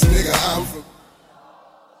 clips. Nigga, I'm from...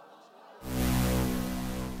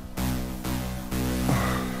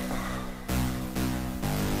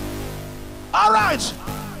 All right.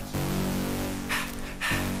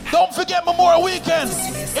 Don't forget Memorial Weekend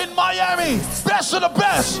in Miami. Best of the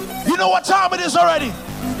best. You know what time it is already.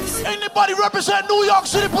 Anybody represent New York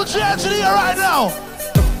City, put your hands in the air right now.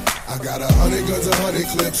 I got 100 guns, 100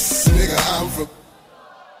 clips. Nigga, I'm from...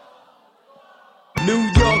 New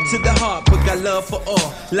York to the heart, but got love for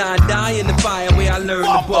all. Lie, die in the fire where I learned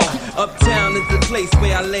the ball. Uptown is the place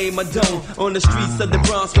where I lay my dome. On the streets of the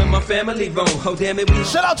Bronx where my family roam. Oh damn it, we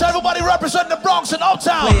shout out to everybody representing the Bronx and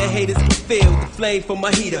Uptown. Player haters can feel the flame from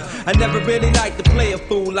my heater. I never really liked to play a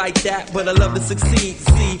fool like that, but I love to succeed.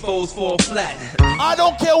 See foes fall flat. I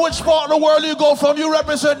don't care which part of the world you go from. You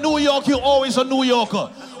represent New York, you always a New Yorker.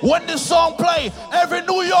 When this song play, every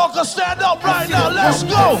New Yorker stand up right now. Let's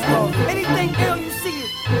go. Anything ill you see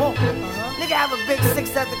is whoa. Nigga have a big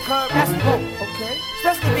 6 at the curb, that's whoa, okay?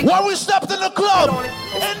 Especially when we stepped in the club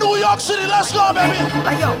in New York City, let's go, baby.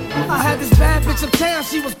 Like yo, I had this bad bitch uptown,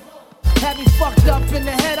 she was had me fucked up in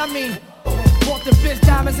the head, I mean. Bought the bitch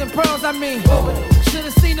diamonds and pearls, I mean.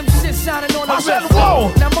 Should've seen them shit shining on the wrist.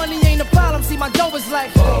 Whoa. Now money ain't a problem, see my dough is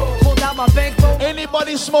like pulled out my bankroll.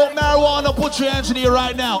 Anybody smoke marijuana, put your hands in the air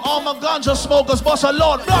right now. All my ganja smokers, bust a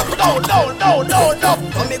load. No.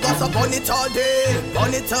 Come me go so burn it all day,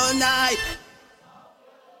 burn it all night.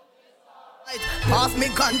 Pass me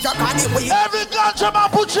ganja, can it wait? Every ganja man,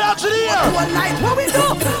 put your hands in the air. One night, what we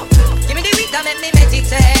do? Give me the weed, don't let me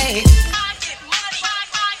meditate.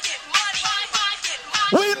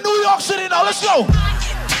 We in New York City now, let's go.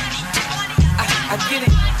 I get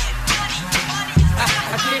it.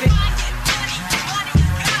 I get it.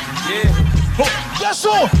 Yeah. Guess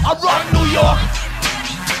who? I run New York.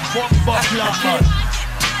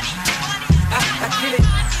 I get it.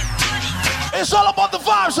 It's all about the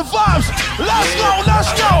vibes, Let's go.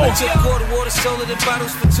 I took quarter water, sold it in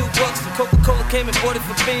bottles for $2. The Coca-Cola came and bought it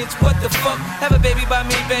for beans. What the fuck? Have a baby by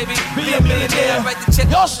me, baby. Be a millionaire. Write the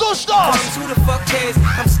check. Y'all still stars. Who the fuck cares?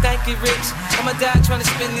 I'm stanky rich. I'ma die trying to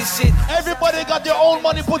spend this shit. Everybody got their own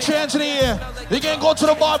money. Put your hands in the air. You can go to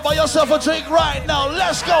the bar, buy yourself a drink right now.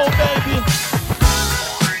 Let's go, baby.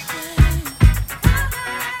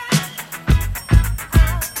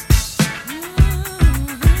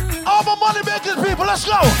 All my money making people, let's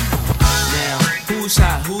go. Now, who's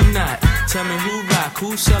hot, who not? Tell me who rock,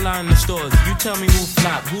 who sell out in the stores. You tell me who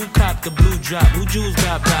flop, who cop the blue drop, who jewels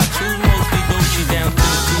got blocks, who's mostly Gucci down to the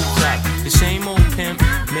blue top. The same old pimp,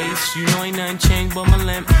 Mace, you know ain't nothing changed but my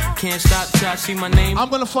limp. Can't stop till I see my name. I'm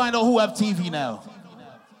gonna find out who have TV now.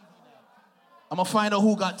 I'm gonna find out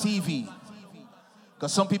who got TV.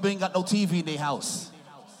 Cause some people ain't got no TV in their house.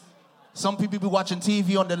 Some people be watching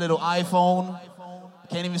TV on their little iPhone.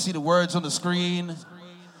 Can't even see the words on the screen.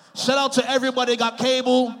 Shout out to everybody got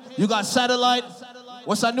cable. You got satellite.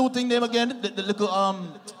 What's that new thing name again? The little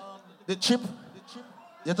the chip.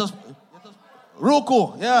 Yeah, just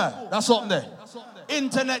Roku. Yeah, that's something there.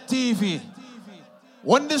 Internet TV.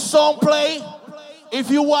 When this song play, if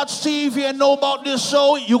you watch TV and know about this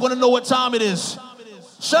show, you're gonna know what time it is.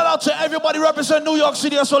 Shout out to everybody representing New York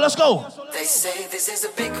City. So let's go. They say this is a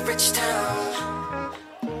big rich town.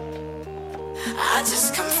 I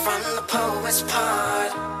just come from the poet's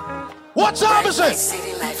part. What time is it?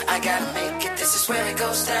 City life, I gotta make it. This is where it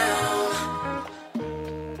goes down.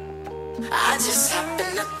 I just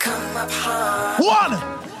happen to come up hard. One,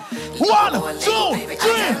 two,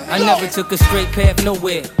 three. I never took a straight path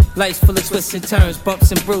nowhere. Life's full of twists and turns,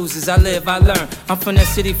 bumps and bruises. I live, I learn. I'm from that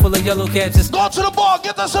city full of yellow cabs. Go to the bar,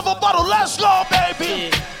 get yourself a bottle. Let's go, baby.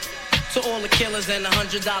 Yeah. To all the killers and the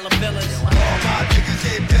 $100 billers. All my niggas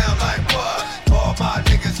get down like what? All my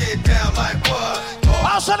niggas get down like what?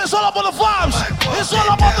 I'll say it's all about the vibes. It's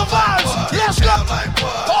all about the vibes. Let's go.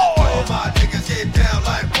 All my niggas get down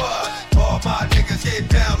like what? All my niggas get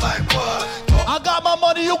down like what? I got my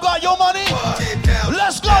money, you got your money.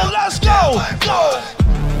 Let's go, let's go. Go.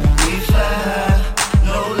 We fly,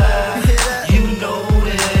 no lie. You know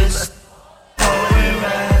this. Pouring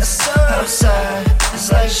rats outside. It's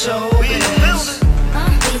like showbiz.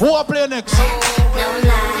 Who are playing next? No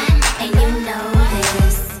lie, and you know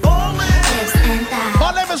this.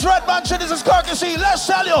 My name is Red Mansion, this is Courtesy. Let's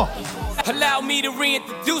tell you. Allow me to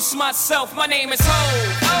reintroduce myself. My name is Ho.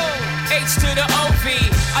 H to the O-V.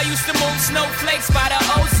 I used to move snowflakes by the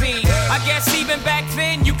OZ. I guess even back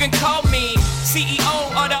then you can call me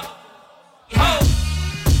CEO of the Ho.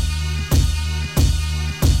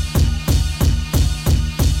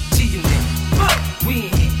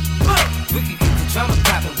 We can get the drama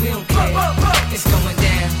poppin', we don't care. It's going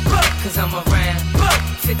down, cause I'm around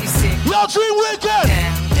 56. Yo, Dream Weekend!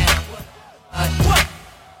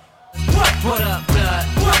 What up, blood?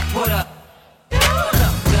 What up? What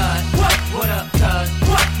up, blood? What up, cuz?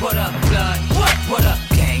 What up, blood? What up,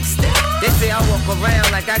 gangsta? They say I walk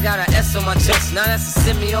around like I got an S on my chest. Now that's a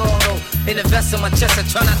semi-auto. In the vest on my chest, I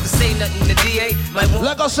try not to say nothing. The DA might want.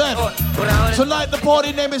 Like I said, tonight the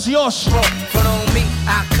party name is Yosh.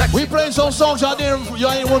 We playing some songs y'all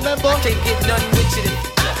ain't remember. Can't get nothing with you.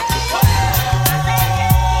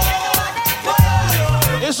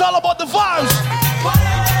 It's all about the vibes.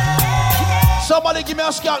 Somebody give me a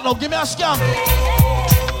skank now. Give me a skank.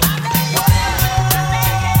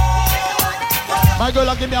 My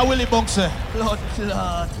girl, give me a willy bunk, say. Lord.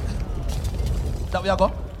 That we are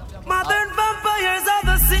go? Modern vampires of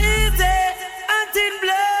the city, until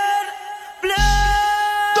blood.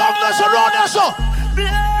 Douglas around there, so.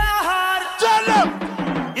 Blood. Tell them.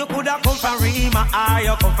 You coulda come from Rima, or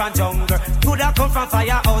you come from jungle. Coulda come from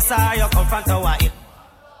Firehouse, or you come from Tower Hill.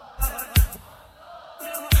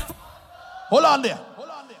 Hold on there.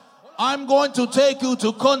 I'm going to take you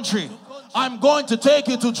to country. I'm going to take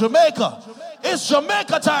you to Jamaica. It's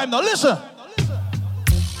Jamaica time now. Listen.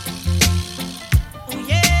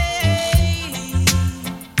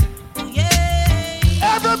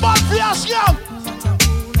 Everybody be asking.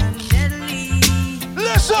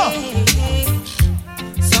 Listen.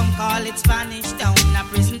 Some call it Spanish Town, a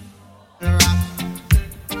prison.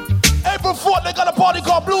 April 4th, they got a party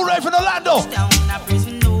called Blue Rave in Orlando. Down a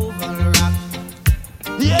prison over rock.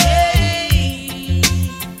 Yeah.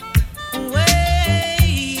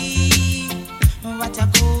 What a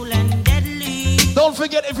cool and deadly. Don't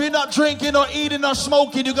forget, if you're not drinking or eating or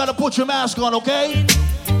smoking, you gotta put your mask on, okay?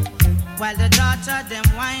 While the daughter them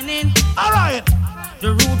whining. All right.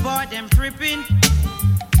 The rude boy them tripping.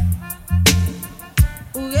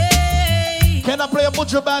 Can I play a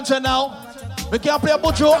Butcher Banter now? We can't play a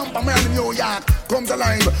Butcher. Man in New York comes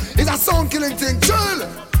alive. It's a sound killing thing. Chill.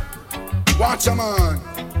 Watch a man.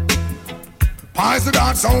 Pass the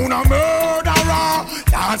dance sound a murderer.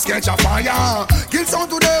 Dance catch a fire. Kill sound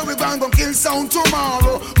today, we gonna kill sound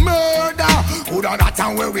tomorrow. Murder. Who done that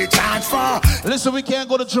town where we charge for? Listen, we can't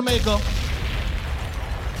go to Jamaica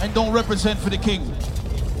and don't represent for the king.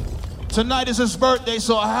 Tonight is his birthday,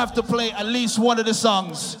 so I have to play at least one of the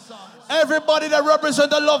songs. Everybody that represent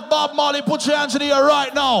the love Bob Marley, put your hands in the air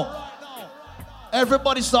right now.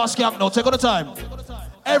 Everybody start skank now, take on the time.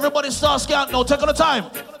 Everybody start skank now, take on the time.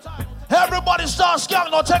 Everybody start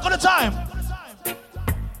skank now, take on the time.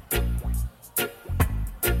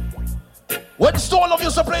 When Stone Love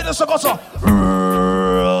used to play this, I got so.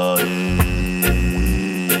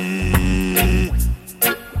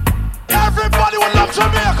 Everybody will love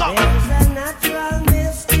Jamaica. There's a natural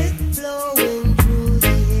mystic flowing through the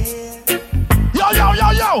air.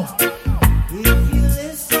 Yo. If you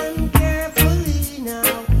listen carefully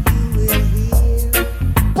now, you will hear.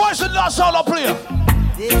 Poison that sound up here.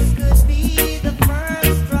 This could be the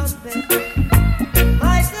first trumpet.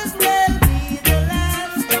 Might as well be the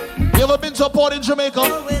last. You ever been to a party in Jamaica?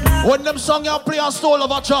 When them song you play and stole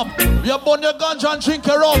of a chop, you burn your ganja and drink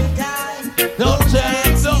your rum. Don't tell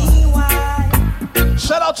them.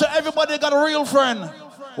 Shout out to everybody that got a real friend.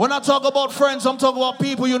 When I talk about friends, I'm talking about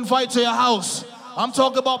people you invite to your house. I'm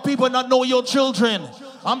talking about people that know your children.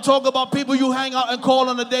 I'm talking about people you hang out and call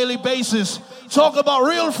on a daily basis. Talk about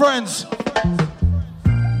real friends.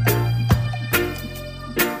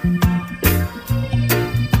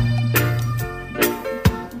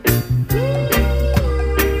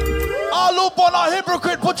 All up on a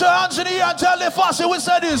hypocrite, put your hands in the air and tell the fussy we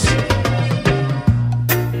said this.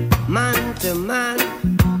 Man to man,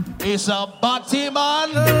 it's a batty man.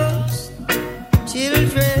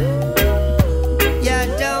 Children,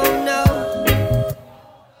 you don't know.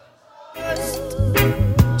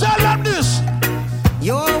 Tell them this.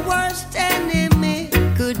 Your worst enemy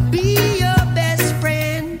could be your best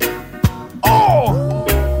friend. Oh!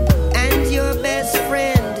 And your best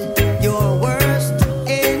friend, your worst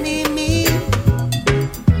enemy.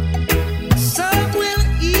 Some will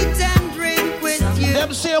eat and drink with you.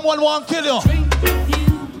 Them same one won't kill you.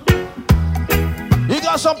 You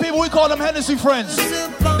got some people, we call them Hennessy friends.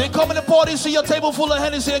 They come in the party, see your table full of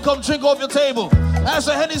Hennessy and come drink off your table. As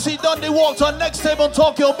the Hennessy done, they walk to the next table and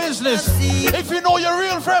talk your business. If you know your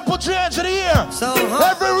real friend, put your hands in the air.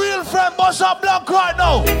 Every real friend bust up black right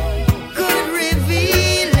now. Could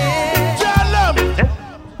reveal it. Tell them.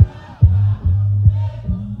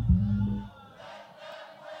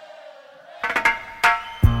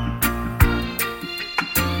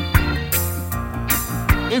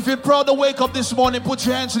 If you're proud to wake up this morning, put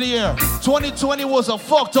your hands in the air. 2020 was a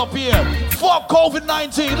fucked up year. Fuck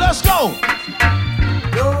COVID-19. Let's go.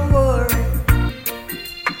 Don't worry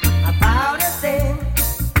about a thing.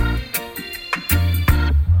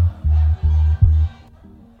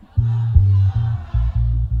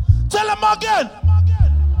 Tell them again.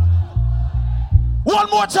 One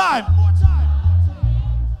more time.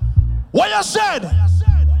 What you said?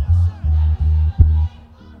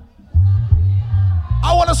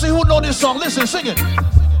 I want to see who know this song. Listen, sing it.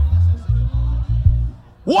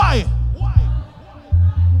 Why?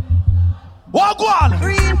 What go on?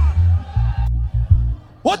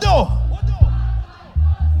 What do?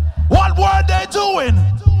 What were they doing?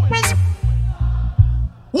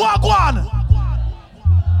 Walk one.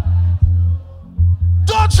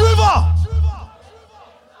 Dutch River.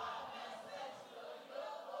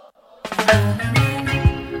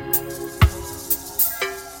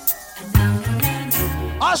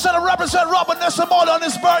 I said to represent Robert Nesimone on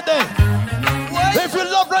his birthday. If you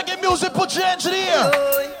love reggae music, put your hands in the air.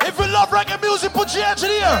 If you love reggae music, put your hands in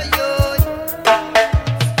the air.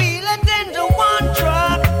 Feel it into one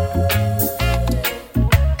drop,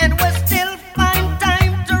 and we still find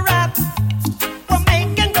time to rap. We're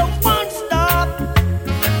making the one stop.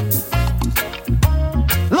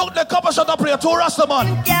 Look, the couple shut up here, two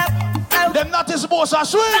Rastaman. Them not his boss are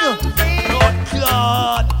swing. Oh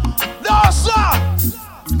God. No, sir.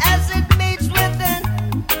 As it meets within,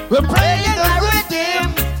 we're playing the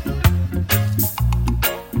rhythm.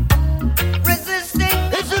 Resisting.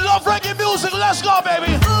 If you love reggae music, let's go,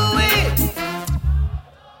 baby.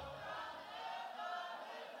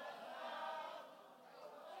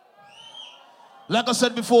 Like I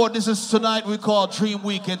said before, this is tonight we call Dream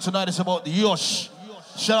Weekend. Tonight is about the Yosh.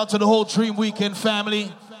 Shout out to the whole Dream Weekend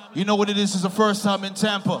family. You know what it is, it's the first time in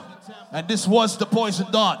Tampa. And this was the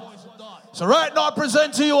Poison Dart. So right now I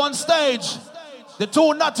present to you on stage the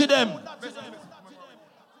two Natty them.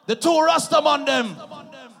 The two Rastaman them.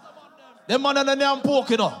 Them man and the damn pork,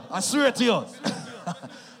 you know. I swear to you.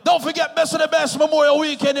 Don't forget Best of the Best Memorial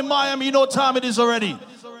Weekend in Miami. You know what time it is already.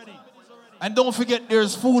 And don't forget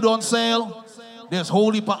there's food on sale. There's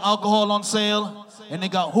whole heap of alcohol on sale. And they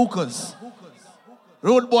got hookahs.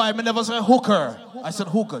 Road boy, I never say hooker. I said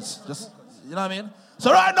hookahs. Just, you know what I mean?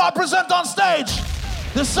 So right now I present on stage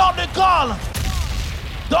the sound they call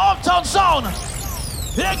the Uptown Sound.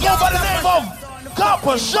 They go by the name of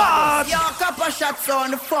Copper Shots. Yo, Copper Shots on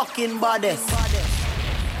the fucking body.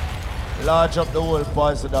 Large up the whole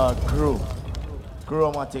Poison Dart crew.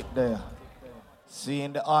 Chromatic there.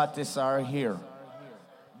 Seeing the artists are here.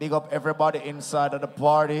 Big up everybody inside of the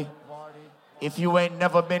party. If you ain't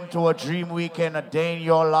never been to a Dream Weekend a day in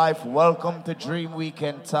your life, welcome to Dream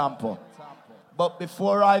Weekend Tampa. But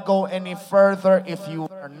before I go any further, if you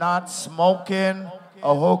are not smoking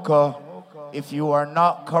a hookah, if you are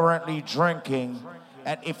not currently drinking,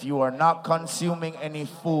 and if you are not consuming any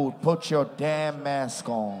food, put your damn mask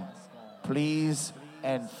on. Please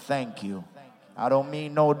and thank you. I don't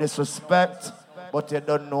mean no disrespect, but you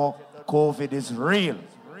don't know COVID is real.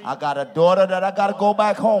 I got a daughter that I gotta go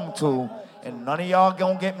back home to, and none of y'all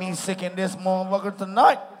gonna get me sick in this motherfucker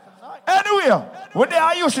tonight. Anyway, when they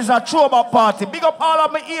are usually a throwback party, big up all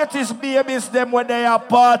of my 80s babies, them when they are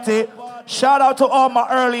party. Shout out to all my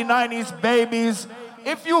early 90s babies.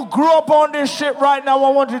 If you grew up on this shit right now, I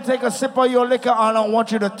want you to take a sip of your liquor and I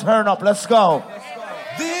want you to turn up. Let's go.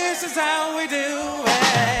 This is how we do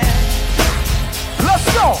it. Let's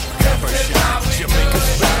go.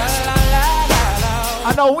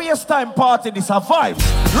 I know waste time party, this a vibe.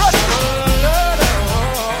 Ready?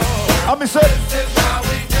 I'm say.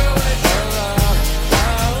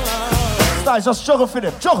 Guys, just juggle for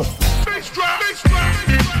them. Juggle. Big strap, big strap.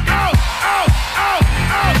 Out, out, out,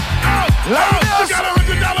 out, out. Ladies. You got a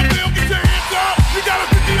 $100 bill, get your hands up. You got a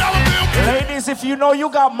 $50 bill. Ladies, if you know you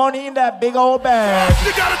got money in that big old bag.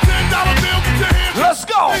 You got a $10 bill, get your hands up. Let's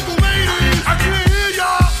go. Single ladies, I can't hear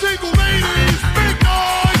y'all. Single ladies, big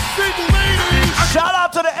noise, single ladies. Shout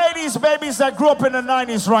out to the 80s babies that grew up in the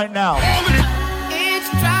 90s right now. It's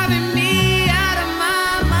driving me out of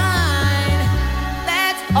my mind.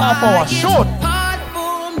 That's Half hour short. hard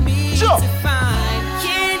for me Sure. to find.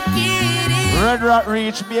 Can't get it. Red Rat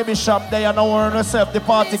Reach, Baby Shop, they are now on yourself. The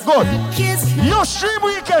party good. You Stream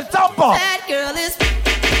Weekend, Tampa. That girl is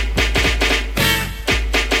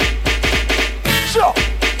sure.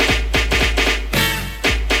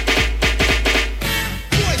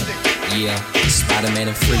 Yeah, Spider-Man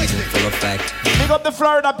and Freeze in full effect. Big up the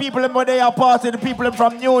Florida people and when they are party, the people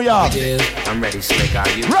from New York. I'm ready, Slick. Are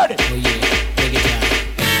you? Ready? Oh yeah, take it down.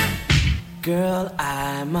 girl,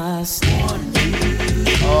 I must warn you.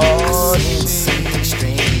 Oh, I sense something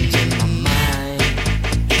strange in my mind.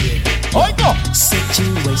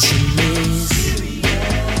 Situation is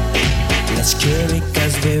let's cure it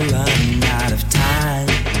 'cause we're running out of time.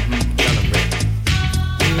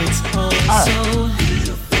 It's also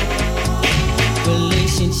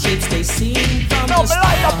relationships they seem from no, the but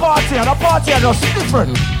like the party and the party are just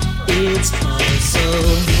different. It's also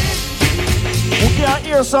we can't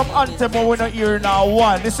hear some anthem but we're not hearing now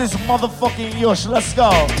one. This is motherfucking Yosh. Let's go.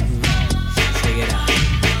 Check it out.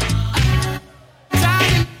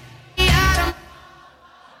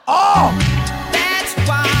 Oh! That's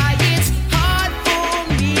why it's hard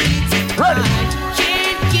for me to ready.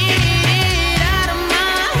 Can't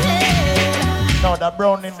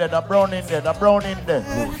there, the brown in there, the brown in there.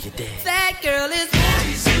 That girl is.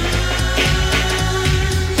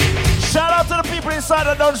 Shout out to the people inside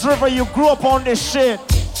the Duns River. You grew up on this shit.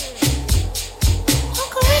 Uncle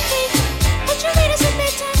Ricky, would you read us a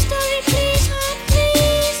bedtime story, please, huh?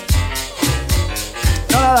 Please?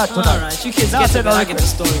 No, tonight. Alright, you kids get it, but I get the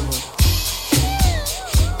story, bro.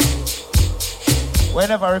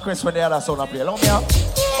 Whenever I request when the other sound up here, let me out.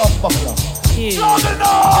 Buckler.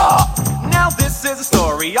 Now this is a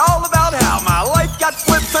story all about how my life got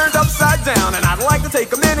flipped, turned upside down, and I'd like to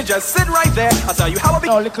take a minute, just sit right there. I'll tell you how I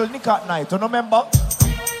No, little Nick at night, you remember?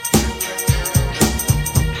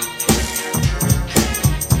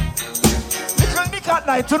 Little Nick at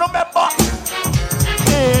night, you remember?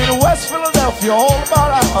 In West Philadelphia, all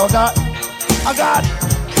about that. I got.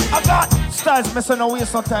 Styles, mister, no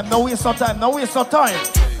waste no time, no waste no time, no waste no time.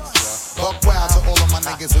 Buck wild to all of my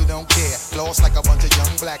niggas who don't care. Lost like a bunch of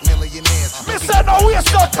young black millionaires. Mister, no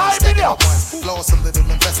waste no time in here. Lost a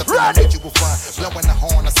little investor for individual fun. Blowing the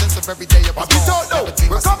horn, a sense of every day of a don't know.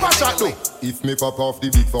 Come back shot though. If me pop off the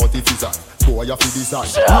big 40 design, boy you feel design.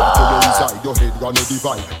 Walk to your inside, your head gonna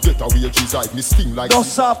divide. Get away reside, me sting like. Don't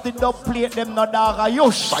soft it, don't plate them no dog a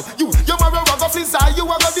yush. You marry a go inside, you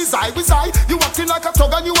a go design beside. You acting like a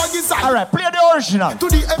thug and you a design. Alright, play the original. To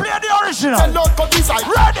the play the original. Tell Lord God design.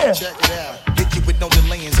 Ready. Check it out. Hit you with no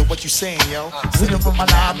delaying, so what you saying, yo? Sit up from my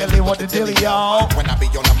family, what the deal, yo? When I be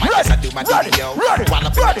on the mic, yes, I do my duty, yo. While I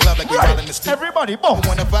be in the club, like we all in the street. Everybody, boom.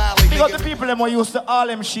 Wanna violate, because the people them who used to all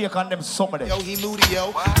them shake on them some of them. Yo, he moody,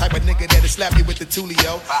 yo. Type of nigga that'll slap you with the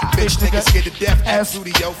tulio. Bitch niggas scared to death at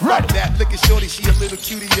studio. Fuck that, look at shorty, she a little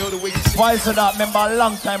cutie, yo. The way you see. Why is that? Remember a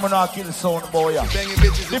long time when I kill the sound boy, yeah.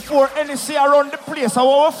 Before any see around the place, I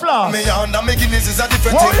want to floss. Me on the beginnings is a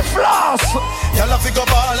different thing. thing. Floss. Y'all have to go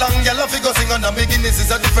ball and y'all have to go sing on the beginnings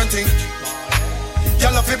is a different thing.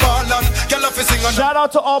 Y'all have to ball and y'all have to sing on. Shout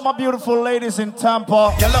out to all my beautiful ladies in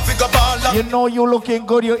Tampa. Y'all have to go ball and. You know you looking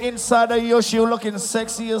good. You're inside of your shoe looking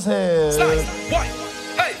sexy as hell. Hey,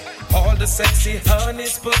 all the sexy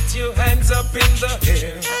honeys, put your hands up in the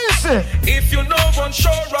air. Listen. If you know one,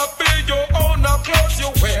 sure up in your own clothes you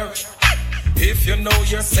wear. If you know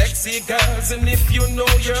you're sexy girls and if you know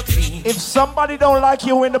you're clean. If somebody don't like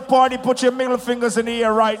you in the party, put your middle fingers in the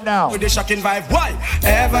air right now. With the shocking vibe, why?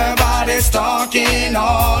 Everybody's talking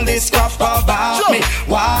all this crap about me.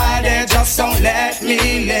 Why they just don't let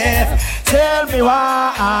me live? Tell me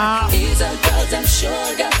why. These are girls I'm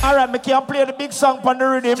sure got. Alright, me can play the big song on the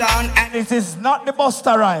rhythm. And it is not the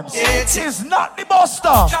Busta Rhymes. It is not the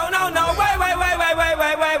Busta.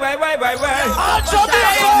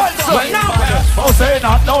 No, wait. Oh, say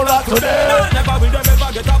not, no, not today. No, never will them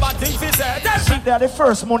ever get a bad thing for say. See, they're the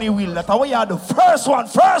first money wheel. That's what you do. First one.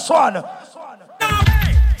 First one.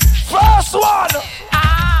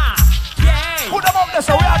 Yeah. Put them up there,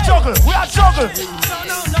 so we are juggle.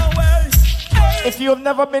 No way. If you've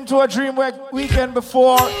never been to a dream weekend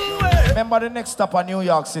before, remember the next stop in New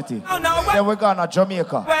York City. Then we're going to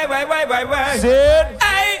Jamaica. Wait. See it?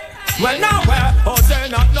 Hey. Well, now where? Oh, say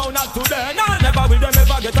not, no, not today. No, never will them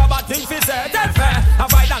ever get a bad thing for say. Tell fair,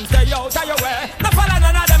 have I done stay out of your way? No follow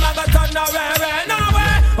none of them, I got turn nowhere,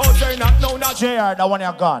 nowhere. Oh, say not, no, not JR, that one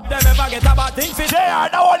you're gone. Them ever get a bad thing for JR,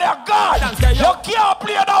 that one you're gone. You can't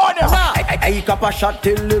play that one you're gone. I cap a shot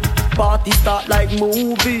till the party start like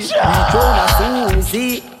movie.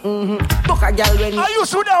 Susie. Look a girl when I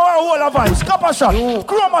used to know our whole advice. Cap a shot.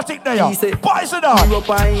 Chromatic there. Boys it down.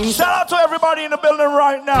 Shout out to everybody in the building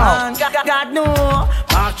right now. God no.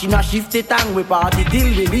 Marching a shift it and we party till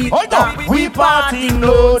we leave. We party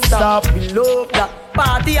no stop. We love that.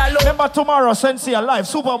 Party alone. Remember tomorrow, Sensei live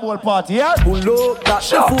Super Bowl party, yeah? Pull up that.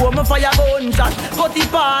 Before me fire gun shot. But the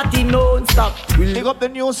party non-stop. Pick up the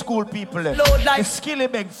new school people there. Load like the skilly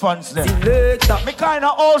big fans there. Me kinda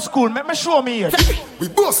old school, make me show me here. We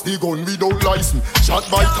bust the gun without license. Shot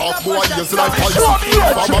by top boy, yes like Tyson.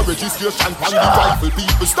 From a registration pan the rifle.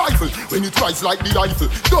 People stifle when it rise like the rifle.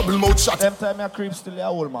 Double mouth shot. Them time me a creep still a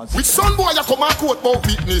old man. Which son boy you come and quote about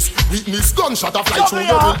witness? Witness gunshot a fly through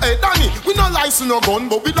your Hey Danny, we no license no gun,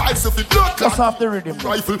 but we license it blood clot. Just off the rhythm.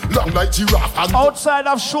 Rifle long like giraffe and outside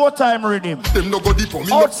of Showtime rhythm. Them no go deep on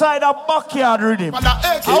me. Outside of backyard rhythm.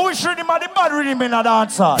 I wish rhythm had the bad rhythm in a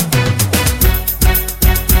dance hall.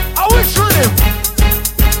 I wish rhythm.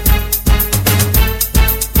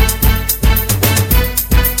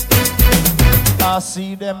 I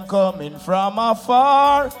see them coming from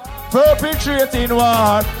afar, perpetrating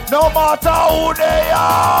war, no matter who they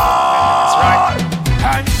are. That's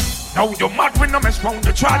right. Now you mad when no mess round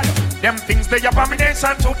the track. Them things they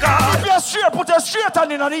abomination to God. If you're straight, put your straight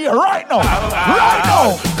hand in the ear right now. Right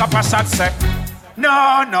now. Kapasat say,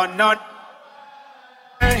 no.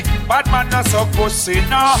 Hey, Bad man no suck pussy,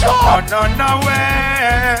 no. No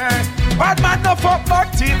way. Bad man no fuck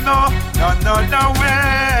body, no. No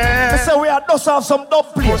way. They say we are just have some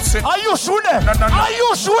dumplings. Are you sure there? Are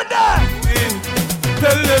you sure there?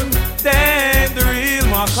 Tell them then the real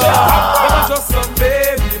Maca. Them just some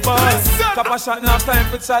baby boys. Couple shot now time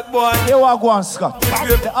for chat boy. Here we go on, Scott.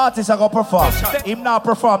 The artist are gonna perform. Him now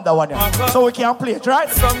perform that one here. So we can play it, right?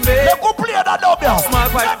 Let go play that dub here.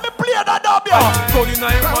 Let me play that dub here.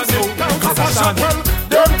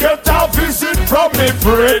 Them get a visit from me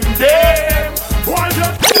friend them.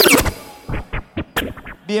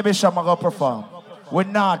 Baby Shama gonna perform. We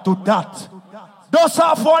not do that. Those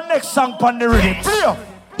are for next song on the rhythm. Play.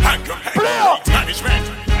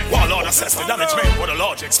 Management. Warlord assess the management with a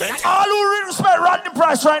large extent. All who respect Rodney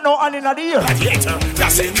Price right now and in the year.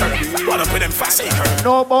 That's it, what up with them fast.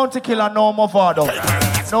 No Bounty Killer, no Movado.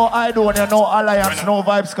 No Idonia, no Alliance, no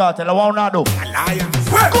Vibes Cartel. I want to do. Alliance.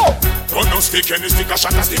 Go! Don't no stick any stick a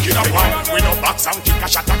shot a stick in a wine. We no box and kick a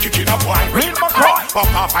shot a kick in a wine. Real McCoy.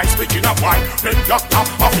 Pop off ice pick in a wine. Red doctor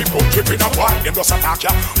off the boat trip in a wine. Them just attack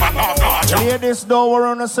ya, man off ya. Ladies, don't worry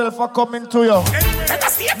on yourself for coming to you.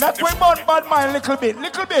 Let we burn bad mind little bit.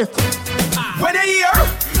 When they hear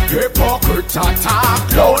hypocrite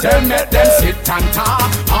talk, load them, make them sit and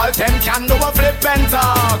talk. All them can do a flip and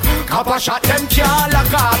talk. Copper shot them can't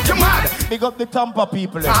lock up. You mad? Big up the Tampa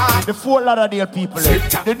people, the Fort Lauderdale people,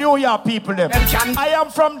 the New York people. I am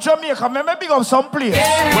from Jamaica. Me big up some place.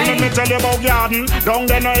 When me tell you about garden, down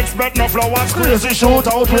there no expect no flowers. Crazy shoot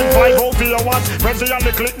out with 5 over your watts. Prezi and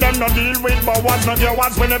the click them no deal with bowards. Not your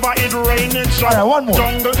watts whenever it rain it shot. Alright, one more.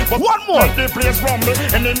 Jungle, one more. The place rumble.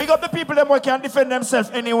 And then big up the people them who can defend themselves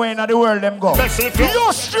anywhere in the world them go.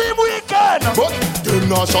 You stream weekend. But them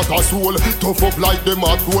not shot a soul. Tough up like them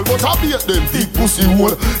at goal. But I beat them big pussy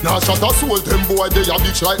hole. Now shot a soul. Them boy they a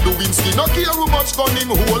bitch like the Winsky. Not care who much gun him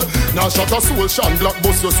hole. Now shot a soul. Shan black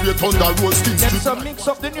bus your straight on the road. Skin them say mix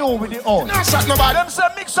up the new with the old. Now shot nobody. Them say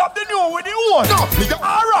mix up the new with the old. No, nigga.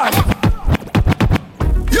 Alright.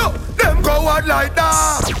 Yo, them go out like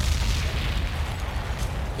that.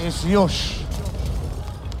 It's Yush.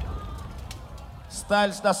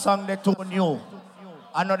 Styles that song they too new.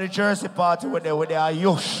 I know the Jersey party where they are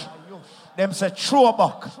Yush. Them say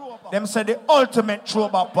throwback. Them say the ultimate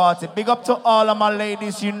throwback party. Big up to all of my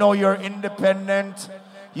ladies. You know you're independent.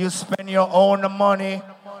 You spend your own money.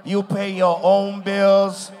 You pay your own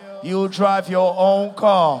bills. You drive your own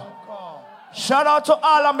car. Shout out to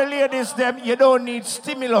all of my ladies. Them you don't need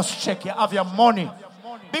stimulus check. You have your money.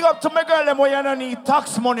 Big up to my girl. Them where you don't need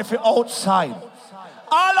tax money for outside.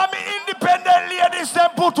 All of me independent ladies, them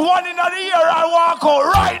put one in the ear and walk out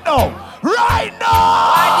right now. Right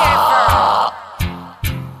now!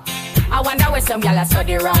 I wonder where some y'all are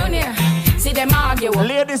study around here. See them argue.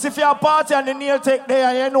 Ladies, if you're a party and the nail take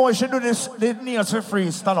there, you know you should do this, the nails for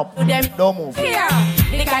free. Stand up. Don't move. Here,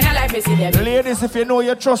 the kind of life you see them. Ladies, if you know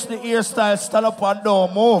you trust the hairstyle, stand up and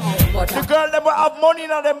don't move. The girl them will have money in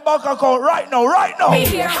them bank account right now, right now. Be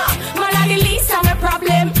here. Man, I the least of my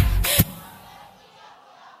problem.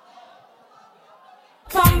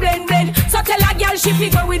 From blend. So tell a girl she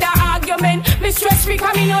figure with her argument. Me stress free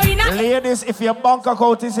coming out in a. Ladies, if your bank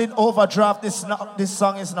account is in overdraft, this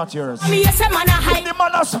song is not yours. Me yes, man a hide. If the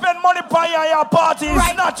man a spend money by your party,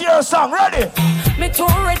 it's not your song. Ready? Me too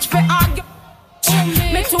rich for argue.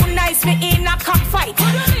 Me too nice, me in a cockfight.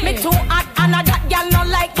 Me too hot and a that girl not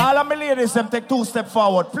like me. All of my ladies, them take 2 steps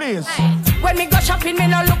forward, please. When me go shopping, me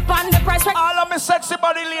no look on the price. All of my sexy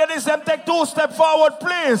body ladies, them take 2 steps forward,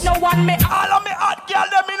 please. No one me. All of me hot girl,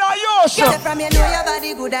 them in a yosh. Get it from you know your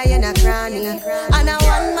body good and you not cranny. And a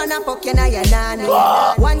one man a fuck you na your nanny.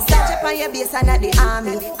 One start up on your base and at the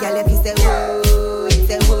army. Girl if you say whoa, you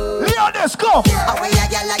say whoa. Leonis, go. Away ya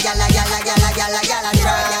gyal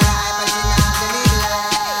try.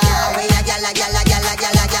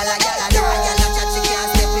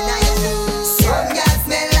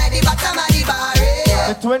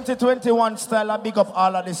 The 2021 style, I big up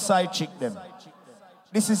all of the side chick them.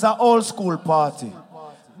 This is an old school party.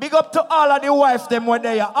 Big up to all of the wife them where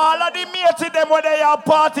they are. All of the matey them where they are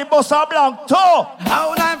party bus a blank too. I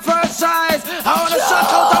want them first choice. I want to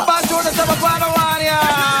shut out the back door to the one,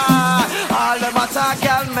 yeah. All them attack,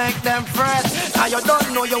 girl, make them fresh. Now you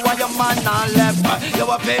don't know you are your man on left. You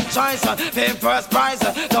a big choice, big first prize.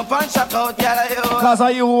 Don't punch shut out, girl, you. Cause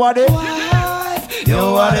of you are the wife. You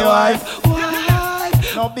are the wife.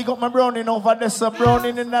 Now big up my brownie over there, so brownie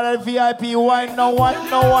in the VIP. Wine now, wine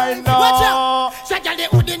now, wine now. Watch out! Shaggy the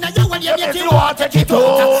hood in you when you get it, want take it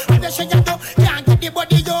out. And the shaggy can't get the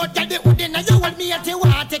body out. Get the hood in you when me at you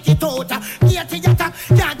want take it out. Get it,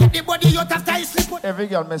 can't get the body out after you slip.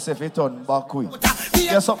 Every girl may say if it turn back way.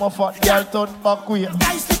 Get something for girl turn back way.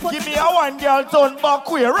 Give me a one girl turn back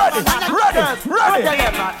way. Ready?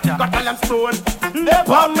 Got them stone. They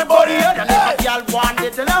pop me body. Girl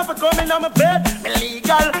wanted to love for coming on my bed.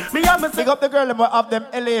 Illegal. Me have me pick up the girl and have them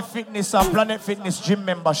LA Fitness and Planet Fitness gym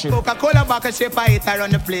membership. Coca-Cola back a shape, I hit her on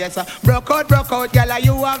the place. Broke out, girl,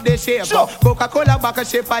 you have the shape. Sure. Coca-Cola back a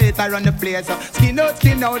shape, I hit her on the place. Skin out,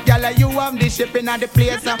 girl, you have the shape in the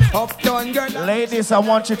place. Uptown, girl. Ladies, I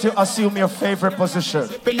want you to assume your favorite position.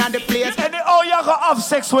 In the place. And oh, you gonna have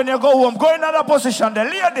sex when you go home. Go in another position, the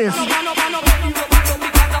ladies.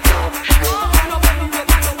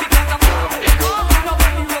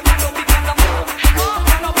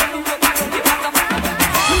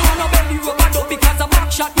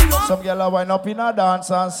 Some girl are wind up in a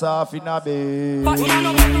dance and soft in a bed.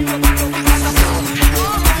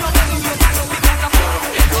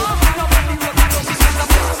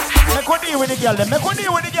 Make one deal with the girl them. Make one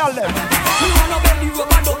deal with the girl them.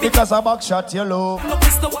 Because a back shot you love.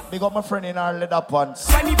 Big up my friend in our leather pants.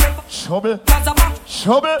 Trouble.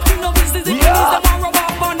 Trouble. Yeah.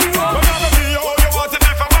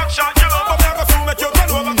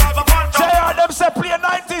 Say them say play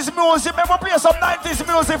 90s music. Maybe play some 90s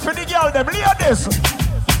music for the girl them. Ladies.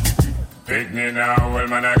 Pick me now, well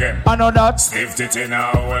man again. I know that. Stiff titty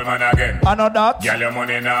now, well man again. I know that. Girl your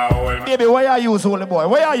money now, well man. Baby, where you use, holy boy?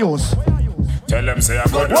 Where you use? Tell them say I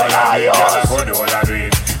go do all I do it. Girl I go do all I do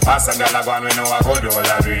it. Pass and girl I go and we know I go do all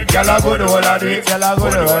I do it. Girl I go do all I do it. Girl I go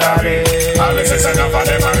do all I do it. All the sisters enough of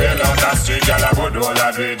them are real out the street. Girl I go do all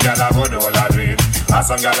I do it. Girl I go do all I do it. Pass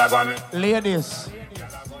and girl I go and we. Ladies,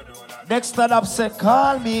 next stand up say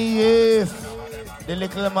call me if the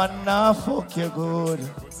little man now fuck you good.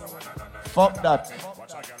 Fuck that.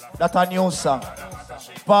 That's a new song.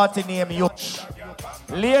 Party name Yuch.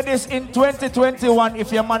 Ladies, in 2021,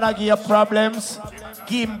 if your man give you problems,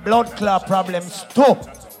 give him blood clot problems too.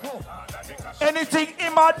 Anything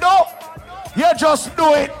him a do, you just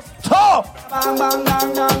do it too. Bang, bang,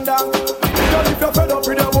 bang, bang, bang. Girl, if you're fed up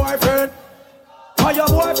with your boyfriend, or your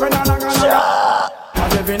boyfriend and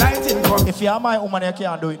every night in come. If you're my woman, you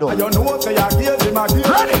can't do it though. You know say you give him a gift.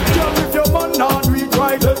 Ready? Girl, if your man not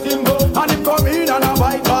retry, let him go. And him come in and a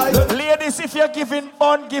bite. Ladies, if you're giving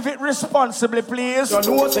bun, give it responsibly, please. You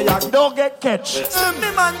know say you don't get catch.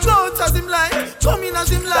 Me man go out as him like, come in as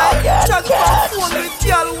him like. Chat about phone with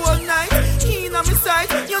girl all night. He in on me side,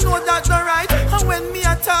 you know that's not right. And when me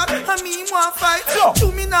attack, and me want fight.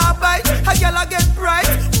 To me now bite, a girl I get bright.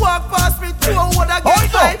 Walk past me, two what I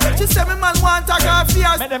get fight. She say me man want to go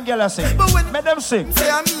fierce. Make them girls sing. But when make them sing. Say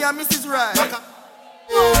me and Mrs. Right.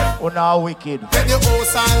 Oh, now wicked. When the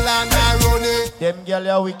house and land and run it. Them girl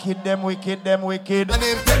are wicked, them wicked, them wicked. And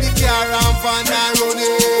them play the car and van and run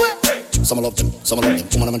it. Some love them, some love them.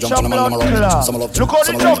 Woman, I'm jump on them and them around. Some love them, look how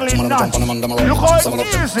some the love them. juggling Woman, I'm jump on them and them around. Look how some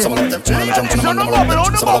love them, some love them. Woman, I'm jump on them and them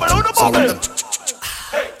around. Some love them.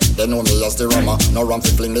 They know me as the rama, no ram fi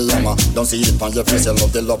fling the yama. Don't see it on your face, you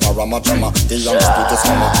love the love a rama drama. The youngest to the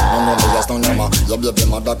summer, no know me as no yama. Your baby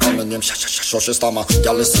mother call me name, she stammer.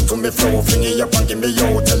 Y'all listen to me flow, fling it up and give me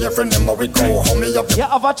yo. Tell your friend them how we go, how me up. You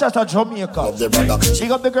have a chat at Jamaica. Love the brother. She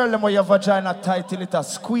got the girl them where your vagina tight till it a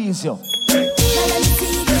squeeze you.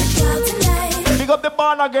 Big up the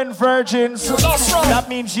born again virgins. That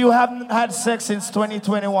means you haven't had sex since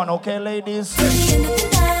 2021, okay, ladies?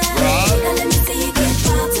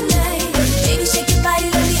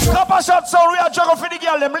 Couple shots, so we are juggling for the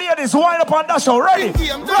girl. Them ladies, wind up on that show. Ready?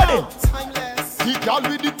 Ready? The girl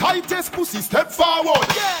with the tightest pussy step forward.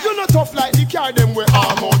 Yeah. You not tough like the car them we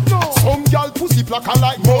armored. No. Some girl pussy placker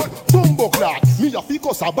like mud. Bumbo clock, me a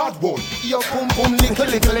ficus a bad bone. Your pum pum little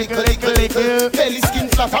little little little little. Belly skin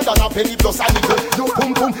flatter than a penny plus a nickel. Your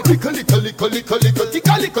pum pum little little little little little.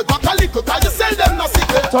 Ticka little, backa little. Can you sell them no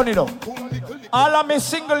sickle? Turn it up. All of me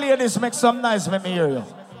single ladies make some noise. Let me hear you.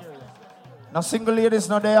 Now single ladies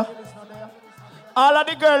not there. All of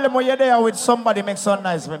the girls when you're there with somebody make some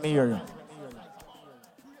noise. Let me hear you.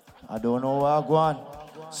 I don't know where I go on.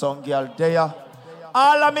 Some girl there.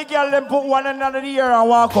 All of me girl them put one another in the ear and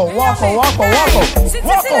walk out. Walk out, walk out, walk out.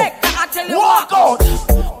 Walk out. Walk out.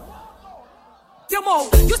 You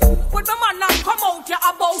mouth, you with my man and come out your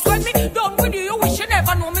about. When me done with you, you wish you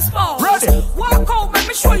never know me spouse. Ready? Walk out, let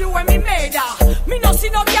me show you when me made her. Me no see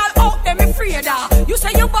no girl out there, me afraid her. You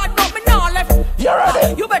say you bad, but me now left. You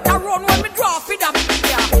ready? You better run when me draw feed up.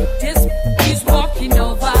 This is walking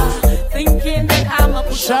over, thinking that I'm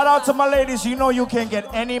a. Shout out to my ladies. You know you can get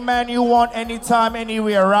any man you want, anytime,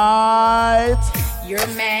 anywhere, right? Your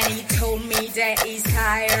man, he told me that he's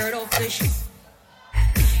tired of the shit.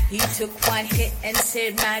 He took one hit and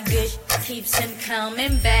said my dish keeps him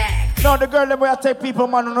coming back. No, the girl them where I take people,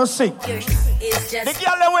 man, who no sing. The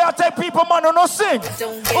girl them where I take people, man, who no sing.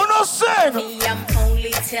 Who no sing. Me, I'm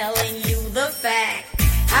only telling you the fact.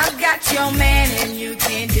 I've got your man and you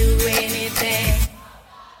can't do anything.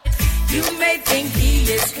 You may think he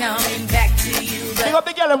is coming back to you, but you got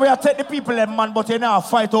the girl where I take the people, them man, but you not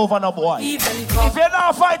fight over no boy. If you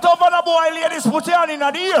not fight over no boy, ladies, put your hand in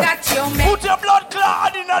the ear. Put your blood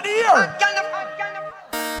clot in the ear.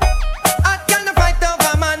 I can't fight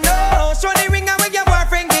over my nose. Show the ring away your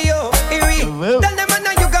boyfriend give you. Tell them I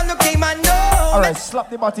know you gonna look him and know. Alright, slap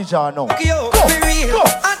the body jar now. Go.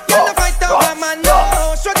 I can't fight over my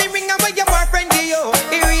nose. Show the ring away your boyfriend give you.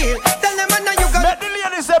 Tell them I know you gonna. Let the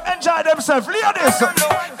ladies them enjoy themselves. Ladies. You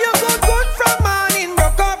go good from morning,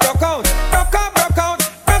 broke out. Broke out.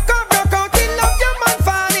 You love your man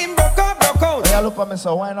falling, broke out. Yeah, look at me,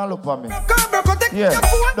 so why not look at me? Yeah,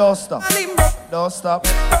 don't stop.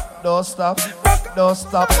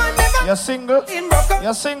 You're single?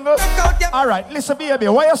 You're single? Alright, listen, baby,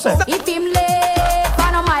 what you say? If him late,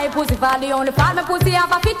 fan of my pussy, for the only fan my pussy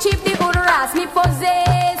have a fit cheap, the good ass me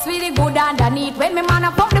possess with the good underneath. When me man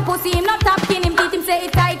a fuck the pussy, him not tapping him teeth, him say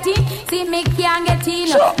it tighty. See me can't get in.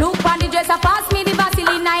 Sure. Look on the dresser, pass me the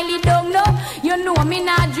Vaseline, I really don't know. You know me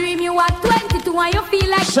not dream, you are 22 and you feel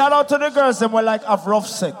like. Shout out to the girls them will like have rough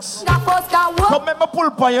sex. Come make me pull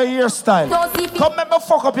up on your hairstyle. Come make me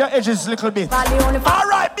fuck up your edges a little bit.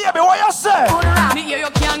 Alright, baby, what you say? Me hear you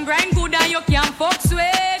can grind good and you can fuck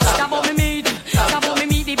sweat. Stop on me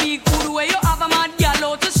meat the big food where you have a mad gal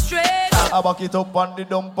out to stretch. I back it up on the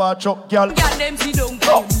dumper truck, girl. Gal them see don't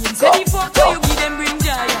go. Say the fuck you give them bring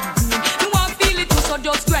joy. You want feel it too, so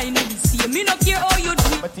just grind it. See me no care how you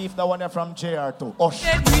do. My teeth the one from JR2. Hush.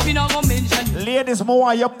 We not gonna mention. Ladies,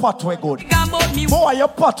 more your pathway good. More your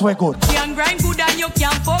pathway good. You can grind good and you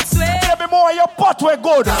can fuck sweat. Baby, more your pathway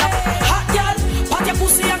good. Hot girl, pat your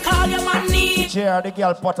pussy and call your man name. JR, the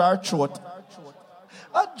girl pat her throat.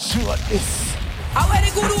 Her throat is. I wear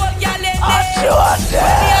the good old girl left there. Her throat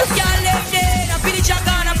is.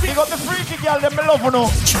 Pick up the freaky girl, them me love you know.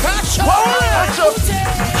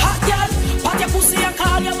 Hot girl, pat your pussy and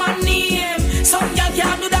call your man name. Some girl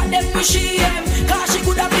can't do that, them wish shame. Cause she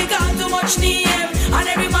could have been got too much name. And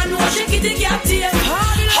every man knows she get the captain.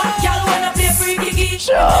 Hot girl wanna play freaky gig.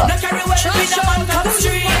 No carry well with the man come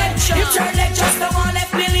straight. If your leg just the one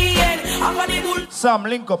left million. I'm on the bull. Sam,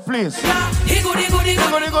 link up, please. He good.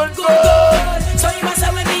 So you must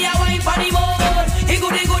have with me a wine for the board. He good.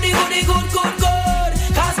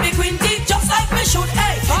 Cause me quinty just like me should.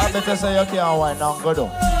 Hey. I better say you can't wine and go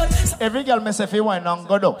down. Every girl me say if you wine and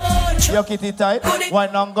go down. You kitty tight,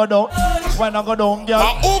 wine and go down. Wine and go down, girl.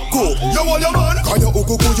 Uku, you want your man? Can you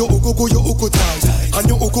uku tight? And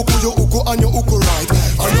you uku and you uku right.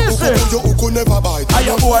 And you uku never bite. And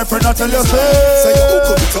your boyfriend not tell you say you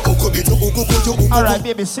uku. Alright,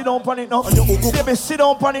 baby, sit down on it now. Baby, sit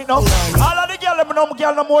down on it now. All of the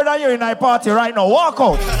girls, no more than you in our party right now. Walk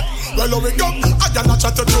out. Well, we go. I cannot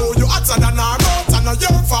chat to you. Hotter than our mouth. And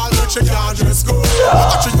your fault, but she can't dress good.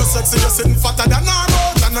 I treat you sexy, you're sitting fatter than our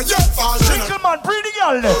mouth. And your fault, she little man, pretty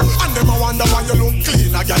girl. And them I wonder why you look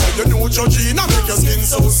clean. I got you know Georgina, make your skin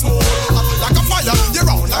so smooth. Like a fire, you're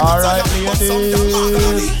round like a fire.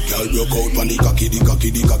 Girl, broke out on the cocky,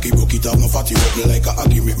 broke it off, no fatty, roll like a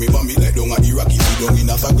aggie. Make me bummy like down at the rocky. Down in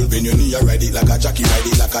a circle, when you need, ride it like a jockey, rev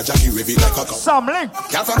it like a cock. Sam Link.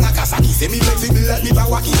 Girl from Nagasaki, say me flexible like me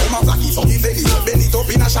Bawaki. Oh my flaky, so me belly, bend it up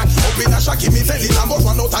in a shaki, me belly, and both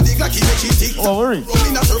one out of the glacky, make she tick. Don't worry.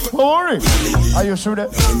 Are you sure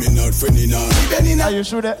that? Are you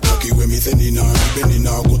sure that?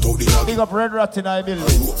 Big up Red Rat in our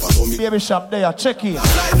building. Baby shop there, check in. Big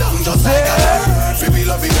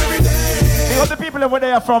up the people over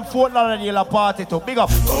there from Fort Lauderdale party too. Big up.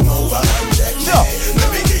 Come over and check me.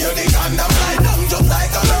 Let me give you the gun and fly down just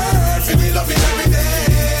like a bird. Feel me loving every day.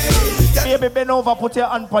 Baby, bend over, put your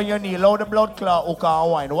hand on your knee. Loud the blood clot, hook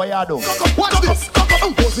and wine. What you do? Watch this.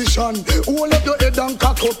 Position. Hold up your head and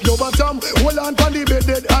cock up your bottom. Hold on to the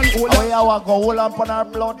bed and hold on. Oh, yeah, I go hold on to our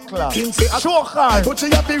blood clot. Choker.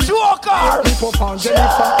 Choker. People on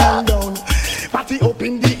Jennifer and down. Party up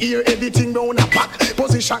in the ear, everything down a pack.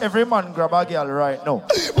 Position. Every man grab a girl right now.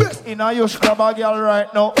 In a yush grab a girl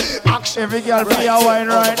right now. Every girl play a wine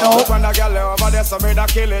right now. When a girl over there, so me da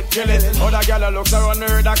kill it. Other girl looks around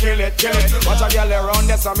her, da kill it. Watch a girl around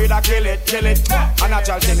there, so me da kill it. And a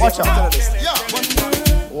child watch out.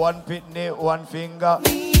 One pitney, one finger.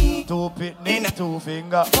 Two pitney, two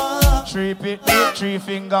finger. Three pitney, three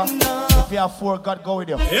finger. If you have four, God go with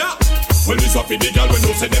you. Yeah. Well, this a for the girl when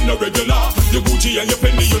no say them no regular. Your Gucci and your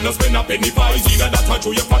Fendi, you no spend a penny for. It's either that or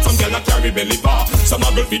through your fat, some girl a carry belly bar. Some a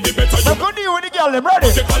girl fit the better. You go deal with the girl, them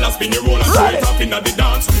ready? The color spin your roll and show it off inna the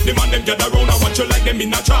dance. The man them gather round and watch you like them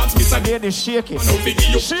in a trance. Miss a lady shake it,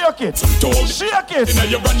 shake it, shake it. Inna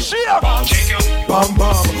your brand shake. Bam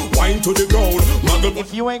bam, wine to the ground.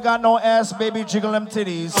 If you ain't got no ass, baby, jiggle them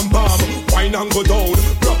titties. Bam bam, wine and go down.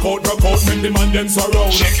 Rock out, make the man them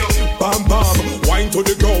surround. Bam bam, wine to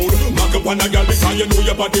the ground. Mag up on a girl because you know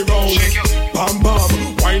your body round. Bam bam,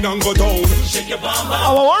 wine and go down. Shake your bam bam.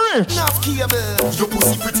 I'm worried. Enough cable. Your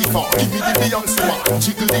pussy pretty far. Give me the Beyonce one.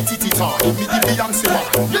 Jiggle the titty tar. Give me the Beyonce one.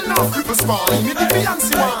 You know cripple small. Give me the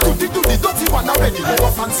Beyonce one. Do the dirty one already. No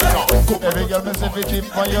a fancy car. Every girl me say fi tip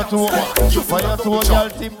for your toe. For your toe, girl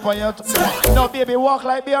tip for your toe. Now baby, walk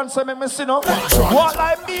like Beyonce, make me see no. Walk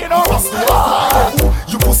like me, you know.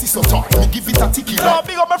 You pussy so tight. Me give it a ticky. No,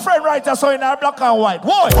 big up my friend right there, so in our black and white.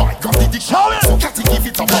 What? Got the dick. Show it. So catty give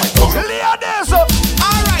it a bite. Ladies.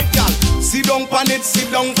 Alright, girl. Sit down pan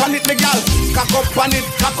it, me gal. Cock up pan it,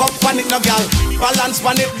 no gal. Balance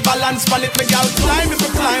pan it, me gal. Climb if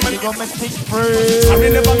you climb and go me thick free. I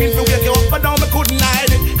never mean to wake you up, but now me couldn't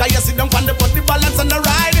hide it. Cause you sit down pan the balance and the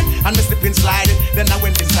ride it. And me slip and slide it, then I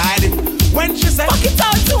went inside it. When she said, fuck it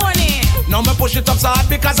out, Tony. Now me push it up so hard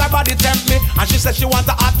because her body tempt me. And she said she want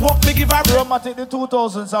a hot walk, me give her Romantic the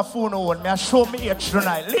 2000s a phone on me and show me age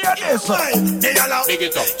tonight. Ladies. Big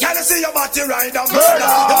it up. Can you see your body ride and murder?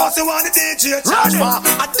 You must want the DJ Ashma.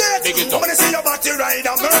 I did. Big it up. When you see your body ride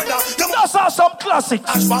and murder, you must have some classics.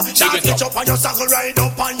 Ashma. Shot it up on your saddle, ride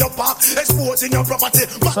up on your back, exposing your property.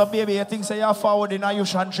 So baby, you think say you're forward in a you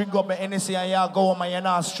should drink up my NC and you go home and you're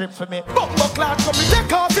not strip for me. Bumbo clad come me,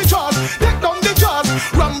 take off the jaws, take down the jaws.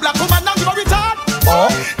 Run black woman and give a retard. Oh,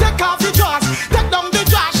 take off the jaws, take down the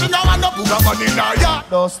jaws. She know I no put a gun in her yard.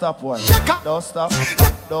 Don't stop, boy. Don't stop.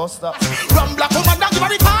 Don't stop. Run black woman and give a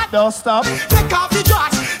retard. Don't stop. Take off the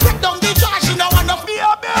jaws, take down the jaws. She know I no be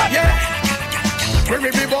a bit. Yeah.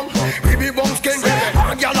 Ribby bum skin.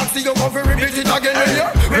 Galaxy you go for repeat it again.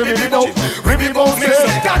 Ribby bum skin.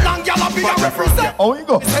 Galang gala be a represent. Oh, you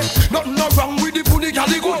go. Nothing wrong with the pony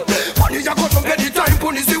galley good. Pony you got some very time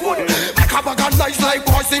pony the wood. Make a bag and nice like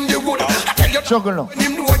boys in the wood. I tell you. Juggle now.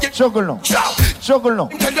 Juggle now.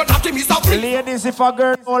 Tell you that me stop. Ladies, if a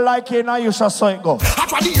girl don't like it now, you should saw it go. I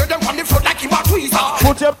try to hear them on the front like him a tweezer.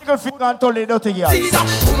 Put your big finger and tell it dirty girl.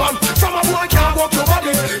 Woman, from a boy can't walk your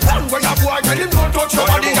body. And when a boy tell him don't touch your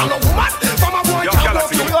body. And a woman, from a boy can't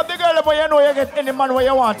walk your body. You got the girl, but you know you get any man where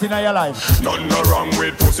you want in your life. Nothing wrong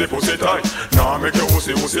with pussy tight. Nah, make your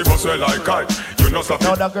pussy bust like kite. You know stop.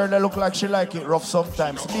 Now that girl that look like she like it rough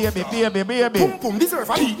sometimes. Baby. Pum deserve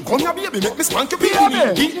a beat. Come here, baby, make me spank your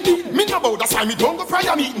baby. Me no bout that's why me don't go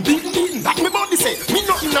prayer meeting. Beating, like me body say. Me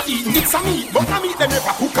nothing not eating. It's a meat, but I meet them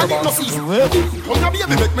never cook and it no season. Come here,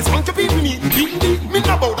 baby, make me spank your baby. Beating, me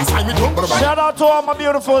no bout that's why me don't go prayer. Shout out to all my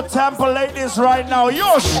beautiful Tampa ladies right now.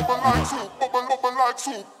 Yosh. Bubble like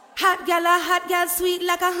soup. Hot gal, sweet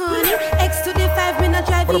like a honey. X to the 5, me no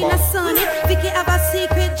drive in a sunny. Vicky have a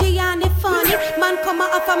secret, Gianni funny. Man come a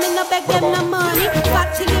offer me no beg them no money.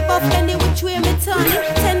 Fat chili buff, any which way me turn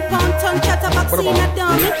it. 10 pound ton chatterbox in a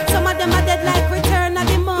dummy. Some of them are dead like return of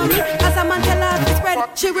the money. As a man tell her to spread,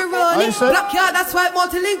 she will run it. Black yard, that's why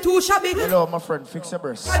multi-link too shabby. Hello, my friend, fix your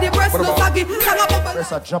breast. The breast no saggy.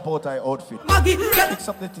 Breast a drop out her outfit. Maggie, fix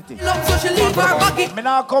up the titty. Love so she leave her baggy. Me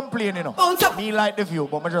not complain, you know. Me like the view,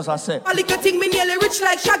 but me just a say. A little thing me nearly rich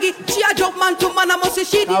like Shaggy. She a jump man to man, I must say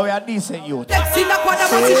she now we are decent youth. Sexy like what I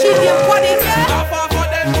must say she damn quaddy. Stop off for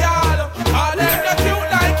them y'all. All them the cute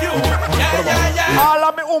like you. Yeah. All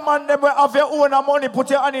of me woman them will have your own money. Put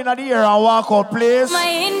your hand in the air and walk out, please. My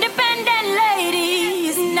independent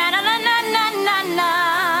ladies. Na.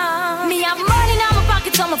 Me have money in my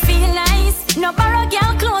pocket so me feel nice. No borrow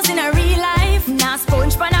girl clothes in a real life. Now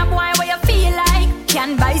sponge pan a boy where you feel like.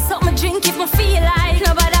 Can buy something drink if me feel like.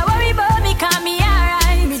 Nobody worry about me, call me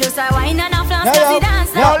alright. Me just a wine and a floss, cause it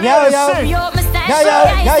dance like. Yo, me style so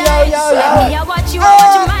me a watch you,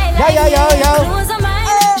 my life. Clothes are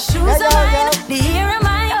mine, shoes are mine, the hair are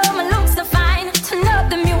mine. Oh, my looks so fine. Turn up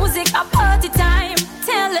the music, a party time.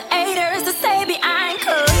 Tell the haters to stay behind.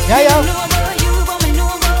 Cause you know about you, but me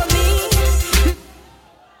know about me.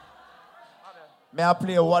 May I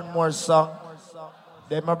play one more song?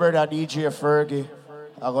 Then my brother DJ Fergie,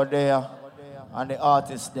 I go there, and the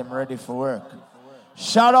artists, them ready for work.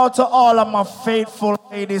 Shout out to all of my faithful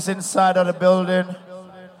ladies inside of the building.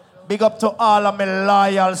 Big up to all of my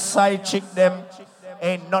loyal side chick, them.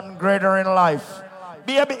 Ain't nothing greater in life.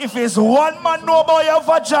 Baby, if it's one man know about your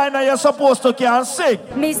vagina, you're supposed to can sing.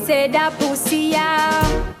 Me say that pussy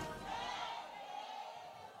out.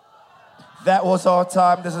 That was our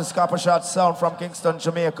time. This is Copper Shot Sound from Kingston,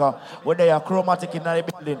 Jamaica. Where they are chromatic in the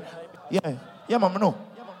building. Yeah, mama, no.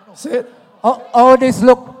 See it? Oh, this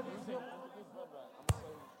look.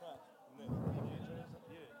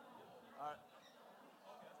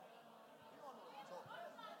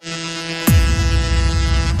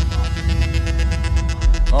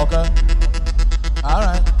 Okay. All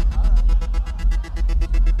right.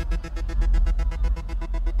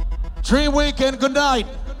 3 weekend, good night.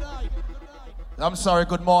 I'm sorry,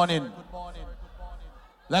 good morning.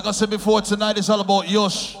 Like I said before, tonight is all about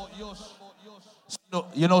Yosh.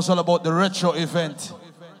 You know, it's all about the retro event.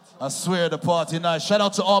 I swear, the party night. Shout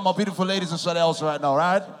out to all my beautiful ladies inside the house right now,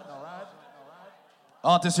 right?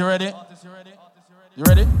 Artists, you ready? You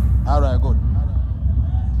ready? All right, good.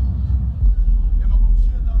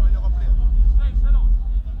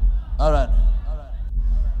 All right.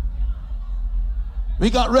 We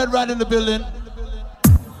got Red Rat in the building.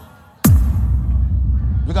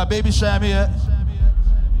 We got Baby Sham here.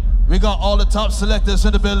 We got all the top selectors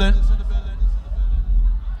in the building.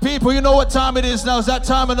 People, you know what time it is now. It's that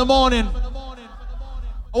time in the morning.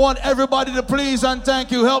 I want everybody to please and thank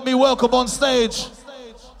you. Help me welcome on stage.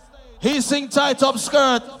 He sing Tight Up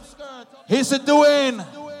Skirt. He said, Dwayne.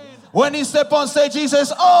 When he step on stage, he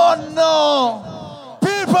says, oh no.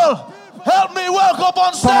 People, help me welcome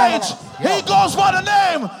on stage. He goes by the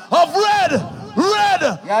name of Red Rat.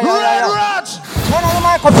 Turn on the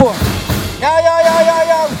microphone.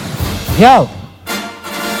 Yo.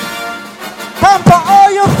 Tampa, how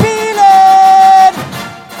you feeling?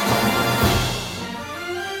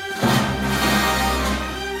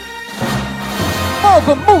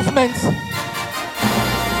 Mogul movements.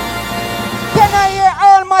 Can I hear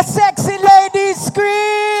all my sexy ladies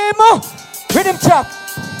scream? Rhythm chop.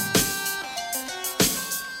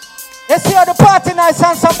 You see how the party nice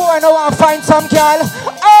and some boy now want to find some girl.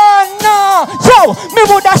 Oh no! Yo, me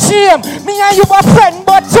woulda shame. Me and you a friend,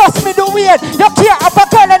 but just me do weird. You can't have a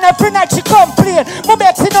girl and every night she complain. Me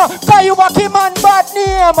makes it up, cause you a give man bad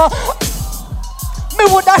name. Me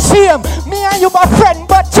woulda shame. Me and you a friend,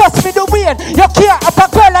 but just me do weird. You can't have a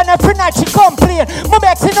girl and every night she complain. Me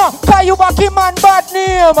makes it up, cause you a give man bad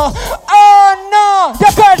name. Oh no!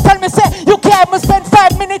 The girl tell me say, you can't even spend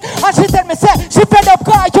 5 minutes. And she tell me say, she fed up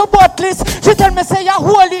cause you buttless. She tell me say, you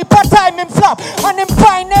holy per time him flop. And him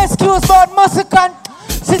find excuse about muscle can.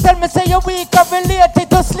 She tell me say, you weak and related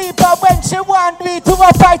to sleep. And when she want me to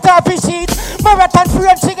a fight off his sheet. Marathon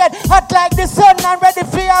friend she get hot like the sun. And ready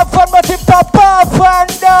for have fun, but it pop off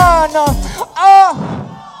and done. Oh,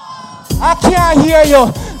 I can't hear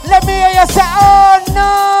you. Let me hear you say, oh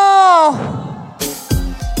no.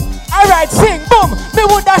 Alright, sing, boom, me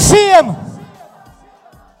woulda shame.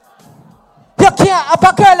 You can't have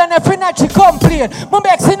a girl and every night she complain. Me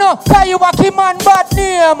makes it up, cause you a give man bad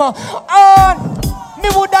name. Me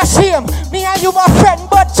woulda shame. Me and you a friend,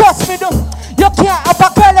 but just me do. You can't have a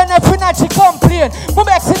girl and every night she complain. Me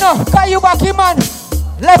makes it up, cause you a give man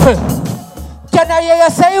level. Can I hear you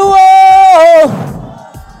say, whoa,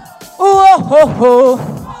 whoa, whoa, whoa.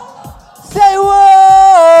 Say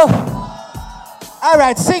whoa.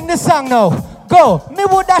 Alright, sing the song now. Go. Me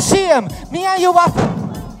woulda shame. Me and you a...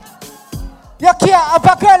 You can't have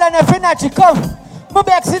a girl and every night she come. Me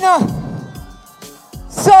begs, you know.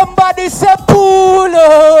 Somebody say pool.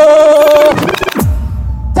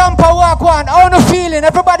 Tampa walk one. How you feeling?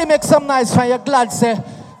 Everybody make some noise for you. Glad say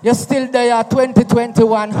you're still there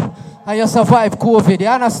 2021 and you survive COVID. You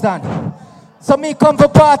understand? So me come for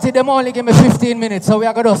party, them only give me 15 minutes. So we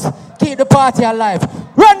are going to keep the party alive.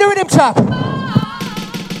 Run the rhythm chop.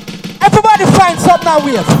 Everybody find something now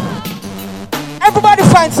wave. Everybody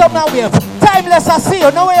find something now wave. Timeless, I see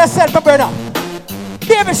you. Know where yourself, my brother.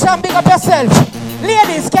 Baby Sham, big up yourself.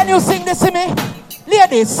 Ladies, can you sing this to me?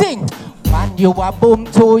 Ladies, sing. One, you a boom,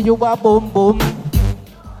 two, you a boom, boom.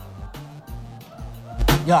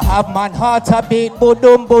 You have man heart a beat, boom,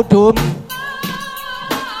 boom.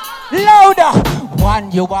 Louder.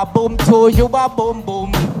 One, you a boom, two, you a boom,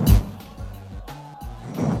 boom.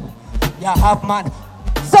 You have man.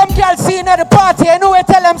 Some girls seen at the party, I know I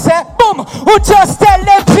tell them say, boom, who just tell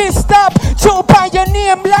them please stop. Choke on your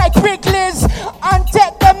name like Wrigley's and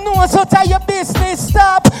take them nose out of your business.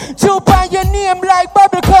 Stop. Choke on your name like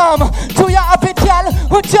Bubblegum. To your happy girl,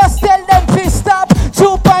 who just tell them please stop.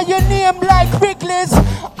 Choke on your name like Wrigley's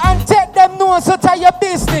and take them nose out of your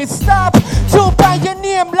business. Stop. Choke on your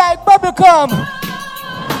name like Bubblegum.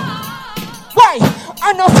 Why?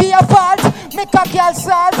 I know for your fault. Make a girl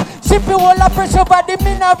salt. Ship you all a pressure by the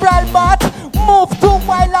mineral bath. Move too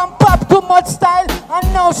wild and pop too much style.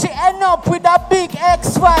 And now she end up with a big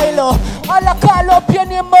X-file. All I call up your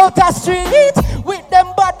name out the street. With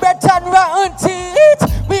them bad breath and rotten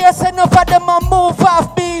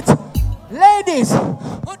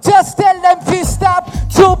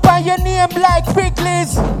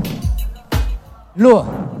Low.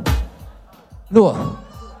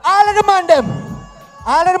 All of the man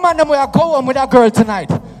them we are going with a girl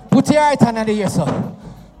tonight. Put your right hand in the ear, sir.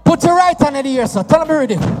 Put your right hand in the ear, sir. Tell me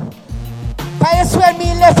ready. Can you swear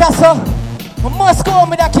me left here, sir? We must go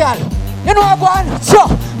home with a girl. You know what I'm going? Sure.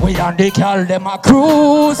 We on the girl, them a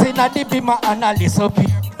cruise. In a the beamer and a listen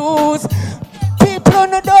peer news. People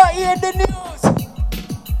on the door hear the news.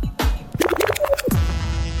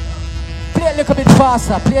 Play a little bit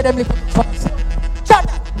faster. Play them a little bit faster. Shut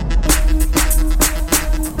up.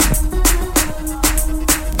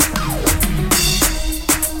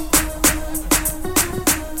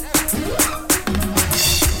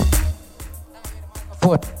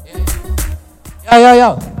 Yo.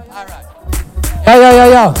 Alright.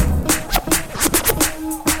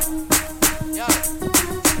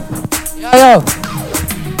 Yo.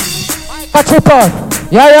 Mike triple.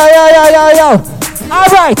 Yo.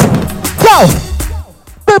 Alright. Go.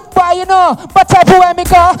 Good boy, you know, but everywhere me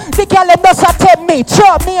go, the girl them does attempt me.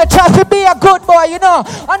 Sure, me a try to be a good boy, you know.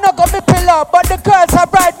 I'm not gonna be pillow, but the girls are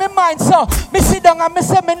bright me mind, so me sit down and me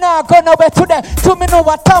say me nah go nowhere today. To me know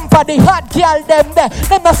what tamper the hot girl them there.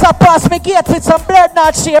 Them not surpass me gate with some blurred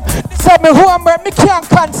not shape. They say me homework, me can't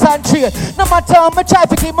concentrate. No matter how me try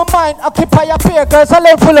to keep my mind occupy a pair girls all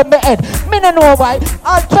full of my head. Me no know why.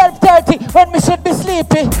 All 12:30 when me should be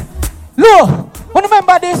sleepy. Look,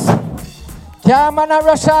 remember this? Yeah, man, I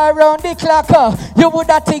rush her around the clock. You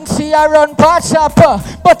woulda think she a run part shopper.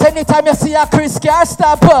 But anytime you see a Chris car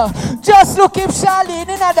stop her. Just look if Charlene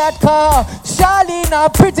in a that car. Charlene a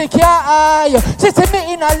pretty car eye. She see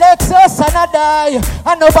me in a Lexus and I die.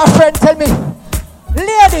 I know my friend tell me,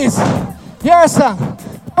 ladies, hear a song.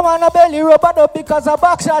 I want a belly rub up because a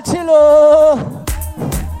back shot chillo.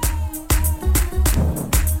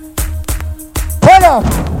 Hold up.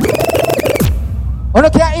 You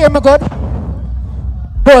can't hear me good?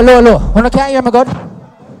 Low. You can't hear me good?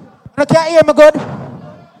 You can't hear me good?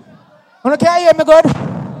 You can't hear me good?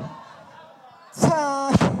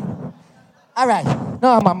 Alright.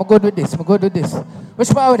 No, man, I'm good with this. Which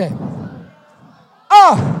part with it?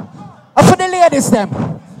 Oh! For the ladies, them.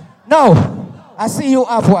 No. I see you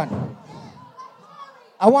have one.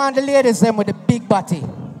 I want the ladies, them with the big body.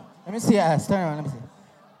 Let me see your ass. Turn around, let me see.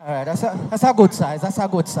 Alright, that's a good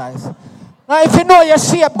size. Now, if you know your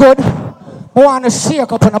shape good, I want to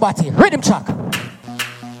shake up on the body. Rhythm track.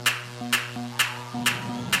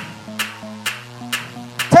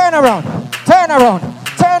 Turn around.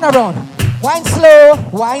 Wine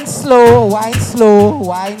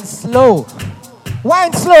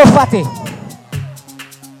slow, fatty.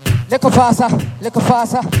 Little faster.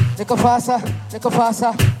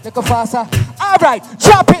 All right,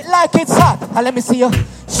 drop it like it's hot. And let me see you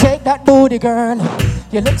shake that booty, girl.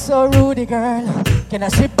 You look so rudy, girl. Can I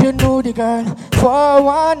strip you nudie, girl? For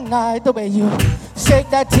one night, the way you shake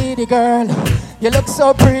that titty, girl. You look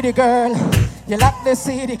so pretty, girl. You like the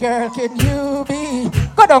city, girl. Can you be?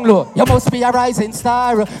 Go down low. You must be a rising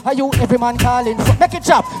star. Are you every man calling for? Make it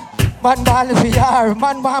chop. Man ball VR.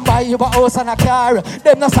 Man buy you a house and a car.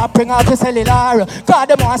 Them not stop bring out the cellular. God,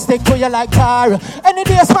 them want stick to you like tar. Any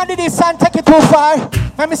day, man, did this and take it too far.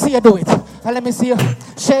 Let me see you do it. And let me see you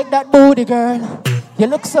shake that booty, girl. You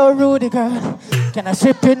look so rudy, girl. Can I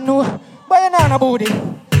strip you new? Boy, you're not a booty.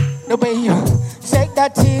 The way you shake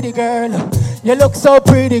that titty, girl. You look so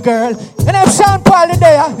pretty, girl. And if Sean Paul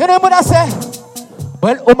there, you know what I say?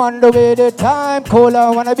 Well, I'm on the way, the time cold. I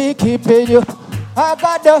wanna be keeping you. I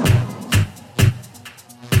got the.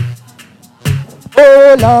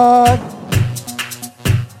 Oh, Lord.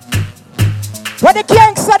 What the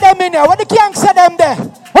gangster them in there? What the gangster them there?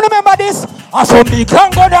 You remember this? I saw me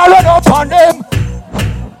gang go down run up on them.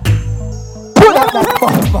 Pull up that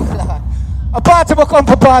motherfucker. A party will come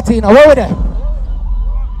for party now. Where we there?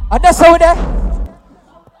 And that's how we there?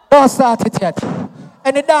 Don't start it yet.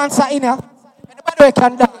 Any dancer in here? Anybody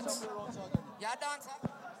can dance? You're a dancer?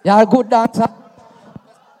 You're a good dancer?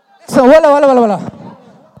 So, walla.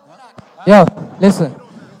 Yo, listen.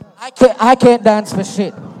 I can't dance for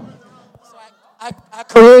shit. So I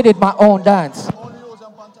created my own dance.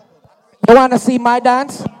 You want to see my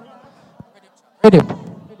dance? Ready?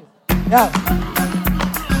 Yo.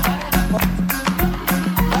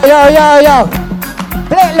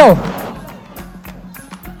 Play it low.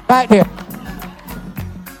 Right there.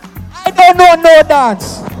 I don't know no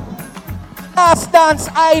dance. Last dance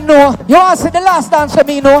I know. You want to see the last dance for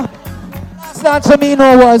me, no? Last dance for me,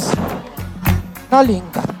 no, was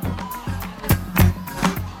Nalinga.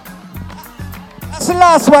 That's the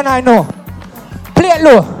last one I know. Play it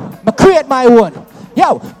low. I create my own.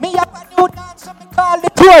 Yo, me have a new dance so me call the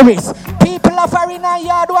tourists. People of Arena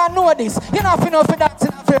Yard who know this. You know if you know for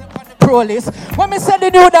dancing, Rollies. When me say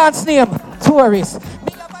the new dance name, Tourist.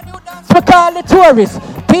 Me have a new dance, we call it Tourist.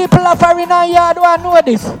 People of Arena Yard want know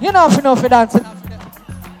this. You know if you know for dancing.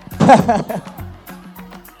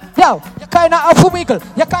 Yo, you kinda have to wiggle,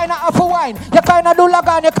 you kinda have to wine, you kinda do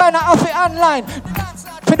lagan, you kinda have to online.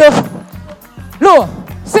 For the Lou,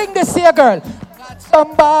 sing this here, girl. Got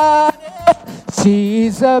somebody,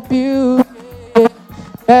 she's a beauty,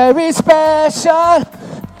 very special.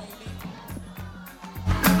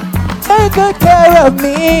 Take good care of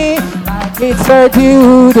me, like it's her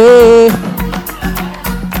duty.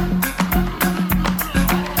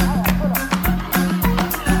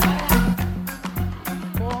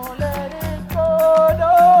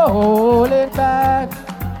 Hold it back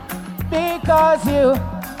because you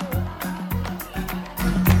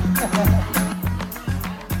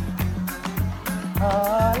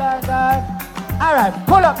all like that. All right,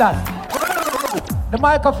 pull up that. The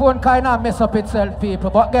microphone kind of mess up itself, people.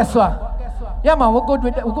 But guess what? Yeah, man, we're good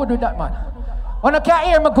with that, man. When you can't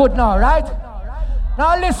hear me good now, right?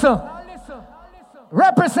 Now listen.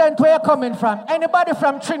 Represent where you're coming from. Anybody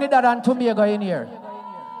from Trinidad and Tobago in here?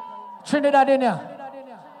 Trinidad in here?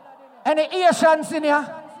 Any Asians in here?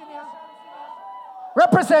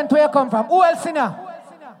 Represent where you come from. Who else in here?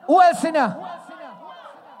 Who else in here?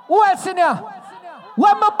 Who else in here?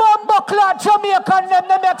 When my bumbo clot Jamaican them,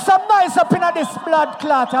 they make some noise up in this blood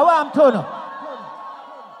clot. I want to know.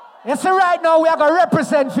 You see, right now we are going to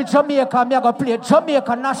represent for Jamaica. We are going to play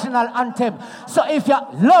Jamaica national anthem. So if you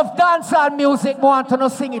love dancehall music, we want to know,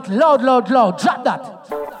 sing it loud, loud, loud. Drop that.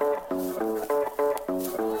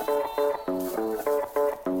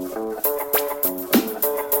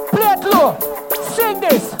 Play it low. Sing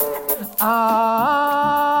this.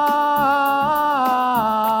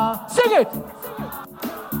 Sing it.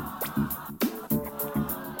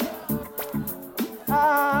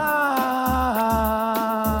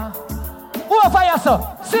 Who are fire, sir?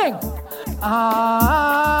 Sing.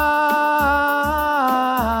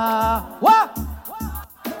 What?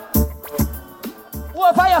 Who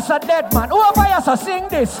are fire, sir? Dead man. Who are fire, sir? Sing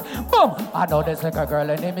this. Boom. I know there's like a girl,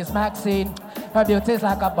 her name is Maxine. Her beauty is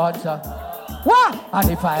like a bunch of. What?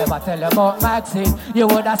 And if I ever tell you about Maxine, you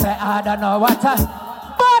would have said, I don't know what I.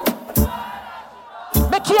 But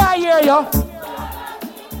me can't hear you.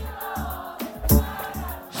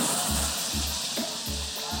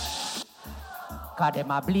 Cause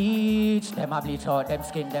them a bleach out them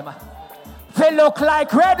skin, them a feel look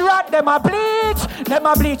like red rat, them a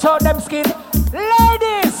bleach out them skin.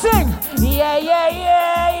 Ladies, sing! Yeah, yeah,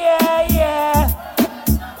 yeah, yeah, yeah.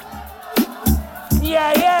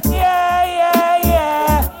 Yeah, yeah, yeah, yeah,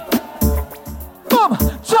 yeah. Boom!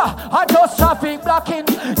 Cha! I just traffic blocking.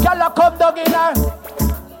 Girl, come down in her.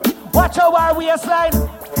 Watch our waistline.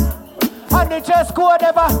 And the dress code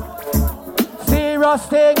ever. Serious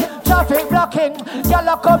thing. Traffic blocking.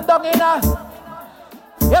 Girl, come down in her.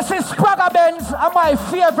 You see, Spragga Benz are my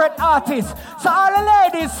favorite artist. So all the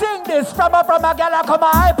ladies sing this from a girl, come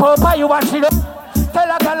on, hype up, you watch it. Tell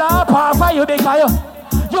a girl up off you because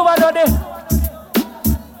you are the.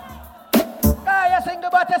 You sing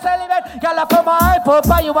about the celibate. Girl, come on, hype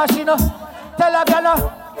up, you watch it. Tell a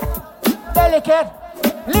girl delicate.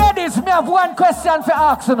 Ladies, me have one question for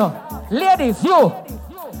ask you know. Ladies, you.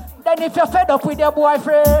 Then if you're fed up with your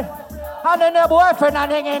boyfriend, and then your boyfriend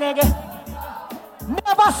and hanging.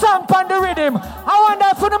 Never sang on the rhythm. I wonder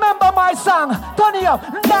if you remember my song. Turn it up.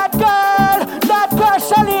 That girl,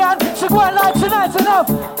 Shelly, and she going like she nice enough.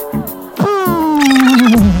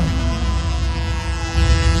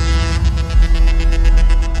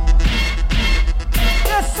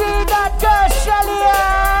 You see that girl, Shelly,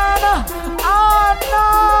 and oh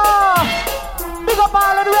no. Big up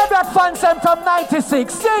all of the Red Rat fans from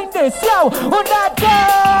 96. Sing this, yo. With that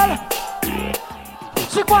girl.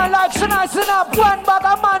 She going like she nice enough, one bag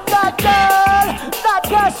of man, that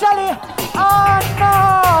girl Shelly. Oh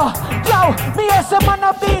no, yo, me and some man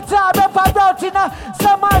a beat her, if I brought in her,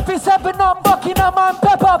 some if it's 7 up, Buckingham and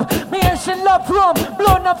pep up. Me and she love rum,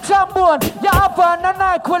 blown up trombone. You have her on a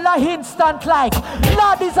night with a instant like.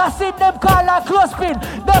 Ladies I see them call her clothespin.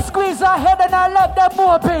 They squeeze her head and I let them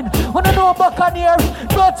open. When I know Buccaneer,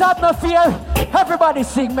 don't have no fear. Everybody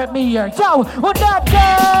sing, make me hear. Yo, with that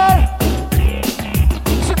girl.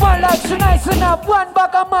 One like she nice enough, one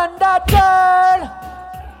bag of man, that girl.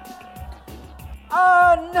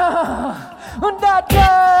 Oh no,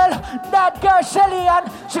 that girl Shelly, and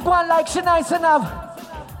she going like she nice enough.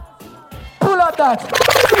 Pull up that.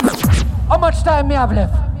 How much time me have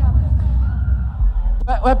left?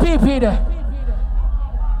 Where PP there?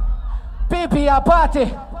 PP a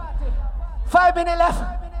party. 5 minutes left.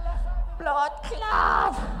 Blood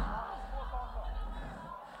clot.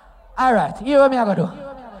 Alright, here what me I gonna do.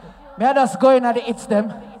 Me I just go in at the hits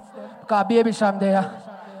them. Because Baby Sham there.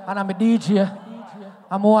 And I'm a DJ. And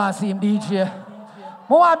I want to see him DJ. I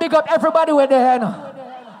want to big up everybody with there, you know.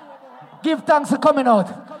 Give thanks for coming out.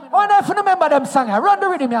 I wonder if you remember them song. Run the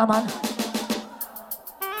rhythm, yeah, man.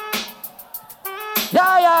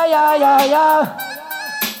 Yeah.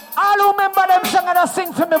 All who remember them song and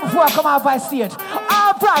sing for me before I come out by stage.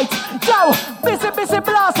 Alright, yo, busy,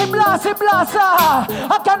 blasting, blast.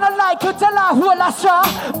 I cannot like you tell her who last straw.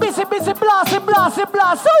 Busy, blasting, blast.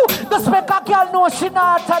 Oh, the speaker girl know she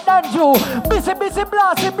not hotter than you. Busy,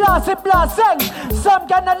 blasting, blast. Some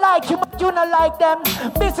cannot like you, but you not like them.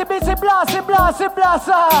 Busy, blasting, blast.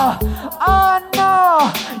 Oh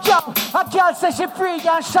no, yo, a girl say she free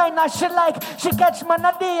and shine as she like. She catch man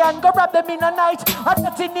a day and go rob them in a night. A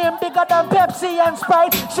dirty name bigger than Pepsi and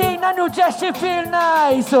Sprite. She in a new dress, she feel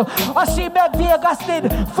nice. Or she make Vegas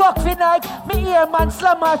did fuck for night. Me hear man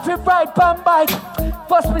slam her fi ride pan bike.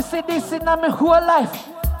 First me see this in my whole life.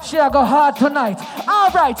 She a go hard tonight.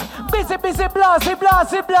 Alright, busy, blast.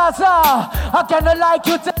 I cannot like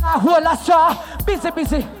you to a whole a straw.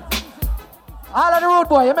 Busy. All of the road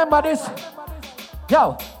boy, you remember this?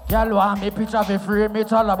 Yo, y'all want me picture for free,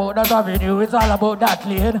 it's all about that avenue, it's all about that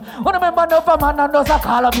lane. When remember no for man and does a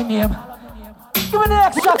call up my name. Give me the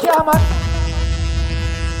extra care, man.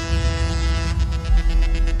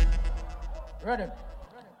 Ready?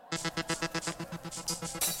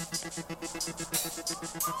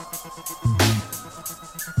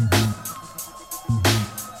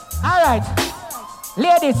 Alright.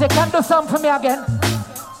 Ladies, you can do something for me again.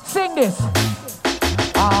 Sing this.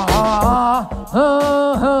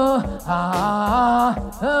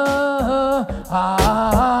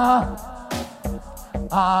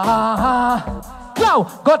 Yo,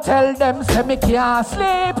 go tell them say me can't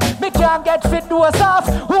sleep, me can't get fit doors off.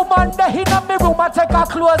 Woman they in a me room and take her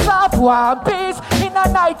clothes off. One piece in a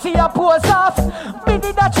night here pose off. Me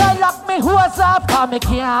did a try lock me hose off. Cause me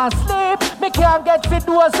can't sleep, me can't get fit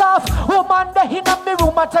doors off. Woman they in a me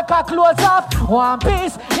room and take her clothes off. One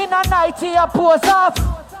piece in a night here pose off.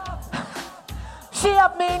 She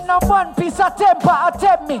have me in a one piece of temper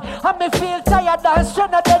attempt me. And me feel tired and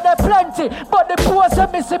stranded there plenty. But the pose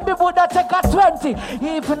of me see me woulda take a 20.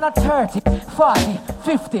 Even a 30, 40,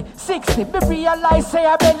 50, 60. Me realize say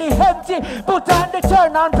I belly empty. Put on the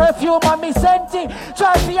turn on perfume and me senti.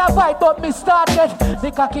 Try to avoid but me start get.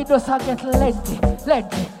 The cocky does get lengthy.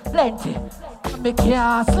 Me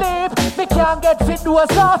can't sleep, me can't get fit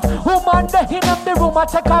doors off. Woman they in the room and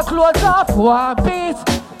take her clothes off. One piece.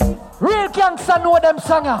 Real gangsters know them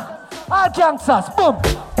singer. All gangsters, boom.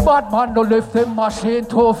 Bad man don't lift them machine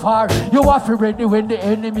too far. You have to ready when the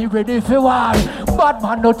enemy ready for war. Bad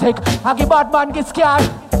man don't take, I give bad man get scared.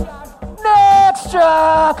 Next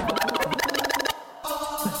track.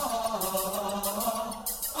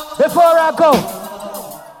 Before I go,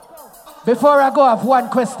 I have one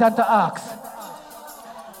question to ask.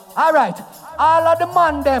 Alright. All of the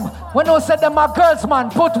man them, when you say them a girls man,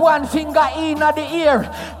 put one finger in at the ear.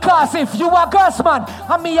 Cause if you a girls man,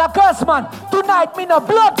 and me a girls man, tonight me no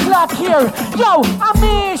blood clot here. Yo, and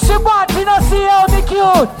me, she want to see how me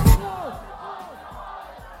cute.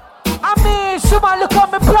 And me, she want look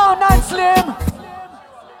at me brown and slim.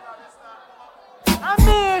 And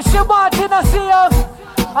me, she want to see how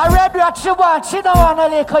I read what she want, she don't want to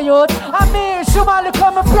lick a youth. And me, she want to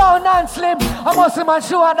come brown and slim. I must see man,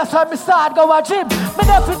 she want, that's why me start go a gym. Me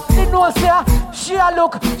definitely know, say, she a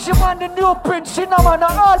look, she want the new print, she don't want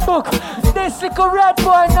an old book. This little red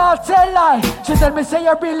boy not tell lie. She tell me, say,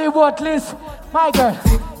 you're really worthless. My girl,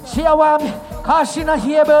 she a want me, cause she not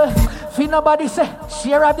here, but feel nobody say,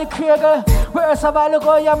 she have the Krieger. Where's have I look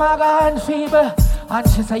how your maga and feeble. And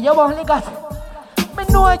she say, you only got me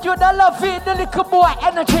know you the love feed the little boy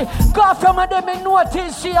energy. Go from her them me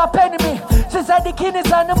notice she a penny me. She said the Guinness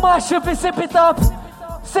and the mash if you sip it up.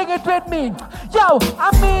 Sing it with me. Yo,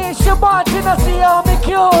 and me, she want to see how me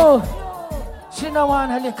cute. She no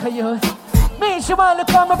wanna lick a youth. Me, she want to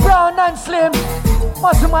come brown and slim.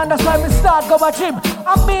 Must man, that's why me start go a gym.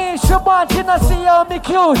 And me, she want to see how me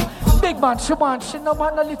cute. Big man, she no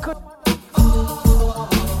wanna lick a.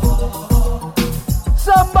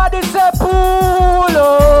 Somebody say pool.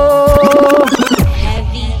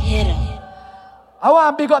 Heavy hitter. I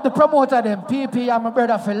want to big up the promoter them. PP, I'm a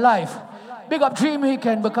brother for life. Big up Dream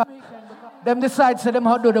Weekend because them decide to them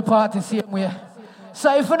how to do the party same way.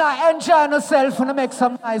 So if you not enjoy yourself, you make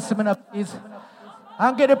some nice please.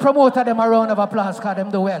 And give the promoter them a round of applause because them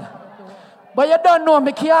do well. But you don't know,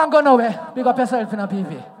 me can't go nowhere. Big up yourself in a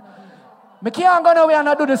PP. Me can't go nowhere and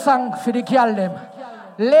I do the song for the girl them.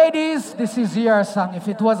 Ladies, this is your song. If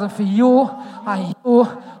it wasn't for you, and you,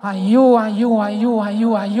 and you, and you, and you, and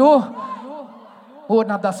you, and you, who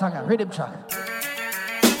wouldn't have that song? Rhythm track.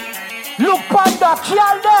 Look, Panda,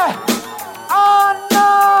 kill there. Oh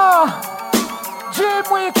no! Dream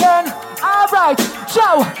Weekend. Alright,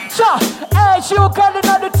 ciao, ciao. Hey, you getting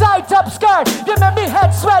on the tight up skirt. You make me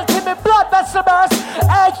head swell, give me blood vessel burst.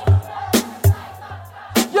 Hey,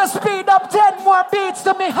 you speed up 10 more beats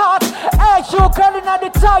to me heart. Hey, you getting on the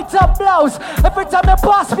tight up blouse. Every time you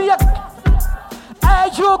pass me, hey,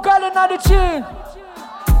 you getting on the chin.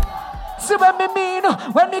 See what me mean?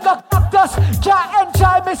 When me got cactus, can't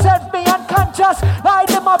enjoy myself, me unconscious.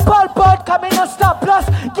 Ride in my pulpit, come in a stop plus.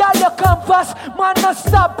 Girl, you compass, man, no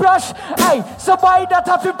stop brush. Hey, so why that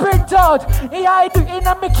have you print out? I do in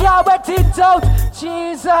a me car wet it out.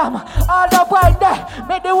 Jeez, all the white there.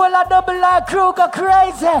 Make the whole of double like crew go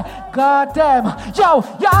crazy. God damn. Yo,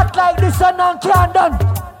 you act like this and none can done.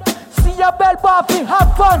 See your bell boppy,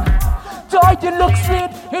 have fun. Joy, you look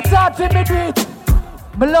sweet, it's hard for me do it.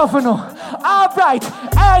 Me love you know. Alright,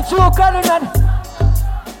 hey, you getting on.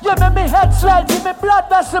 You make me head swell, give me blood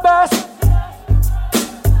vessel burst.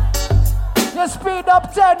 You speed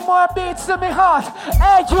up 10 more beats to me heart.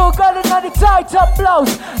 Hey, you getting on the tight up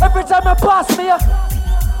blouse. Every time you pass me,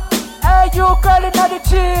 hey, you getting on the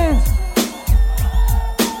jeans.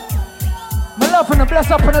 Me love you know,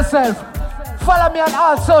 bless up on yourself. Follow me on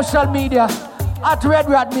all social media at Red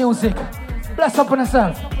Rat Music. Bless up on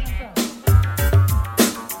yourself.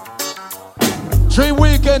 Dream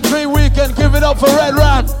Weekend, give it up for Red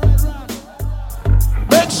Rat.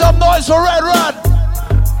 Make some noise for Red Rat.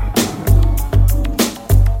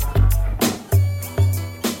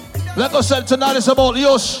 Like I said, tonight it's about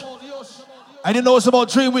Yosh. I didn't know it's about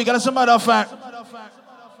Dream Weekend, as a matter of fact.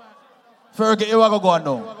 Fergie, here I go on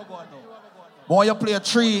now. But when you play a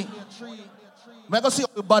tree, I'm going to see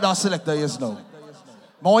how the badass selector is now.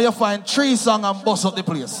 But when you find 3 songs and bust up the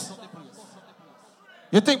place.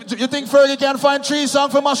 You think Fergie can find 3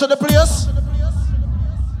 songs for mash up the place?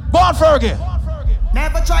 Go on, Fergie.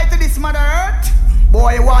 Never try to diss Mother Earth.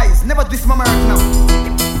 Boy, wise. Never diss Mama Earth now.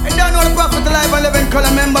 And don't know the prophet alive and living color.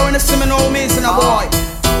 Remember when the swimming know me, son a boy.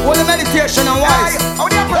 All the meditation and wise.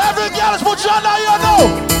 Every girl is put you on you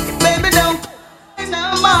know. Baby, don't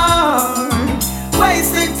no more.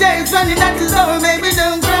 Wasting days running at the door. Baby,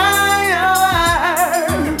 don't cry.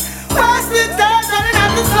 Wasting days running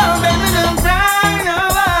at the door. Baby, don't cry.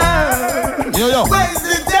 Yo, yo. Waste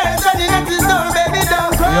the days running at the door, baby,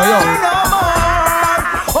 don't cry no more.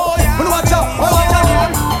 Oh, yeah. Watch out, watch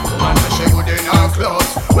out. Man, she good in her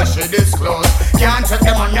clothes, where she disclose. Can't check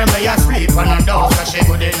them on them, they asleep on her door. So she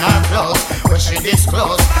good in her clothes, where she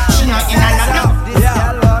disclose. She not in her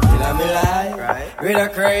with a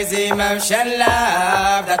crazy emotion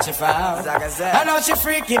love that she found. I know she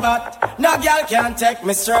freaky, but no girl can take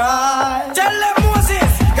me stride. Tell them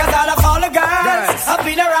Moses, cause all of all the girls have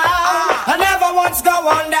been around. I never once go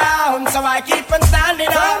on down, so I keep on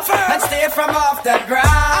standing up and stay from off the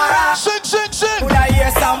ground. Sing. Would I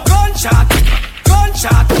hear some gunshot,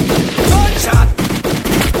 gunshot, gunshot,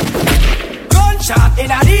 gunshot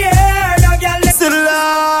in the air? No girl Still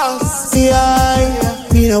lost, yeah.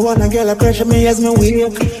 Me no want a girl to pressure me as me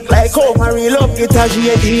wake. Like how Marie love it as she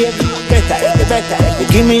a date.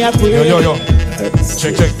 Better, give me a break. Yo.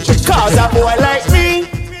 Check. Cause a boy like me,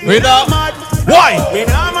 we not mad. Why? We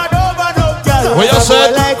not mad over no girl. What you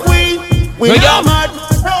said? Like we not mad.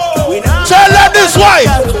 No, we not. Tell them this way.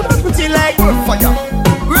 Pretty like fire.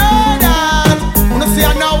 Brother, wanna see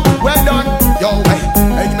her now? Well done. Yo,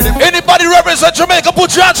 anybody represent Jamaica,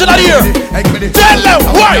 put your hands in the air. Tell them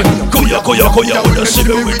why. Kuya, wanna see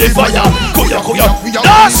me with the fire. Kuya,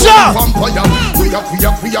 dance up. Kuya,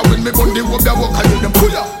 when me bun the road, I walk and them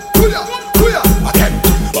kuya. Again.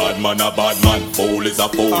 Bad man, a bad man, fool is a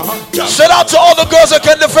fool. Shout out to all the girls that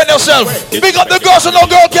can defend yourself. Big up the girls so no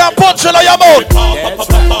girl can punch in your mouth.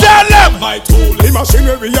 Tell them. The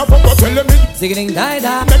machinery up, go tell them it. Singing die.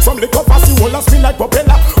 Make some liquor pass you all a spin like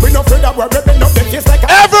propeller. We no afraid that we're ripping up the face like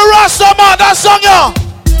every Rasta man, that song ya.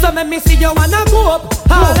 So let me see you wanna go up.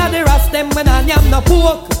 All of the rest them when I am no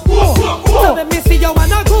poke. So let me see you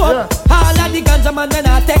wanna go up. All of the ganja man when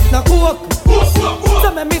I take no coke.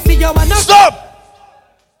 So let me see you wanna stop.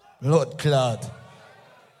 Lord Cloud.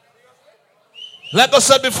 Like I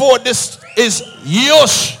said before, this is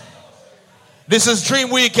Yosh. This is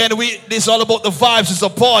Dream Weekend. This is all about the vibes. It's a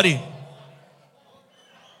party.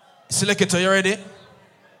 Select it. You ready?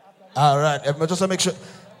 All right. Just to make sure.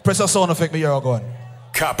 Press a sound effect. Me, you're all going.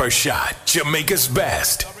 Copper Shot, Jamaica's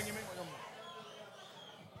best.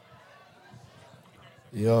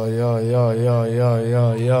 Yo.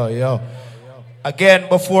 Again,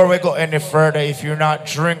 before we go any further, if you're not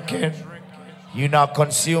drinking, you're not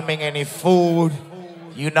consuming any food,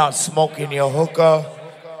 you're not smoking your hookah,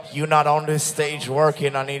 you're not on this stage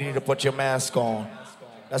working, I need you to put your mask on.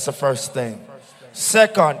 That's the first thing.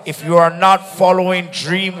 Second, if you are not following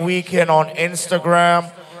Dream Weekend on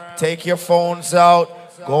Instagram, take your phones out,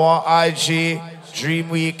 go on IG, Dream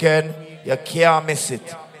Weekend, you can't miss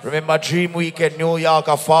it. Remember Dream Weekend New York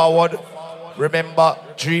are forward. Remember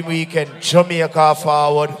Dream Weekend Jamaica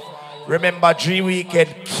forward. Remember Dream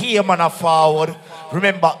Weekend Cayman are forward.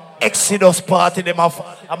 Remember Exodus party them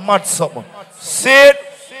a mad something. See it?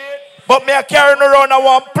 But me a carrying around at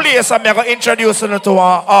one place and me a go introduce you to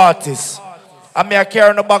one artist. And me a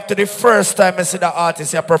carrying you back to the first time I see the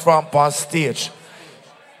artist you perform on stage.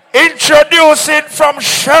 Introducing from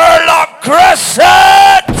Sherlock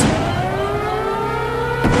Crescent.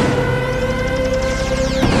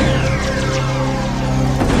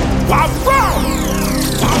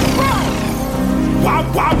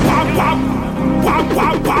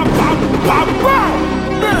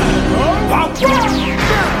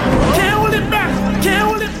 Can't hold it back, can't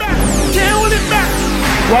hold it back, can't hold it back.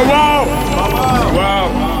 Wow, wow, wow, wow,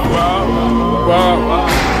 wow, wow,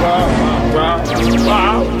 wow,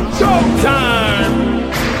 wow.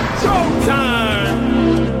 Showtime, showtime,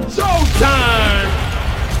 showtime.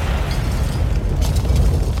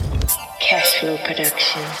 Cashflow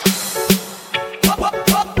Productions.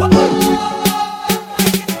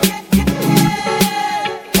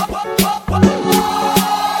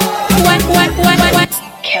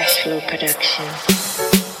 Cashflow Productions.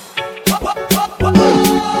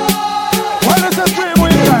 Well, it's a Dream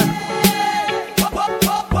Weekend.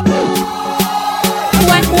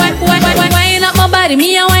 Wine up my body,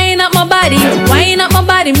 me a wine up my body. Wine up my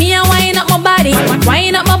body, me a wine up my body.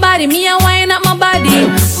 Wine up my body, me a wine up my body.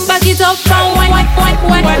 Back it up from wine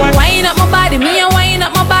up my body, me a wine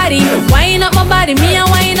up my body. Wine up my body, me a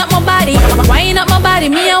wine up my body. Wine up my body,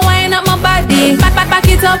 me a wine up my body. Back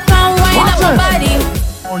it up from wine up my body.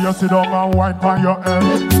 Oh, you sit down and wine on your head.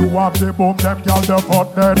 You have the boom, them girl the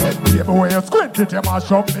foot dead. Give away you squint it, you mash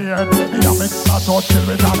up the head. Me a mix that out till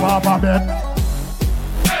with a rubber bed.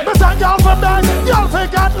 Me say girl for beg, girl for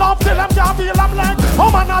get love till them can't feel them leg.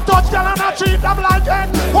 Woman a touch girl and a treat them like egg.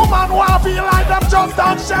 Woman wanna feel like them just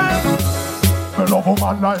don't shake. Me love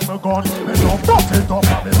woman like me gun. Me love touch it up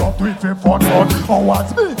and me love do it for fun gun. Oh,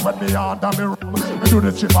 what's me when me under me room? Me do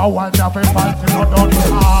the chip and wine, me have a fight till I done.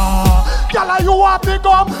 Girl, you want the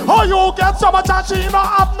gum? Oh, you get so much and she not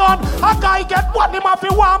have none. A guy get one, him have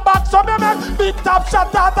one back. So me make big top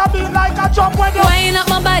shot out and be like a jump when you wine up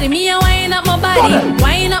my body, me a wine up my body.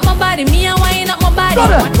 Wine up my body, me a wine up my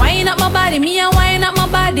body. Wine up my body, me a wine up my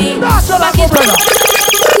body. That's what I'm brother.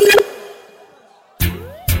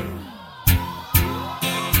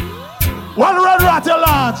 Well, red rat you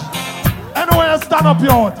large. Anyway, stand up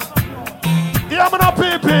your yeah, I'm not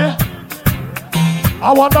pee-pee.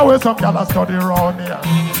 I wonder where some gyal study around here.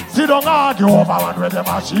 See don't argue over one where them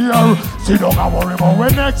a share. See don't worry about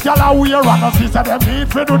when next gyal a wear. And a sister them need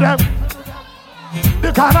to do them.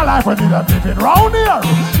 The kind of life we need them living round here.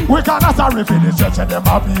 We kinda sorry for the church and them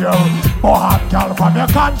up here. But hot gyal from your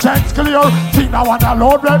conscience clear. Think I want a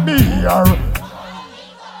load let me hear.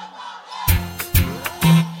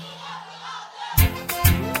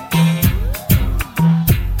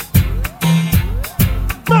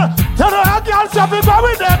 Tell the girls you be go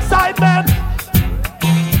with excitement.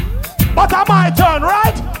 But my turn,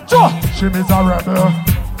 right? Sure. She is a rebel.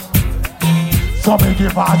 So me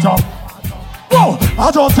give her some. Whoa,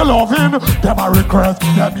 I just love him. Them a request.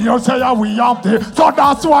 Them here say we have the. So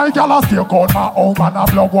that's why girl still call my home and I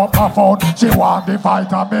blow up my phone. She want the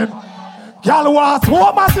vitamin. Girl was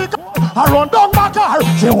woman sick. I run down my car.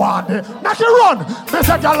 She want it. Knock it run. Me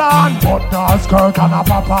say girl on. But the skirt and a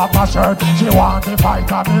papa shirt. She want the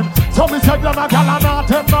vitamin. So me say girl a girl and not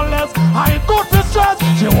take no less. I ain't good for stress.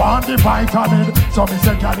 She want the vitamin. So me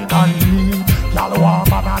say girl in a heat. Girl want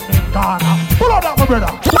man and him Ghana. Pull out that my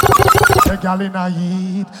brother. Say girl in a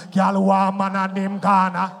heat. Girl want man and him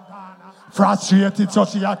Ghana. Frustrated so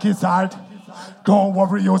she a kiss hard. Don't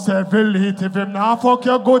worry yourself, elite. If him not fuck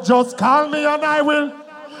you good, just call me and I will.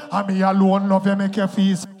 And me alone love you, make you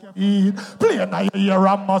feel sweet. Play in your ear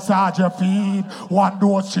and massage your feet. One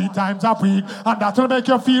dose 3 times a week, and that will make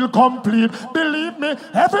you feel complete. Believe me,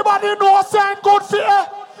 everybody knows saying good for you.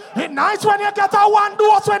 It's nice when you get a 1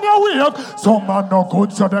 dose when you're weak. Some man no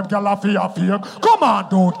good, so them gyal a fear fake. Come on,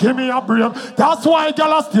 dude, give me a break. That's why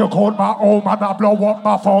gyal a still call my home and I blow up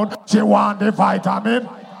my phone. She want the vitamin.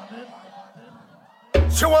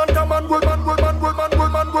 She want a man, good man, good man, good man,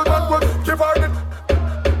 good man, good man, good. Give her the.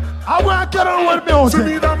 I want Get on with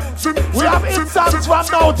music. We have insights from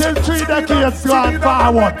now till 3 decades gone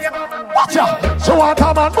forward. Watch out. She want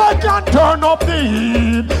a man who can turn up the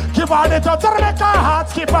heat. Give her the touch and make her heart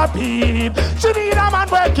skip a beat. She need a man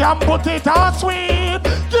who can put it on sweet.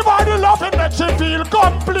 Give her the love and make she feel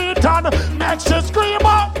complete and make she scream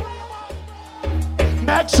out.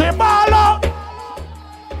 Make she ball out.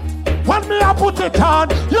 When me I put it on,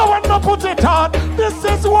 you want to put it on. This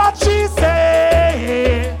is what she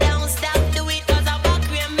say. Don't stop, do it cause I walk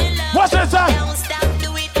with me love. What she say? Don't stop,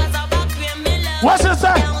 do it cause I walk with me love. What she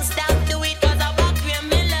say? Don't stop, do it cause I walk with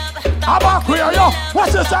me love. I walk with you. What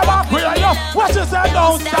she say? Walk with you. What she say?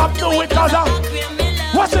 Don't stop, do it cause I.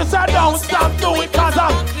 What she say? Don't stop, do it cause I.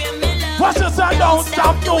 What she say? Don't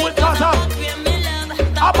stop, do it cause I.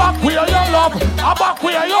 I back with you, love. I back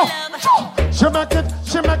with you. She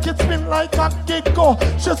make it spin like a gecko.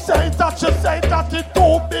 She say that it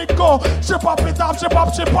too big go. She pop it up, she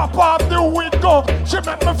pop off the window. She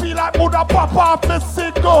make me feel like Buddha pop off me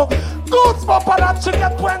sicko. Goods papa that she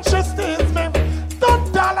get when she steals me.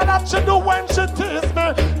 Don't tell her that she do when she tease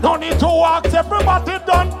me. No need to ask, everybody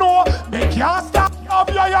don't know. Me can't stop up,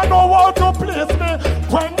 you know how to please me.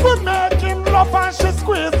 When we making love and she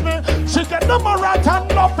squeeze me, she get the marathon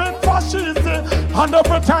nothing for cheesy. And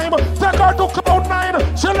every time, take her to cloud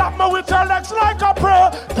 9. She lap me with her legs like a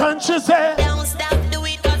prayer. Then she say, don't stop, do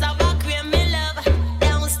it cause I walk with me love.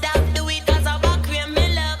 Don't stop, do it cause I walk with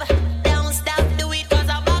me love. Don't stop, do it cause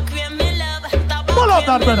I walk with me love. pull up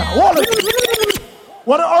that brother. Hold it.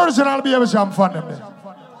 What the original baby jam fun them there?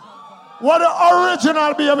 What the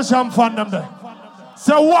original baby jam fun them there?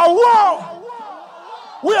 Say, wow, wow.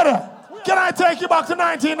 Wait there. Can I take you back to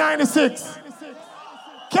 1996?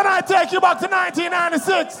 Can I take you back to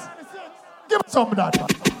 1996? Give me some of that, man.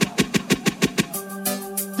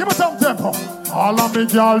 Give me some tempo. All of me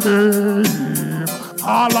girl day.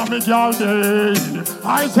 All of me girl day.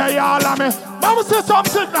 I say all of me. Mama say some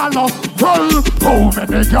signal now. Well, how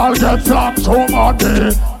many girl get slapped so much?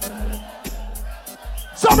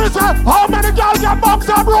 So me say, how many girl get box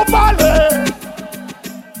and room ballet?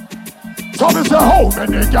 So me say, how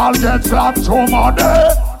many girl get slapped so much?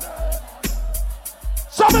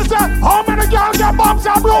 So me say, how many girl get box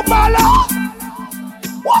and room ballet?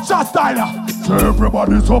 What's your style? So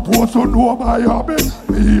everybody supposed to know my hobby.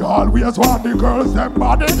 Me always want the girls them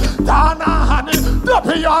body. Dana honey, the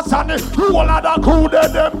Pias honey. You all of the crew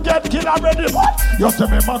that them get killed already. What? You see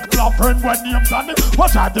me my club friend when name's honey.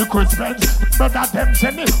 What are the Christmas? Brother them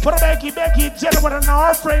send me. For the Becky, Jenny with an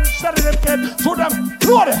our friend. Shut them get to them.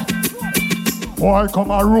 Load it. Boy, come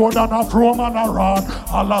a road and a from and a run.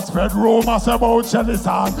 Allah spread rumors about Shelly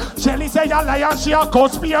son. Shelly say a lion, she a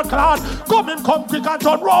cuss me a clan. Come in, come quick and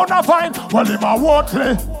turn round and find. Well, him a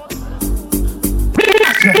worthless.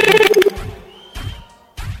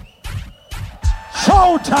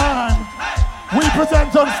 Showtime. We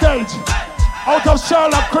present on stage. Out of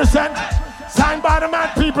Sherlock Crescent. Signed by the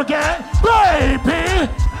Mad People Gang. Baby.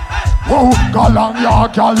 Oh, go long, ya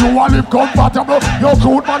girl, you a live comfortable. You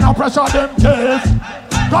good man, a pressure them case.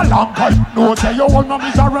 Go long, cause you know say you all no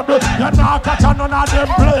miserable. You not catch on none of them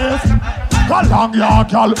place. Go long, ya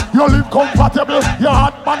girl, you live comfortable. You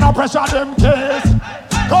hot man, a pressure them case.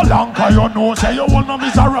 Go long, cause you know say you all no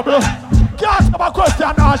miserable. Can't have a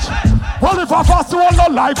question, Ash. Well, if I fast one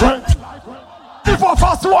not like it. If I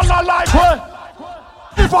fast one not like it.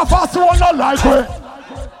 If I fast one not like it.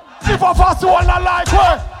 If I fast one not like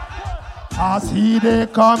it. I see they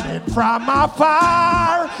coming from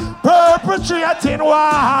afar, perpetrating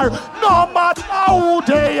war, no matter who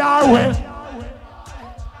they are with.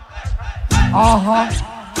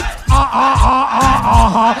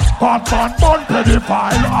 Batman, bun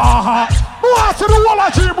pedophile, Watch the wall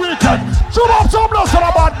of team weekend. Shoot up some blast on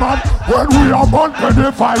a Batman. When we are bun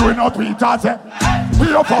pedophile, we not tweet as it.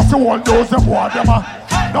 We are first the world knows them what them are.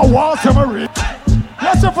 Now once them a read.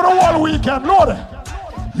 Let's say for the whole weekend, Lord.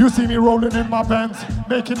 You see me rolling in my Benz,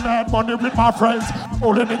 making mad money with my friends,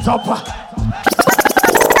 rolling it up.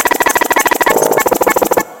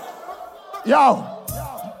 Yo,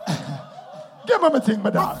 give me my thing, my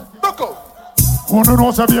dog. Who don't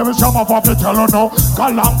know, say, baby, some of us tell you no.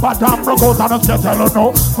 Galang, badam, brokos, and us get tell you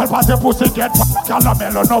no. Well, pass the pussy, get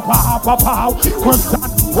calamelo, no, pow. Question,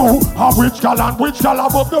 who, a which galang, which galang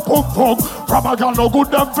above the punk. From a gal, no good,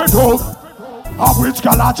 them fit hook. A which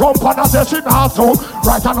gal a jump and a say she nah so.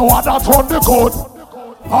 Right I know what that's on the code.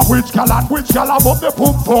 A which gal above the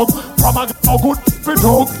pum. From a gal no good fit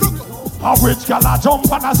hook. A which gal a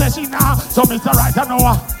jump and a say she nah. So Mr. Right I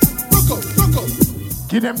know.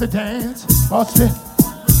 Give them the dance, bust it.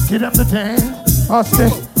 Give them the dance, bust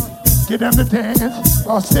it. Give them the dance,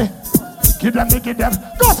 bust it. Give them the, give them.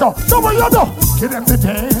 Go so, no what you do. Give them the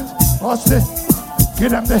dance. What's it? Give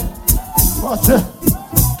them the, what's it?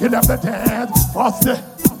 Give them the dance. What's it?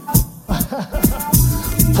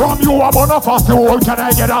 From you I'm on a fast hole, can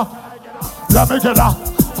I get up? Let me get up.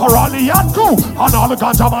 For all the young crew and all the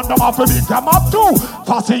ganja man them have to beat them up too.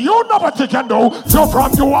 Fasty you know what you can do. So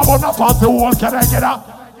from you I'm on a fast hole, can I get up?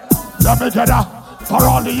 Let me get up. For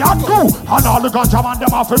all the young crew and all the ganja man them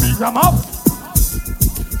have to beat them up.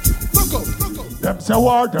 Them say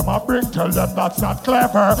word them a bring, tell them that's not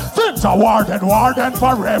clever. Things are warden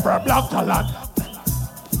forever. Black talent.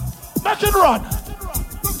 Make it run.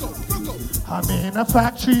 I'm in a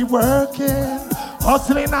factory working,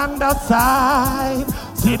 hustling on the side.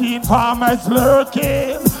 City farmers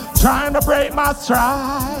lurking, trying to break my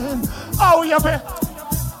stride. Oh, you be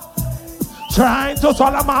trying to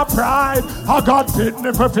swallow my pride. I got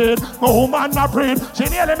bitten for feed, my woman not breed. She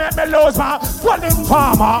nearly made me lose my wedding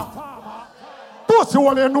farmer. Pussy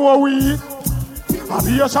only know we. I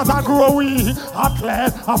be a shot and grow we. I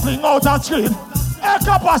clear, I fling out a street. A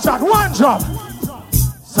cup of shot, one drop.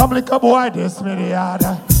 Some little boy this me the yard.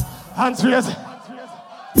 And serious.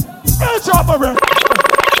 Each up a breath.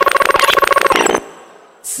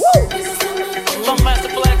 Funk Master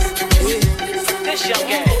Flex. This young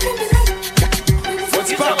guy.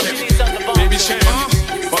 What's poppin'? Baby Sham,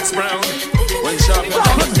 Fox Brown, when sharp.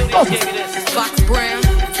 Fox Brown,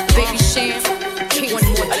 Baby Sham. One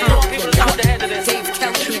more time. Dave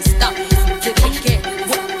Kelly can't stop.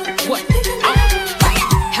 What?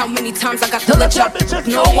 How many times I got to let y'all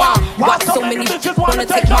know why? Why so many bitches wanna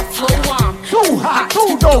take my flow on? Too hot,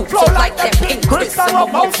 too dope, flow like that pink crystal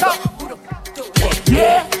Mimosa.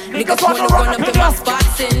 Yeah, niggas wanna run up in my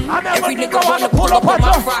spots and every nigga wanna pull up on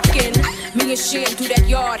my rockin'. Me and Sham do that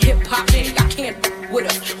yard hip hopping. I can't with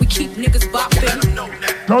us, we keep niggas bopping.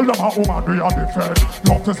 Tell them how woman do you defend.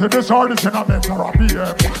 Love to see the shorties in a Benz or a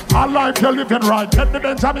BM. I like you living right. Get the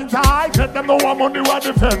Benjamins high. Let them know I'm on the way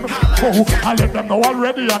defend. Oh, I let them know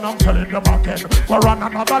already and I'm telling them again. We're on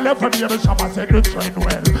another level, baby. Shama said the train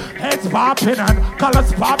well. Heads popping and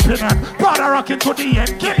colors popping and brother rocking to the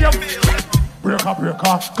end. Kill your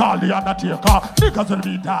breaker, call the undertaker. Niggas will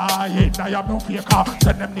be dying, I am no faker.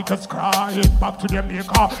 Send them niggas crying, back to their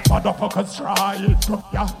maker. Motherfuckers trying,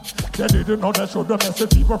 yeah. They didn't know they should have messed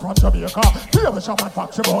people from Jamaica. We have a shaman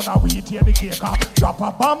fox about a wheat here the caker. Drop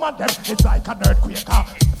a bomb on them, it's like an earthquaker.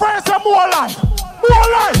 First and more life.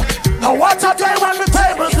 Now what's a day when the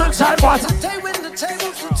tables will turn? What a day when the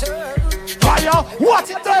tables will turn. Fire, what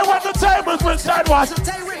a day when the tables will turn? What a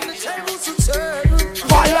day when the tables will turn.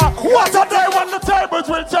 Fire, what a day when the tables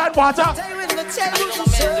will turn, water.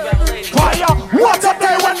 Fire, what a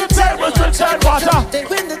day when the tables will turn, water.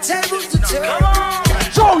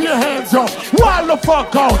 Throw your hands up, wild the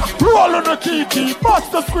fuck out. Roll on the kiki,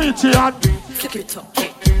 bust the squeegee and zip it up,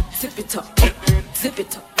 zip it up, zip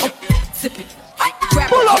it up, zip it.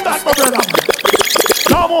 Pull up that, my brother.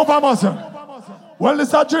 Come over, muscle. Well,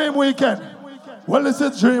 it's a dream weekend. Well, it's a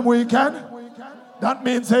dream weekend. That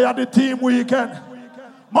means they are the team weekend.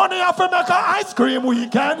 Money off to make an ice cream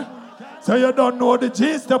weekend. So you don't know the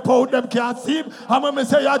G's, the out them can't see. And when me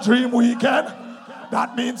say a dream weekend,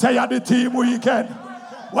 that means say a the team weekend.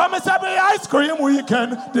 When me say me ice cream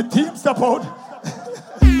weekend, the team step out.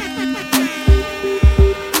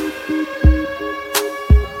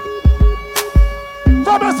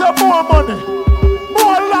 So me say more money,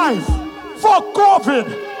 more life, fuck COVID.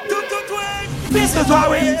 This is why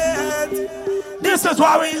we, this is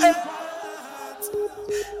why we,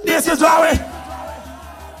 this is why we,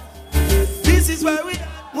 this is why we,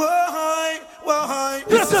 why,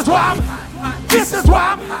 this is why, this is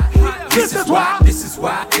why, this is why, this is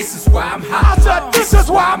why, this is why I'm hot. I said this is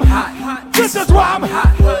why I'm hot. This is why I'm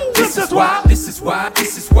hot. This is why, this is why,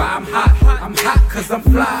 this is why I'm hot. I'm hot 'cause I'm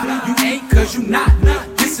fly. You ain't 'cause you not.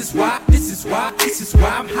 This is why, this is why, this is why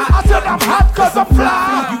I'm hot. I said I'm hot 'cause I'm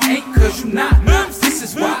fly. You ain't 'cause you not. This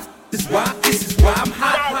is why, this is why, this is why I'm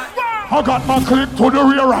hot. I got my click to the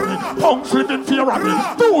rear of me. Punks living fear of me.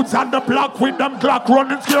 Dudes on the block with them Glock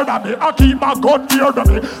running scared of me. I keep my gun near to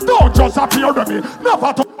me. Don't just appear to me.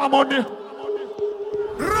 Never took my money.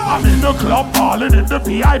 I'm in the club balling in the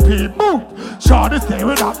VIP booth. Shawty stay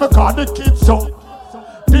with us because the kids so.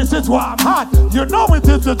 This is why I'm hot. You know it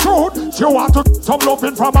is the truth. She want to get some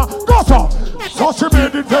loving from her gutter. So she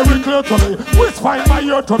made it very clear to me. Whisper in my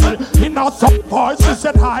ear to me. In a soft voice she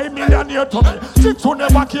said hi millionaire to me. Chicks who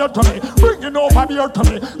never care to me. Bringing over beer to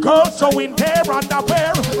me. Girls so in there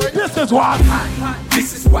underwear. This is why I'm hot.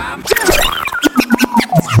 This is why I'm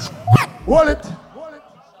hot. Hold it.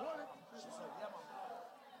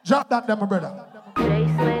 Drop that there, my brother.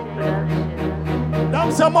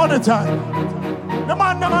 Them say money time. The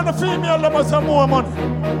man them and the female them must have more money.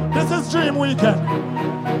 This is dream weekend.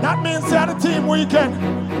 That means say the team weekend.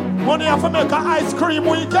 Money have to make an ice cream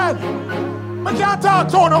weekend. I can't talk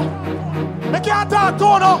to no. I can't talk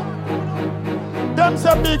to no. Them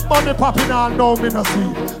say big money popping all now me no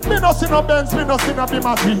see. Me no see no Benz, me no see no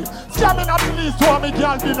Bimati. Scamming at the least to me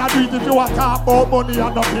girl be not do it if you want to talk about money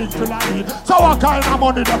and no things to like. So what kind of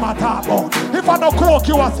money them a talk about? If I no coke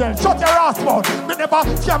you a sell, shut your ass mouth. Me never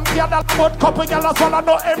scam the other about couple girl as well and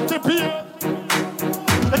no MTP.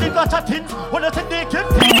 When they got a tint, when they say they can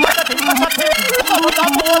think, when they got a tint,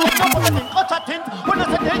 when they got a tint, when they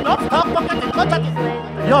say they not stop, when they got a tint.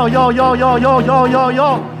 Yo.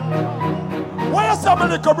 Why you say me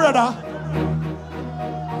little brother?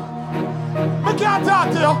 Me can't talk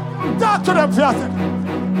to you. Talk to them first.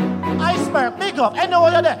 Iceberg, big up. I know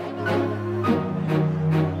where you're there.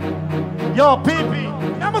 Yo, PP,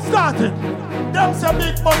 I'm starting. Them say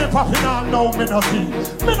big money popping all now, me no see.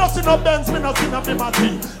 Me no see no Benz, me no see no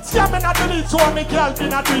Bimati. Scamming at the lead, so me girl be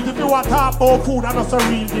not do it if you want to talk about food and no so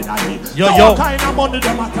real dinner. So what kind of money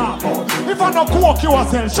them a talk about? If I no coke you a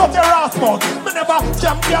sell, shut your ass mouth. Me never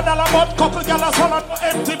scam the other about couple girl as well and no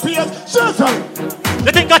empty PS. Shizzle.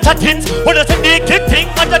 They think got a tint, when they say they kick thing,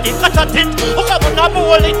 but they think got a tint. Who come on up,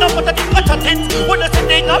 all in, but they think got a tint. When they say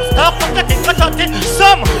they not stop, but they think got a tint.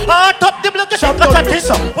 Some are top the block, they think got a tint.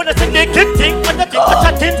 When they say they kick thing, but they think got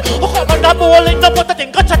a tint. Who come on up, all in, but they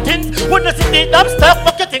think got a tint. When they say they not stop,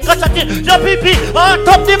 but they think got a tint. The PP are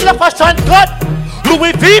top the block, fashion god.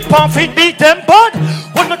 Louis V, Pamphlet, beat them bad.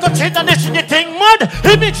 When not touch it and they see the thing mad.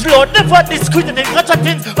 Image load, never discreet and they got a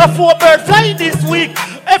thing. A 4-bird flying this week.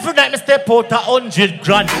 Every night me step out $100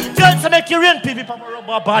 grand. Girls make you rain PV from a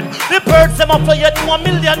rubber band. The birds them up for you $1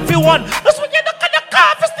 million for one. That's what you look at the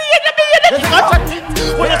car for the end of the year. They got a thing.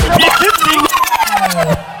 When you see the thing.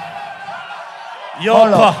 Yo,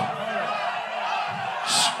 pa.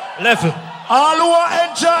 Level. All who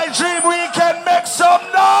enjoy Dream Weekend, make some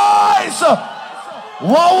noise.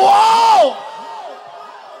 Wow.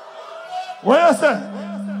 Where you say?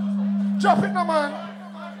 Drop it now, man.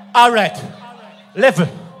 All right. Level.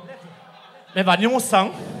 Me have a new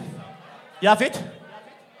song. You have it?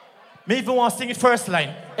 Me even want to sing it first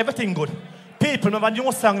line. Everything good. People, me have a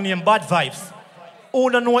new song named Bad Vibes. Who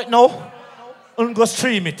don't know it now? And go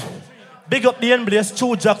stream it. Big up the N-Blaze,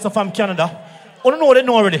 2 Jackson from Canada. Who don't know they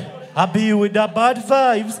know already? I be with the bad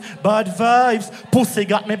vibes. Pussy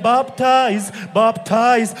got me baptized.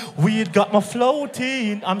 Weed got me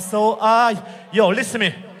floating. I'm so high. Yo, listen to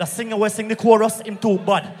me. The singer will sing the chorus, him too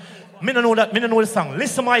bad. Me no know that, me no know the song.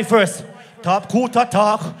 Listen to my verse. Top Kuta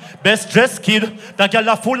talk, best dressed kid. That girl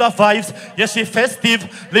are full of vibes. Yes, she festive.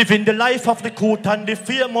 Living the life of the coot and the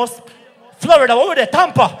famous. Florida, over there,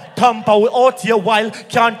 Tampa we out here wild.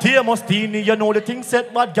 Can't hear Mustini, you know the thing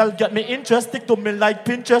said. Bad girl get me interested to me like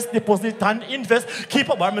Pinterest. Deposit and invest. Keep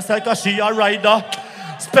up by myself cause she a rider.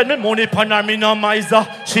 Spend me money pan her, me no miser.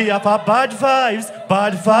 She have a bad vibes.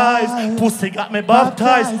 Pussy got me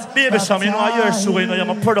baptized. Baby, show me no your show, you know, you're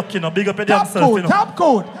my product, you know. Big up your damn self, you know. Top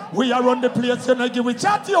code. We are on the place, you know, give we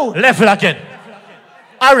chat you. Level again.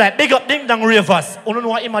 Alright, big up Ding Dong Ravers. You don't know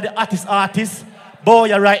what him are the artist. Boy,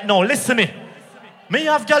 you right now, listen to me. Me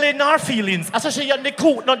have gal in her feelings. I say she had the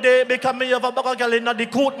coat not there because me have a bag of gal in the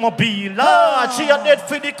coat mobile. She had dead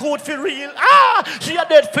for the coat for real. She had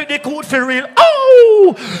dead for the coat for real.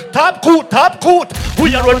 Oh, top coat.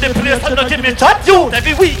 We are on the place and not give me chat youth.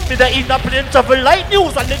 Every week me the in the plane travel light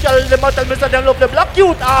news and the gal them tell me say they love the black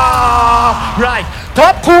youth. Right.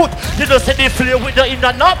 Top coat. You don't say they play with the in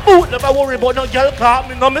the not boot. Never worry about no gal car.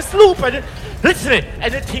 Me no me sloop. Listen,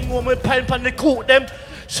 anything when me pine on the coat them.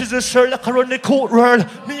 She's a Sherlock around the coat world.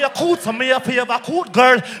 Me a coat, so me a pay of a coat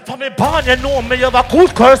girl. From me born, you know me have a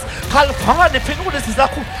coat curse. California, if you know this is a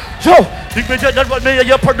coat. Yo, think me just what me a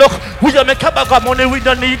your product. We a make a bag of money, we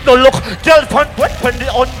don't need no look. Girl front wet when the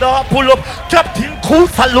under pull up. Captain cool,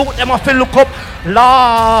 salute them if you look up.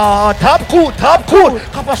 La, top cool.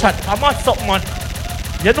 Copper shot, I'm a something man.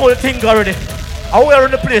 You know the thing already. I wear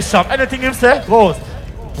on the place, Sam. Anything you say goes.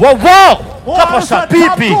 Wow. Copper shot,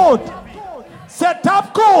 PP. Set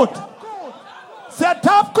top coat.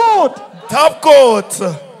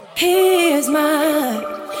 Here's my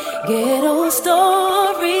ghetto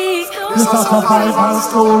story. This is a survival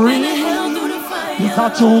story. This is a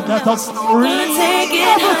true ghetto story.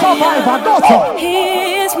 Every survivor does it.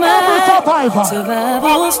 Here's my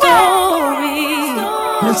survival story.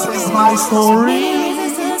 This is my story.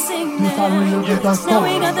 This is a real ghetto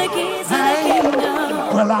story.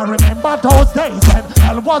 Well, I remember those days when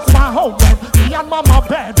hell was my home. When me and mama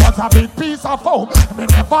bed was a big piece of foam. Me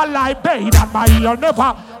never lie bed and my ear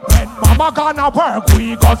never. When Mama gonna work,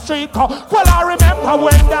 we go street cut. Well, I remember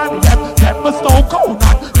when Dan them was no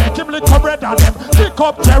Conan. Make him lick up bread on them. Pick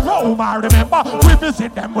up Jerome, I remember we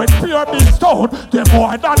visit them with pure big stone. They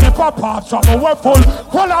more than if a pop trouble were full.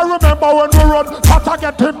 Well, I remember when we run, but I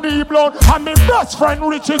get him knee blown. And my best friend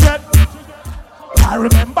Richie get. I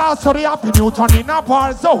remember so the happy Newton in a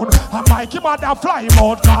bar zone. And Mikey mother fly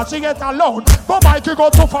out cause she get alone. But Mikey go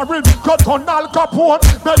to for him, got on Al Capone.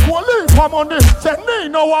 Make one leave for money, say me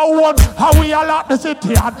know I won. How we all at the city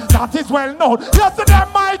and that is well known. Yesterday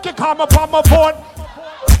Mikey come up on my phone.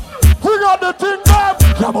 We got the thing there,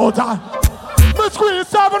 come out and me squeeze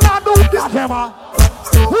 7 and do that ever.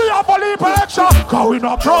 We have a leap extra, cause we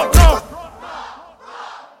not drunk now.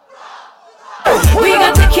 We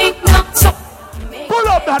got the kick now, so pull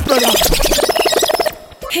up that brother.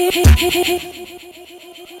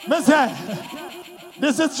 Me say,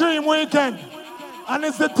 this is Dream Weekend, and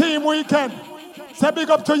it's the team weekend. Say big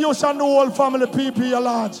up to you and the whole family, PP at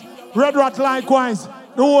large. Red Rat likewise,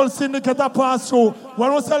 the whole syndicate a pass through.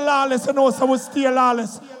 When we say lawless, you know, so we stay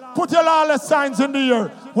lawless. Put your lawless signs in the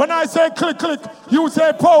air. When I say click, click, you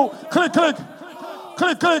say po, click, click,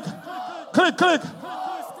 click, click, click, click.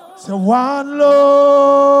 Say one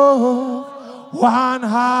love, one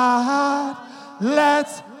heart,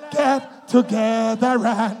 let's get together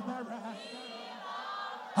and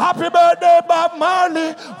happy birthday, Bob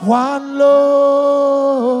Marley. One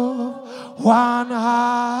love, one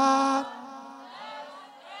heart.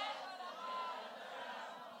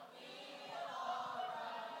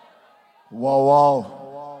 Wow, wow.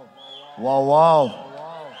 Wow, wow.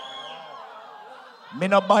 Me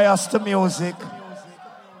no bias to music.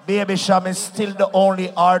 Baby Sham is still the only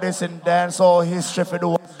artist in dancehall history for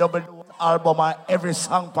the double album and every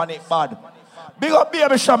song on it bad. Big up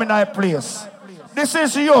Baby Sham in that place. This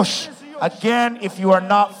is Yush. Again, if you are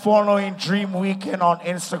not following Dream Weekend on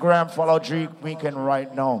Instagram, follow Dream Weekend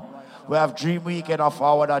right now. We have Dream Weekend of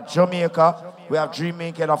our Jamaica. We have Dream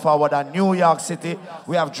Weekend of our New York City.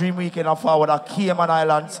 We have Dream Weekend of our Cayman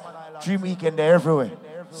Islands. Dream Weekend, they're everywhere.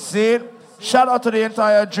 See it? Shout out to the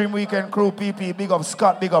entire Dream Weekend crew, PP. Big up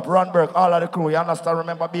Scott, big up Runberg, all of the crew. You understand?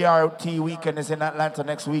 Remember, BRT Weekend is in Atlanta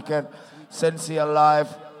next weekend. Sensia Live,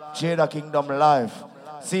 Jada Kingdom Live.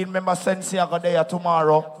 See, remember Sensia go there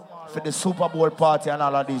tomorrow for the Super Bowl party and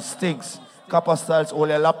all of these things. Kappa Styles, all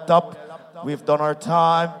your laptop. We've done our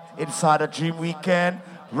time inside the Dream Weekend.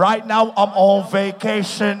 Right now, I'm on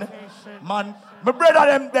vacation. Man, my brother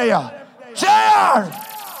them there. JR,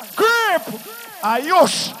 Grip,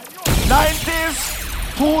 Ayush. 90s,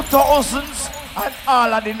 2000s, and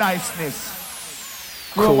all of the niceness.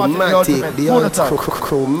 Chromatic, the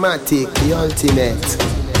ultimate.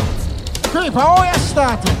 Creep, how you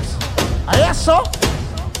started? Are you so?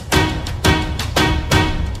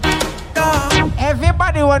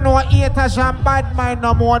 Everybody will know haters and bad mind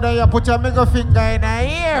no more than you put your middle finger in the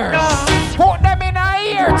ear. Put them in the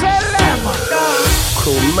ear, tell them.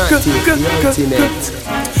 Chromatic, the ultimate.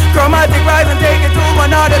 Chromatic rise and take it to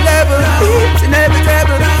another level. It's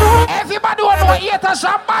inevitable. Everybody will know haters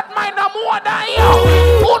and bad mind no more than you.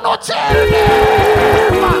 Who no tell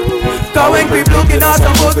them? Cause when people looking out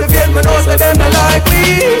some both of them, know that them not like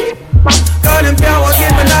me. Cause them can't walk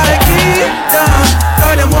in my Nike.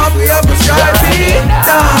 Cause them walk we up with Stripey.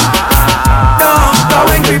 Cause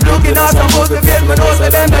when people looking out some both of them, know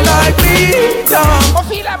that them not like me. I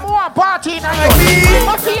feel like more party than you.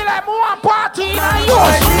 I feel like more party than you.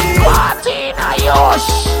 Party than you.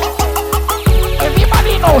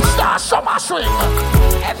 Everybody knows Star Summer Swing.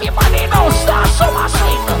 Everybody knows Star Summer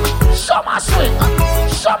Swing. Summer Swing.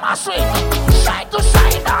 Summer Swing. Side to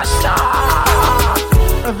side and star.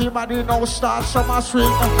 Everybody knows Star Summer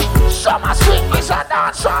Swing. Summer Swing is a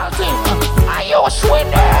dancehall thing. Are you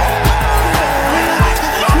swinging?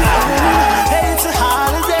 It's a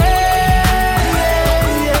holiday.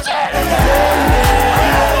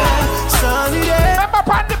 Sunny day. Remember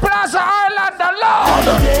Pandy Plaza, Ireland, the Lord.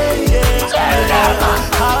 Tell them.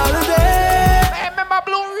 Holiday. Remember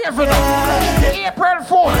Blue River, April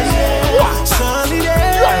 4th. What? Sunny day.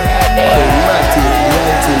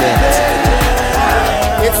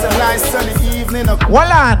 It's a nice sunny evening.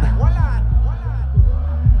 Well on.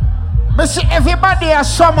 Me see everybody a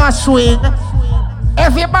summer swing.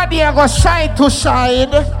 Everybody a go side to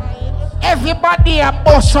side. Everybody a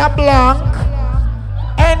bust a blank.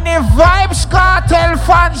 Any Vibes Cartel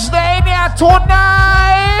fans they in here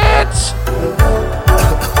tonight?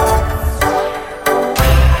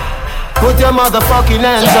 Put your motherfucking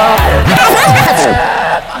hands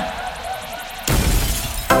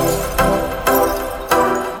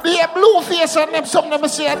Be a blue face and them something me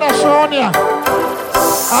say that's on here.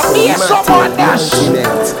 I'll be someone dash.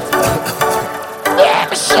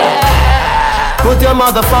 Put your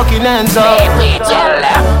motherfucking hands up.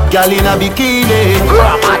 Girl in a bikini.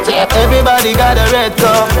 Everybody got a red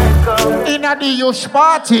cup. In a youth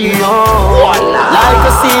party. Like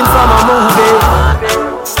a scene from a movie.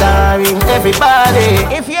 Starring everybody.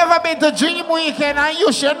 If you ever been to Dream Weekend and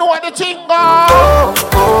you should know the thing go.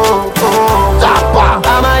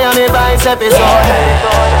 Am I on the bicep episode?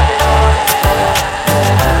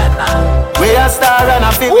 We a star and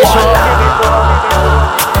a film show.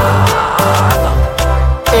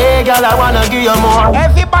 Hey girl, I wanna give you more.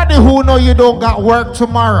 Everybody who know you don't got work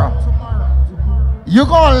tomorrow, you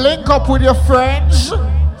gonna link up with your friends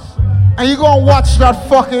and you gonna watch that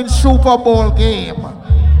fucking Super Bowl game.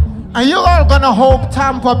 And you all gonna hope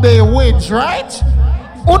Tampa Bay wins, right?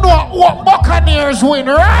 You know what Buccaneers win,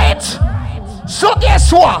 right? So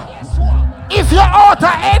guess what? If you're out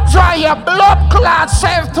to enjoy your blood clot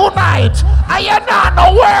self tonight and you're not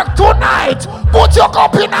no work tonight, put your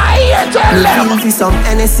cup in a ear, tell them. For some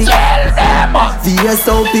NSC. Tell them.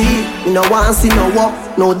 VSOP, you know want see no walk,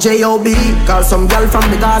 no JOB. Call some girl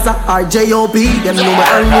from the Gaza or JOB. Them know my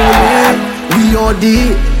earn money. VOD.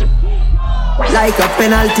 Like a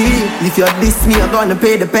penalty. If you diss me, I'm gonna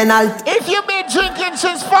pay the penalty. If you been drinking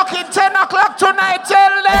since fucking 10 o'clock tonight,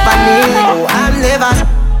 tell them. Oh, I'm living.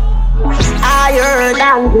 I heard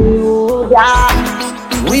and you, yeah.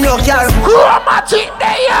 We no care. Chromatic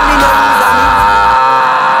there.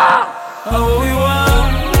 How we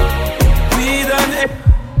want. We done it.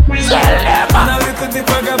 Tell them. Now we could be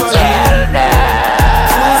bag about it.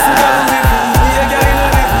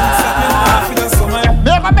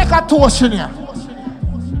 Never make a toast in here.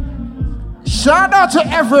 Shout out to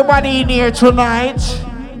everybody in here tonight.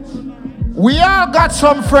 We all got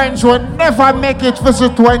some friends who never make it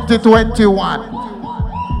visit 2021.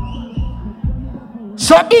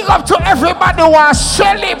 So big up to everybody who are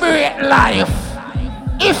celebrate life.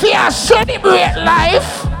 If you are celebrate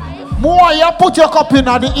life, more you put your cup in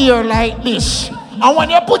the ear like this. And when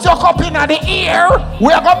you put your cup in the ear,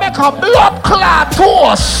 we are gonna make a blood clot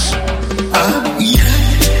toast.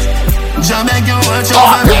 Jamaica, watch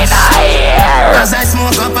over me. Cause I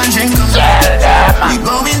smoke up and drink up. We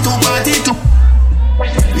going to party too.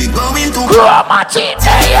 We going to Chromatic.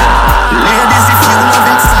 Ladies, if you love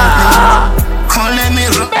excitement, call them me.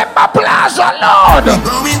 Remember Plaza Lord. We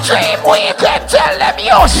going Dream Weekend, tell them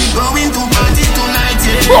yes. We going to party tonight,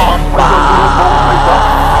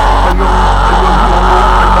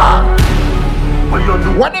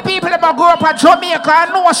 When the people ever grow up in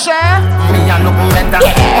Jamaica, know, sir. Me a look better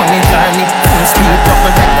on the journey. Full speed,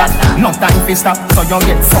 double decker. No time to stop, so you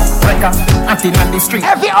get fucked wrecker. Acting on the street.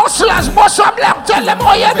 Every hustlers bust up like, tell them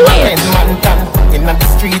how you do it. In the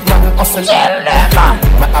street, man, hustle. Tell them.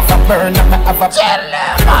 Me have a burner, me have a. Tell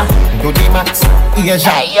them. Do the max, Asian.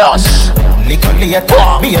 Hey, yes. Little later,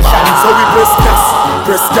 be a shot. So we press gas,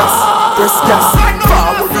 press gas, press gas.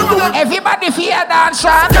 Everybody fear dance,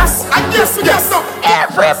 son. Yes, yes, no.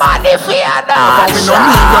 Everybody fear dance.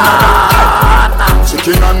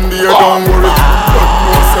 Chicken and beer, don't worry. But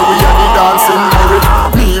no, say we are the dancing hurry.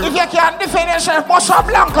 If you can't defend yourself, Bossa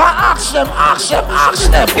Blanca, ask them, ask them, ask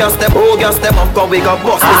them. Gas them, oh, gas them up, cause we got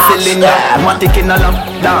bust the cylinder. Matic in a lamp,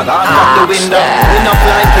 dog, I'll pop the window. In a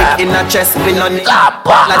fly kick, in a chest, pin on it. Like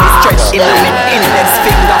the stretch in the mid, index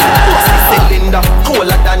finger. Bust the cylinder,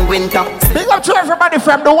 colder than winter. Big up to everybody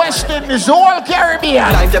from the West Indies, the whole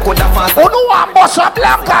Caribbean. Life you coulda fast. Who know want Bossa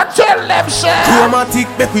Blanca, tell them, sir. Chromatic,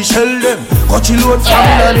 make we shell them. Got you load from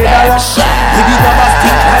the dollar. We give a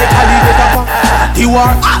stick like a little papa. The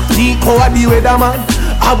war, Nico a the weatherman.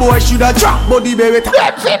 A boy shoulda drop body beretta.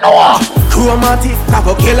 Them fi know. Chromatic, like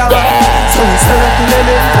a killer man. So we sell it to the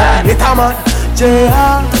little man.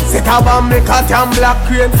 J.R. Set a bomb, make a damn black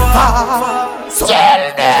crane. So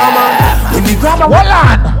tell them. When we grab a hold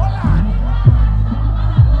on.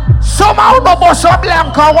 Somehow the Bossa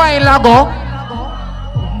Blanca a while ago.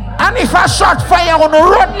 And if I shot fire on the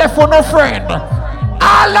run left for no friend.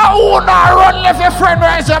 All the who not run left your friend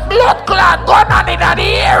rise a blood clot gun on in the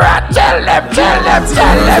air and tell them, tell them,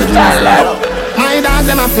 tell them, tell them. My dog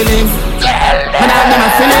them a feelings. Tell them. My dog them a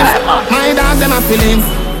feelings. My dog them a feelings.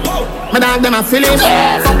 My dog them a feelings.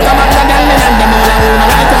 Fuck them up the girl and them all a woman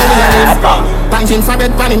like how we a live. Punch infrared,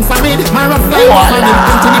 pan infrared. My rough guy was on it.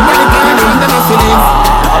 Into the belly pan and them a feelings.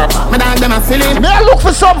 My dog them a feelings. Me a look for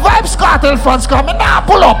some Vibes Cartel fans coming now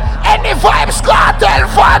pull up. Any Vibes Cartel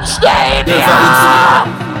fans stay there.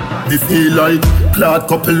 The feel like Clark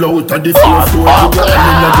couple out of the floor. You got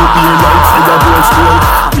in the ear like fire boy school.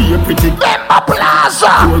 be a pretty. Member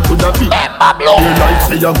Plaza. Girl coulda be. Member Blue. Your life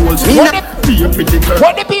say your goals. Be a pretty girl.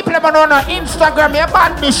 What the people them on Instagram, you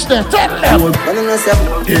bad bitch there. Tell them.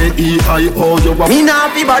 A-E-I-O, you want. Me nah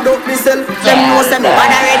fi bad up myself. Them know say me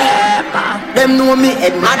bad already. Them know me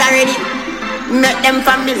head mad already. Make them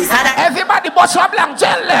families sad. Everybody bust up long,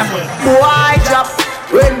 tell them. Boy drop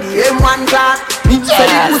when the M1 class. Me say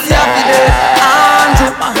the pussy of the day.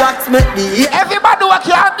 Andrew, what's make the everybody who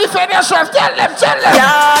can't defend yourself, tell them.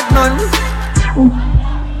 Yard man.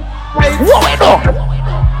 What we do?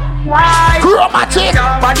 Chromatic.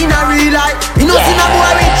 But in a real life, you know see no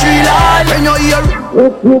boy with 3 life. When you hear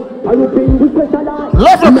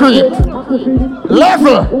level creep.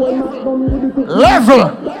 Level.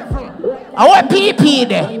 I want PP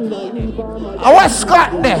there. I want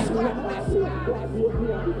Scott there.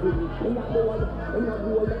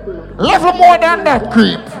 Level more than that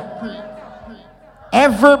creep.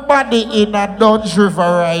 Everybody in a Duns River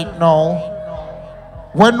right now,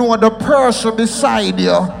 when you know the person beside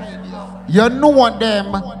you, you know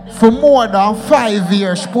them for more than 5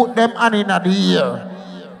 years. Put them on in the year.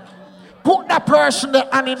 Put that person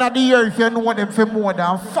on in the year if you know them for more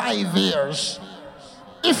than 5 years.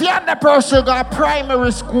 If you are the person who got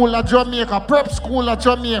primary school at Jamaica, prep school at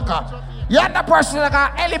Jamaica, you are the person who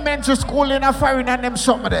got elementary school in a foreign and them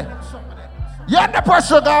something there. You are the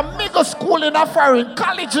person who got middle school in a foreign,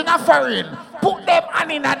 college in a foreign. Put them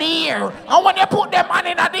on in the year. And when you put them on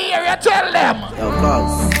in the year, you tell them.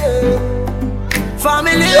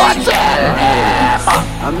 family. You tell them.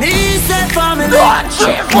 I me say family. If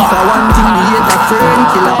I want thing me hate a friend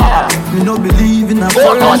killer. Me no believe in a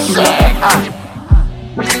friend killer.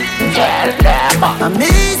 Tell them. I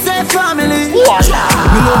me say family. Me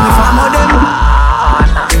love me fam of them.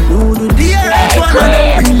 Do the dearest one of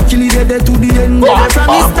them. Real kill it dead to the end. From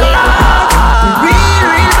the start. Real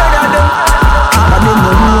better them. And them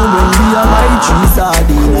no know when we are buy 3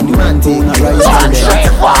 sardines and the man thing a rice and them.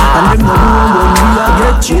 And them no know when we are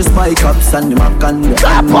get chased by cops and the mac and the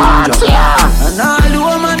ninja. And all the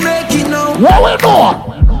woman make it now. What we do?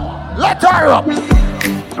 Let her up.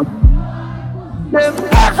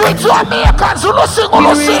 Every Jamaicans who sing.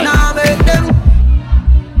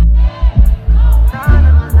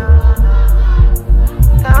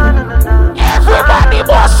 Everybody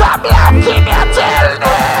must have black in your tell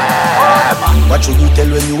them. What should you tell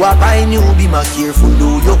when you are buying you? Be more careful,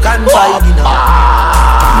 though you can buy dinner.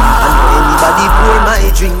 And anybody pour my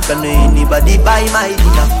drink and anybody buy my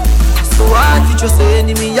dinner. So hard for just an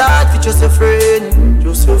enemy, hard for just a friend.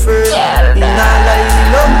 Just a friend. In a lie,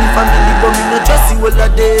 love me family, but me not just see all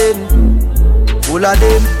of them. All of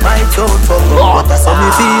them, my town for God. That's how me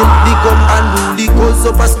feel. Big up and rule the cause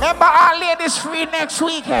up as. Remember our ladies free next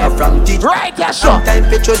weekend. From teach. Right, yes, sir. Sometimes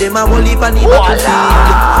petro them a whole heap and the battlefield.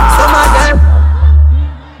 Some of them.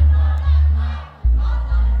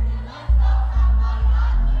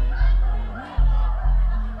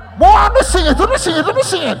 Boy, don't sing it, don't sing it, don't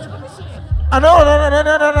sing it. No.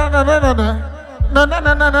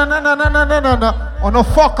 Oh no,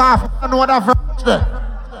 fuck off. I know that verse there.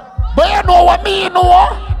 But you know what me know?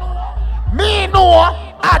 Me know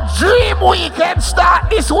a dream weekend start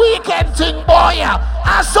this weekend thing, boy.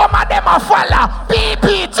 And some of them are follow.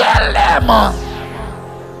 PP tell them.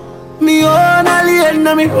 Me own alien,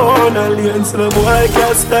 na me own alien, so the boy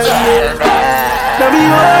can't stand me. Na me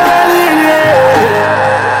own alien.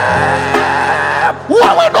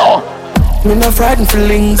 What we know? Me no frightened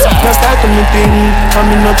feelings, no start to me thing. And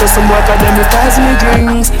me no trust some boy 'cause them me pass me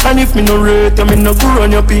drinks. And if me no rate, me no grow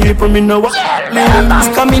on your people, me no walk links.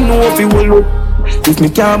 'Cause me know if you will look. If me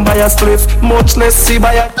can't buy a spliff, much less see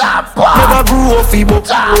buy a never grew up fi book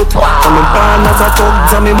out. And me born as a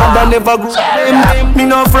thug, and me mother never grew them. Me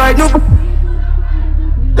no frightened.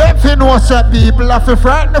 Them fi know say people have to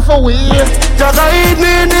frighten for we. Just a hit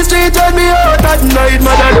me in the street and me out at night,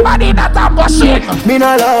 mother. Everybody that a pushing. Me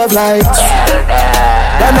no love lights.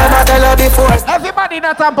 Them never tell her before. Everybody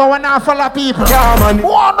that tamper when I follow people. Yeah, man. Who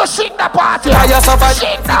want to sing the party? I just suffer.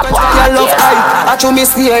 Sing the party. I love life. I show me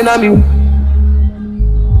staying on me.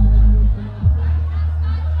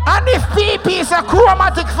 And if PP is a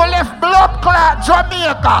chromatic for left blood clot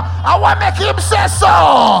Jamaica, I want make him say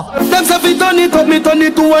so. Them say fi turn it up, me turn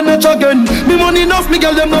it to one notch again. Me money enough, me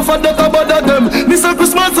girl them no for that about them. Me say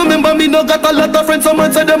Christmas, remember me no got a lot of friends.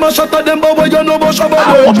 Someone say them a shot at them, but boy you know about shabba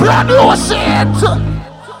them. Brand new shit.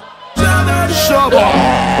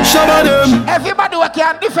 Shabba them. Everybody who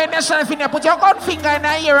can defend themselves in there, put your gun finger in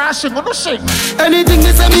the ear and sing. Who no sing? Anything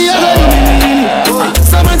they say me a go.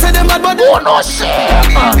 Someone say them bad, but who no sing?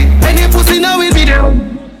 Any pussy now we be there.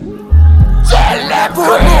 Tell them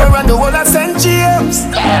creep. Around the world of St. James.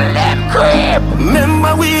 Tell them creep.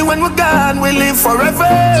 Remember we forever.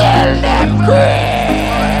 Tell them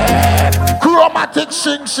grip. Chromatic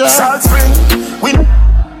sing, sir. Salt Spring, we.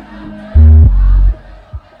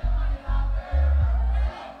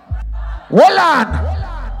 Hold on.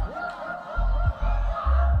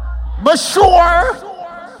 But sure,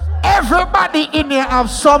 everybody in here have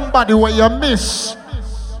somebody where you miss.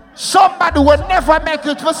 Somebody will never make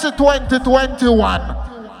it for 2021.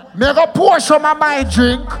 Make a portion of my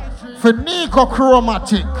drink for Nico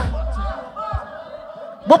Chromatic.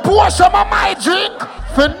 But portion of my drink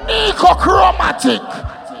for Nico Chromatic.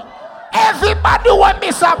 Everybody will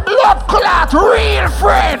miss a blood clot real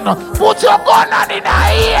friend. Put your gun on in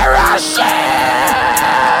the ear and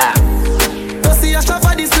share. Don't see a shop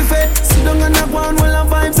for this buffet. Sit down and have one while I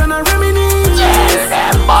vibes and I reminisce. Tell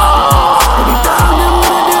them more.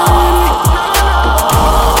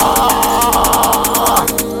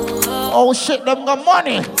 Oh shit, them got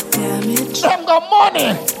money. Damage. Them got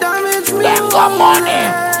money. Damage. Them got money.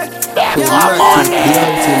 Them got money.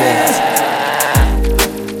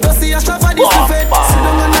 Don't see a shop for this buffet. Sit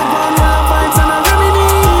down and have one while I vibes and I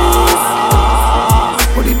reminisce.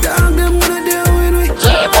 What the dog them gonna do when we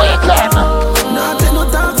Team Weekend. Nah, take no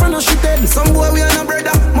talk from no shit head. Some boy we are no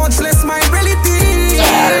brother, much less my relative.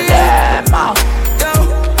 Tell them. Yo.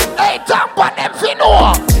 Hey, talk on them fi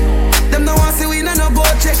know. Them no want see we no go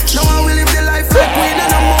check. No one will live the life like we no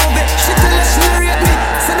move it. She tell us she rate me,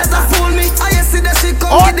 say that I fool me. I see that she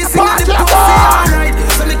come get this thing at the pussy. Alright,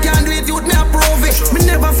 so me can't do it, youth me approve it. Me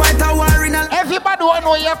never fight a war in a. Everybody wanna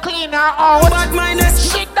know you clean her out. Bad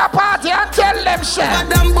minus. Shake the party and tell them shit.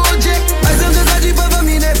 Madam Bojack, I don't just a jeep over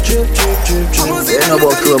me neck. Trip. You know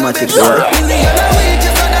about Chromatic, right?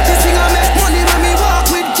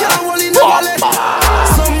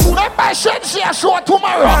 Remember Shensia show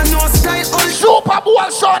tomorrow. Super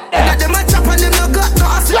Bowl Sunday.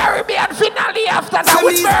 Caribbean finale after that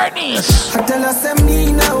with Bernice. Tell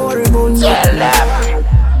them.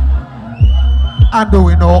 I'm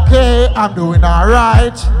doing okay, I'm doing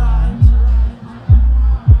alright.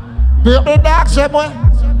 Build the dark boy.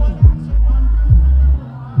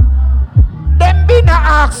 Them be not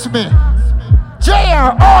ask me,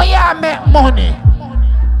 JR, oh yeah, make money.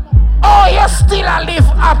 Oh, you still a live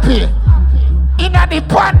happy in the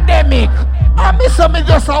pandemic. And me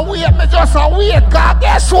just a wait, cause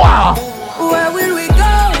guess what? Where will we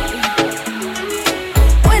go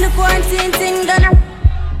when the quarantine thing gonna?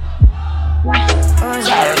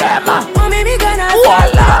 Tell them. Mommy, me gonna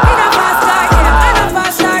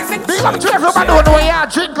Big up to everybody who know you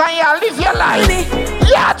drink and you live your life.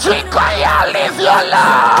 You drink and you live your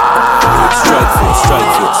life.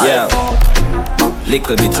 Strike foot, yeah.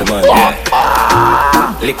 Little bit of money, yeah.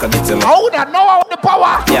 Little bit of money. How would I know the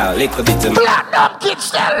power? Yeah, little bit of money. Platinum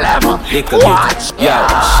kids tell them. Little bit. Yeah,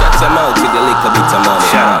 shut your mouth with a little bit of money.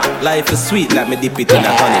 Yeah. Life is sweet, let me dip it in a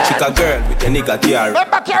honey. Chick a girl with a nigga car.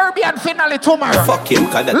 Remember Caribbean finale tomorrow. Fuck him,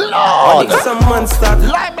 cause that Lord. some man start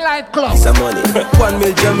Limelight Club. Some money. 1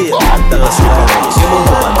 million Jamaican. That's super money. She move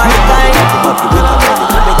over. My time.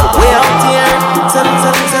 We out here. Tell them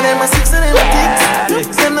a 6 and them a 6.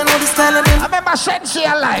 Them know the style of them. I remember Shensi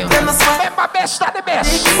alive. Remember best of the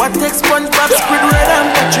best. What takes SpongeBob, Squidward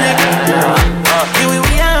and Patrick? Here we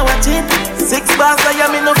are watching 6 bars, I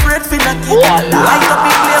am in no afraid for knock it. Light up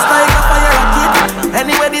in place like a fire rocket.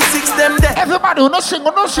 Anyway, the 6 them there. Everybody who no sing,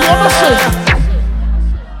 who no sing, who no sing.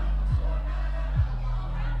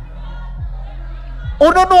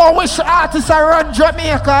 Who don't know which artists are run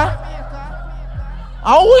Jamaica?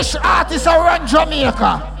 I wish artists are run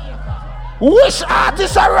Jamaica. Which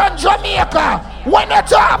artists are run Jamaica? When they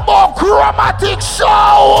talk about Chromatic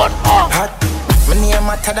sound. My name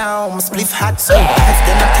matter down, my spliff hot so if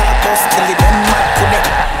they not talk us till they done mad today.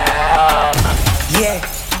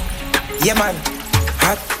 Yeah man,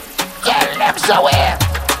 hot. Tell them so where.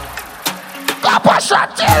 Papa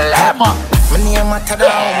shot, tell them. My name matter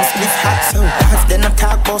down, my spliff hot so if they not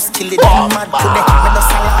talk us till they done mad today. Me no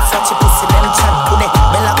salad such a pussy them chat today.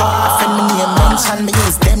 Bella go half and my name mention me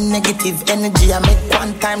use them negative energy. I make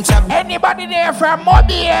one time job. Anybody there from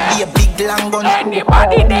Mobby? Be a big long gun.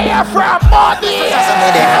 Anybody there from Mobby?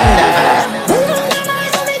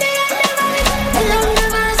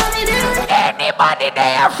 Anybody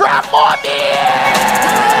there from Mobby?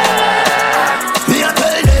 Me a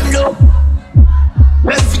tell them no.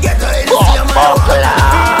 Let's get to it.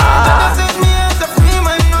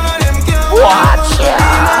 Watch ya.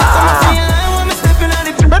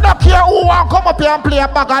 Me don't care who want come up here and play a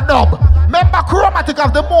bag of dub. Remember Chromatic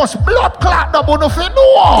have the most blood clot dub on if you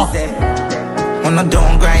know. On a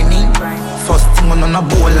down grinding. First thing on a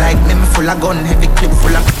bowl like me full of gun, heavy clip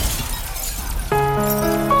full of.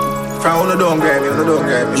 From on a down grinding,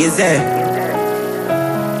 Yes,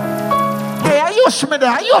 Yush me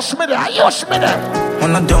there, yush me there, yush me there.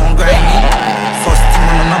 When I don't grind me, first thing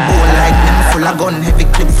on my bowl like them full of gun, heavy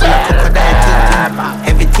clip full of crocodile teeth.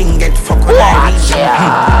 Everything get fucked with like 16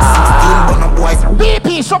 bun of boys.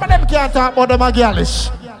 BP, some of them can't talk about them a girlish.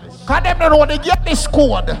 Cause them don't know they get this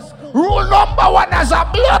code. Rule number 1 as a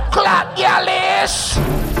blood clot girlish.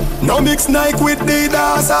 No mix Nike with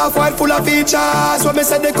Adidas, half white full of features. When me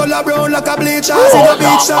say they color brown like a bleachers in a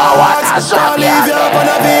beach shorts. Can't leave you up on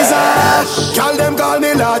a visa. Call them call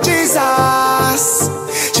me Lord Jesus.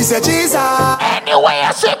 She said Jesus. Anyway,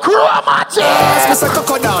 I say chromatic. Me say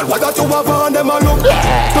crocodile. What got you have on them a look?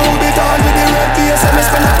 Don't be done with the red face and me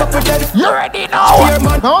spend a couple dead. You ready now? Yeah,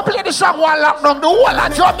 man. Don't play the song while lockdown. The whole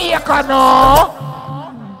of Jamaica now.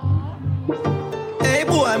 Hey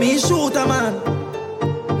boy, me shooter man.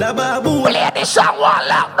 The babu. Play the song while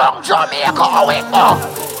lockdown. Jamaica, how it go?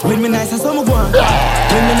 When me nice and some go on.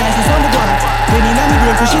 When me nice and some go on. When me nanny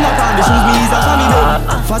brain fishing up on the shoes me is a family.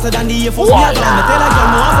 Faster than the Air Force me a plan. Me tell a girl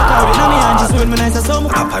me want to carry it on me hand. Just when me nice and some.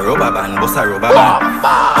 Papa rubber band, bossa rubber band.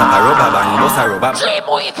 Papa rubber band, bossa rubber. Dream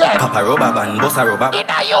weekend. Papa rubber band, bossa rubber. In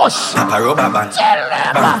a yush. Papa rubber band. Tell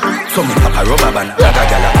them. So me papa rubber band. Raga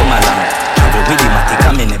gala come along. Travel with the matic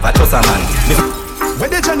and me never trust a man. When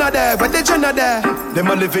they Jenna there, when they Jenna there, them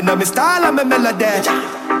a living on me style and me melody.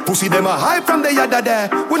 Pussy them a hype from the yada there.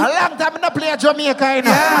 A long time in the play Jamaica, you know.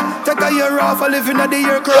 Yeah, take a year off a living at the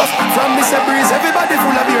aircraft. From Mr. Breeze, everybody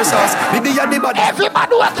full of beer sauce. The yada body.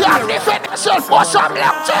 Everybody who can't defend themselves for some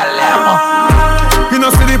long, tell them. You know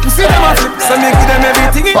see the pussy them a flip, so make them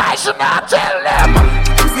everything. Why should I tell them?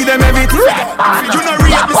 See them everything. You know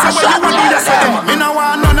real, me say what you want me to say them. Me no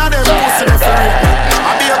want none of them pussy them for real.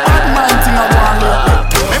 I be a bad man thing I want lately.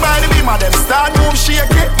 Me by the beam of them start move shake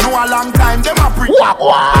it. No a long time them a pre.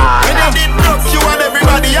 When they did rough you and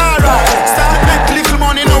everybody alright. Start make little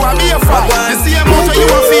money now I be a fight. The same motor you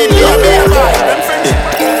a feed me a be a fight. Them friendship.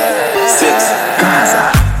 6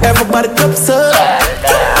 Gaza. Everybody cups up.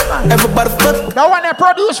 Everybody fuck. The one they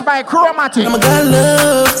produced by Chromatic. I'm a girl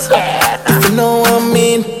loves. If you know what I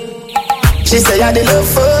mean. She say I did love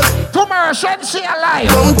fuck. Tomorrow Shensi alive.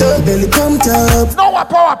 Pumped up, belly pumped up. Noah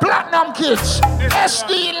Power Platinum Kids.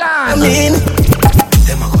 SD Land. I mean,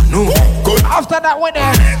 them a go no. Good. After that with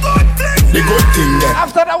them. The good thing there.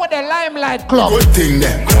 After that with the Limelight Club. Good thing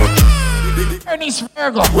there. Ernest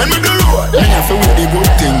Virgo. When we do road, me have to with the good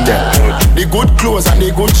thing there. The good clothes and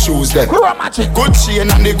the good shoes there. Chromatic. Good chain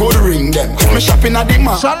and the good ring them. Me shopping at the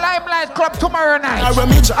mall. So Limelight Club tomorrow night.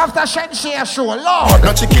 After Shensi show, Lord.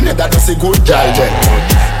 No chicken head, that's a good guy there.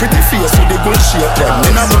 Pretty face with the good shape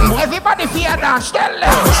them. Everybody fear dance, tell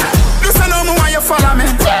them. Listen how me why you follow me.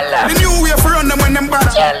 Tell them. The new way for run them when them bad.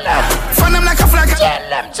 Tell them. Fan them like a flag. Tell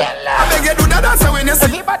them, tell them. I beg you do that dance when you see.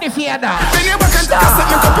 Everybody fear dance. Then you back and take a step,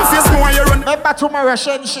 make up your face me while you run. Remember tomorrow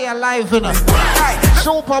Shensi live, you know.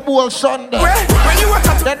 Super Bowl Sunday. When you watch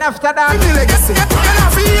that, then after that, the legacy.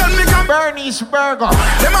 Bernie's Burger.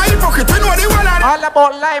 Them are hypocrite, we know the one. All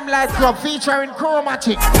about Limelight Club featuring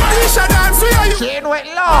Chromatic. Tisha dance, we are you. Chain with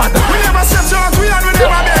Lord. We never step short, we are, we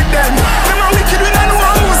never beg them. Them are wicked, we don't know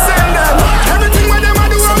who send them. Everything what them are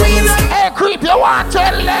do, we them. Hey, creep, you want to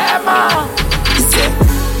tell them?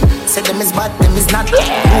 Say them is bad, them is not.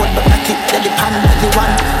 Road but I keep the pan with the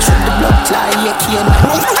one. Shoot the blood fly, you can't.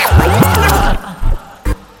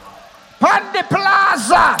 Pandi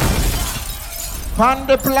Plaza.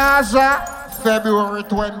 Pandi Plaza, February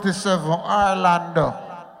 27, Orlando.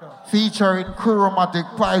 Featuring Chromatic,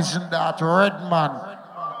 Poison Dart, Redman.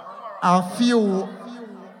 And few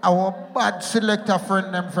our bad selector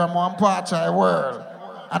friend them from one part of the world.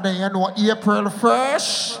 And then you know April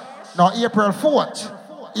 1st, no April 4th.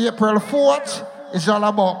 April 4th is all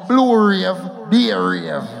about Blue Rave, Day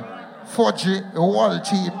Rave. Fudgy, the whole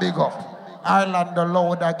team big up. Orlando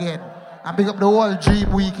loud again. And big up the whole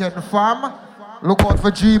Dream Weekend fam. Look out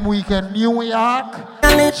for Dream Weekend New York,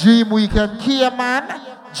 Dream Weekend Cayman,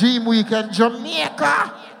 Dream Weekend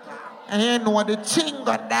Jamaica. And you know the thing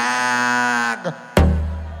got dog.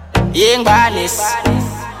 Young badness.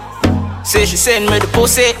 Say she send me the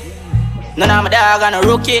pussy. None of my dog and a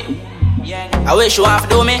rookie. I wish you want to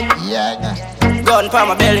do me. Yeah. Gun for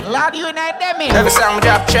my belly. Lord, you ain't them in. Every song I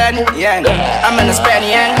drop trend. Yeah. I'm in the span,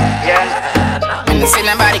 yeah. And the see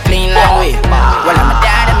nobody clean like way. Well, I'm a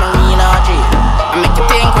dad and Marine OG. I make you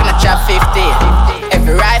think when I chop 50.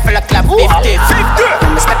 Every rifle I clap 50.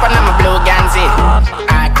 I'm a step on my blue Ganzi.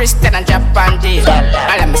 I Christian and Japan tea.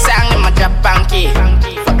 All of my song in my Japan key.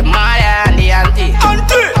 For the mother and the auntie.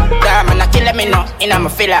 Damn, and I kill me no in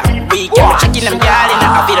my filler. We keep checking them girl in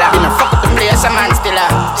a villa. In a fuck up the place, a man still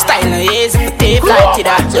a style no easy to flighty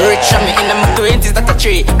that. Rich on me in the 20s, that a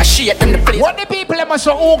tree. I shit them the place. What the people them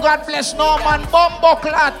say, oh God bless no man, bumbo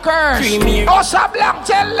clad curse. Premier. Osa Blanc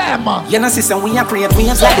tell them. You know, sister, we are create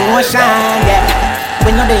waves like the ocean, yeah.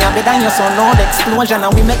 When you're there, better than your son, no the explosion, and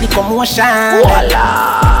we make the commotion.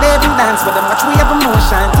 Voila. They do dance for them, much we have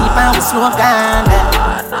emotion, deep and we slow down,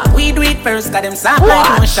 yeah. We do it first, got them soft like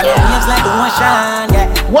the ocean, waves like the ocean, yeah.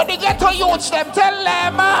 When they get to youths, them tell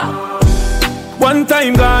them. One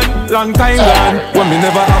time gone, long time gone, when me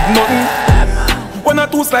never have nothing. 1 or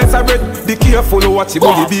 2 slices of bread, be careful of what you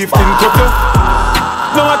buy, beef in cut you.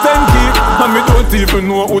 Now a 10 key, and me don't even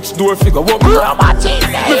know which door figure what me. Me full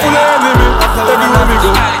of enemy, everywhere me go,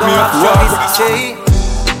 me have to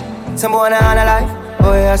walk. Some boy on a life,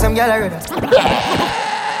 oh yeah, some gyal already.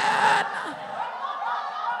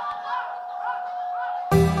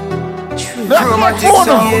 Chromatic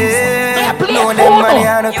song, yeah. Know them money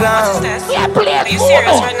on the ground. Are you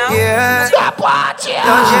serious right now? Yeah.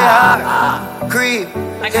 Don't you creep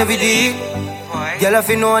every day. Girl, if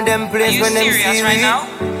you know them place when them see right me. now?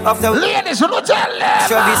 After ladies, you don't tell them.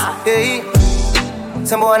 Travis, hey.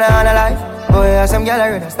 Some boy on a life. Oh yeah, some gyal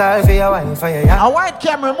already style for your wife, for your yeah. A white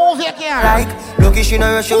camera, move your camera. Like, look, she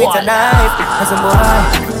know you show it a knife. And some boy,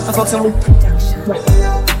 I fuck some.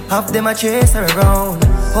 Half them a chase her around.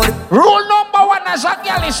 Rule number 1 as a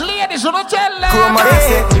girl is ladies, you don't tell them.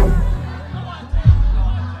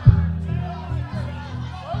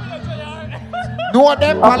 No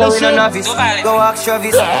them policy. Go ask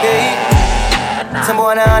Travis, hey. Some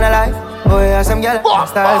boy on a life. Oh yeah, some gyal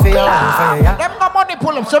style for your wife, for your yeah. Them got money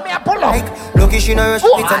pull up, so me a pull up. Like, look, she know you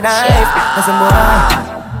show it a knife. And some boy,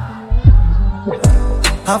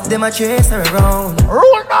 half them a chase her around.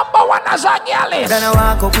 Rule number 1 as a girl is. Then I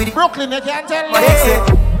walk up with it. Brooklyn, you can't tell What they say?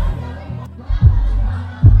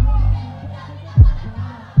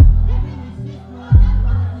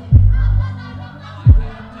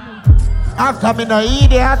 After me no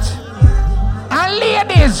idiot. And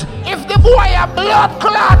ladies, if the boy a blood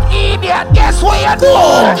clot idiot, guess what you do?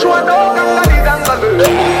 She want to go gangali.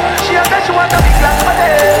 She said she want to be black for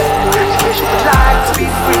them. She would like to be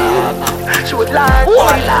free. She would like to be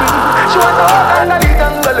free. She want to go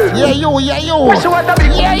gangali. Yeah you. She want to be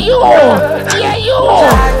Yeah you. She would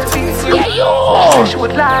like to be free.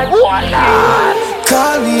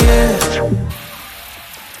 Call me, yeah.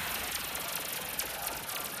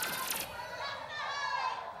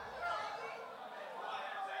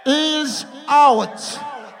 Is out.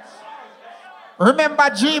 Remember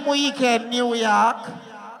Dream Weekend New York,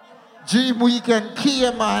 Dream Weekend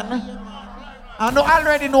Cayman. I know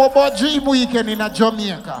already know about Dream Weekend in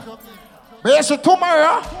Jamaica. But you see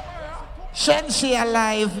tomorrow, Shensi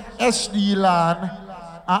Alive, SD Land,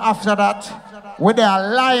 and after that, with their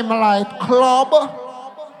Limelight Club,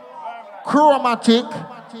 Chromatic,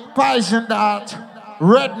 Poison Dart,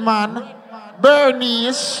 Redman,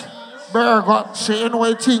 Bernice, Burgot, saying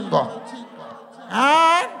way tingo.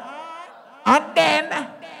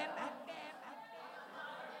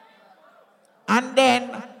 And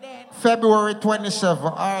then February 27,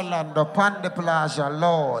 Orlando, Pande Plaza,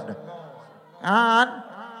 Lord. And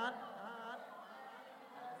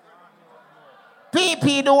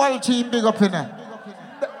PP, the whole team big up in it.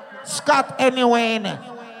 Scott anyway in it.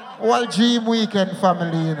 Whole Dream Weekend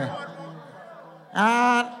family in it.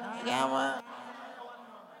 And yeah, man.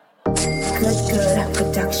 Good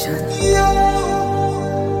production.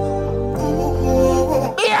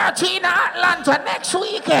 BRT in Atlanta next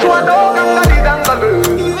weekend.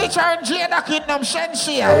 Richard Jada Kingdom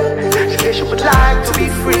Shensia. She would like to be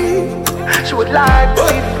free. She would like to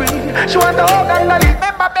be free. She want to go gangali.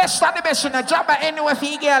 Remember best of the best in a job anyway for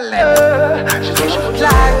you girl. She said she would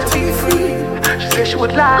like to be free. She said she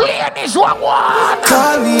would like. Ladies, what?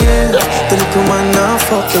 Call me, yeah. The little man now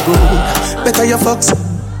fuck the good. Better you fuck.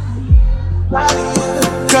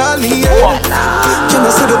 Call me, yeah. Can I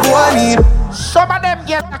see the boy need? Some of them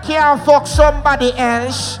can't fuck somebody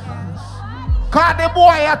else. Cause the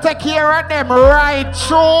boy I take care of them right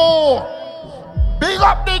through. Big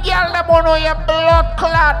up the girl, them on your blood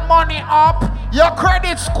clot money up, your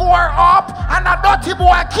credit score up, and a dirty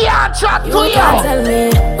boy can't chat to you. You can't tell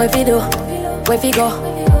me where we do, where we go,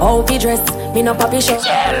 how we dress. Me no papi show.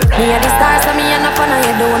 Me a the stars, so me a no fun of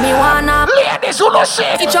you do me wanna. Ladies who no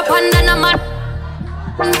shit. It's your pan and a man.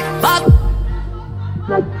 Back.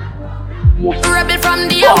 Rebel from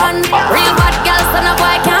the one. Real bad girls, so no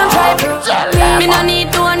boy can't try prove. Me no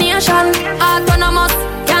need donation. Autonomous,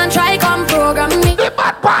 can't try come program me. The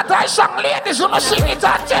bad part I song, ladies who no sing it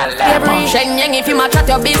and tell them. Every Shenyang if you match at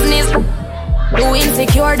your business. You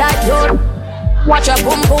insecure that you. Watch your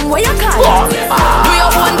boom boom where you call. Do your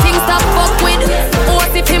own thing, stop fuck with. What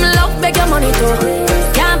if him love beg your money too.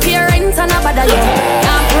 Can't pay rent and a bother you.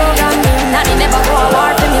 Can't program me, nanny never go a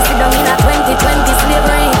war for me. Sit down in a 2020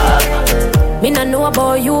 slavery. Me no know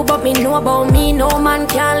about you, but me know about me. No man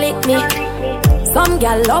can lick me. Some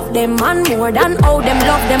gal love them man more than how them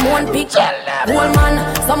love them one picture. Whole man,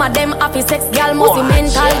 some of them happy sex gal must be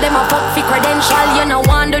mental. Them a fuck fi credential. You no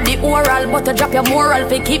want do the oral, but to drop your moral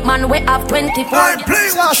fi keep man way up 24.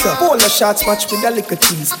 Sasha, pull the shots, match with the liquor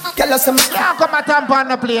cheese. Girl, some yeah, come at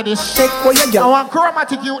and play this. Take what you get. I want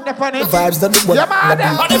chromatic you the funny. Vibes that the one. Yeah, man.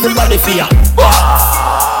 And everybody fear.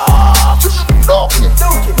 Stop.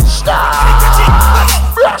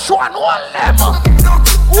 Brush one them.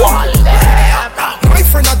 One them. My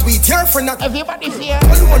friend not tweet, your friend not. Everybody fear.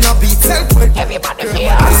 You wanna beat self. Everybody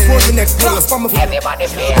fear. I swear the next close from a everybody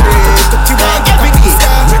fear.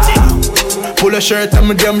 Pull a shirt and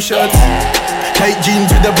my damn shorts. Tight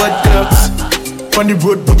jeans with the butt clocks. On the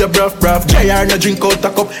road, put your breath. JR no drink out a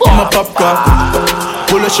cup, in my pop cup.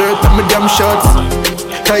 Pull a shirt and my damn shorts.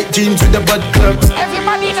 Tight jeans with the butt clocks.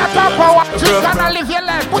 Everybody in a top power, just gonna live your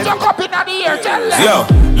life. Put your cup in the air, tell them. Yo,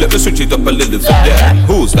 let me switch it up a little bit there.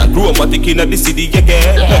 Who's that romantic in the city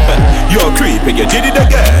again? You're creeping, you did it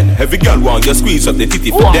again. Every girl want you squeeze up the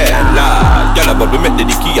titty for them. Nah, girl about me met the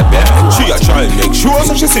key up there. She a try and make sure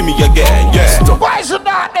so she see me again, yeah. Why is it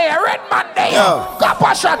not there? Red man there.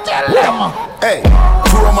 Kappa shot, tell them. Hey,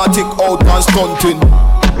 romantic out and stunting.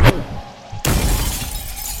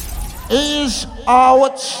 Ease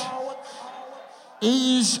out.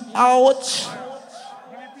 Ease out.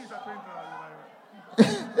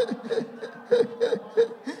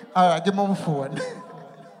 Alright, give me my phone.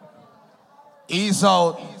 Ease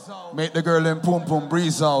out. Make the girl in pum pum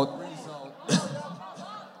breeze out.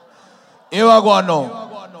 Here I go now.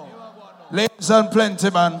 Ladies and plenty,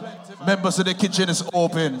 man. Members of the kitchen is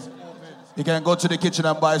open. You can go to the kitchen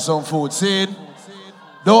and buy some food. See it?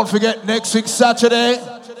 Don't forget next week Saturday,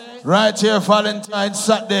 right here Valentine's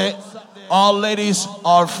Saturday, all ladies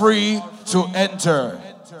are free to enter,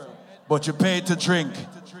 but you pay to drink.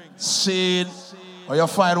 See it? Or you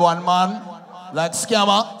find one man like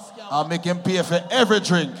Scammer and make him pay for every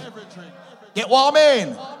drink. Get what I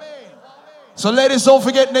mean? So ladies, don't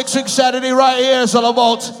forget next week Saturday right here is all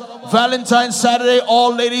about Valentine's Saturday.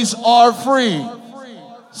 All ladies are free.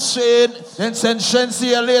 Sid, then send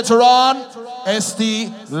Shensia later on.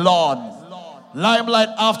 ST Lawn. Limelight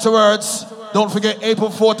afterwards. Don't forget April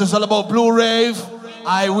 4th is all about Blue Rave.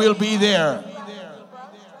 I will be there.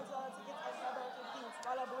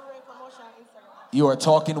 You are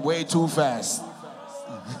talking way too fast.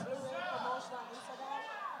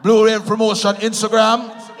 Blue Rave promotion Instagram.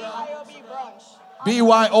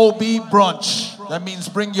 BYOB brunch. That means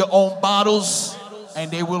bring your own bottles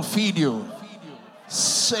and they will feed you.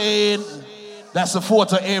 Saying that's the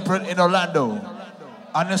 4th of April in Orlando.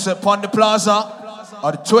 And it's at Pondy Plaza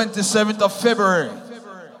on the 27th of February.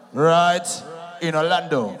 Right in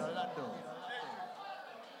Orlando.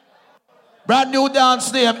 Brand new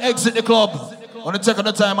dance name, Exit the Club. I want to take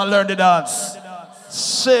the time and learn the dance.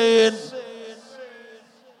 Saying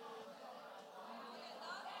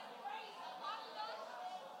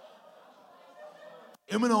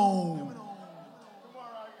you know,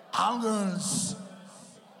 all girls.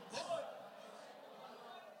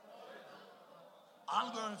 All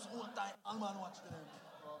girls, all time, all man watch them.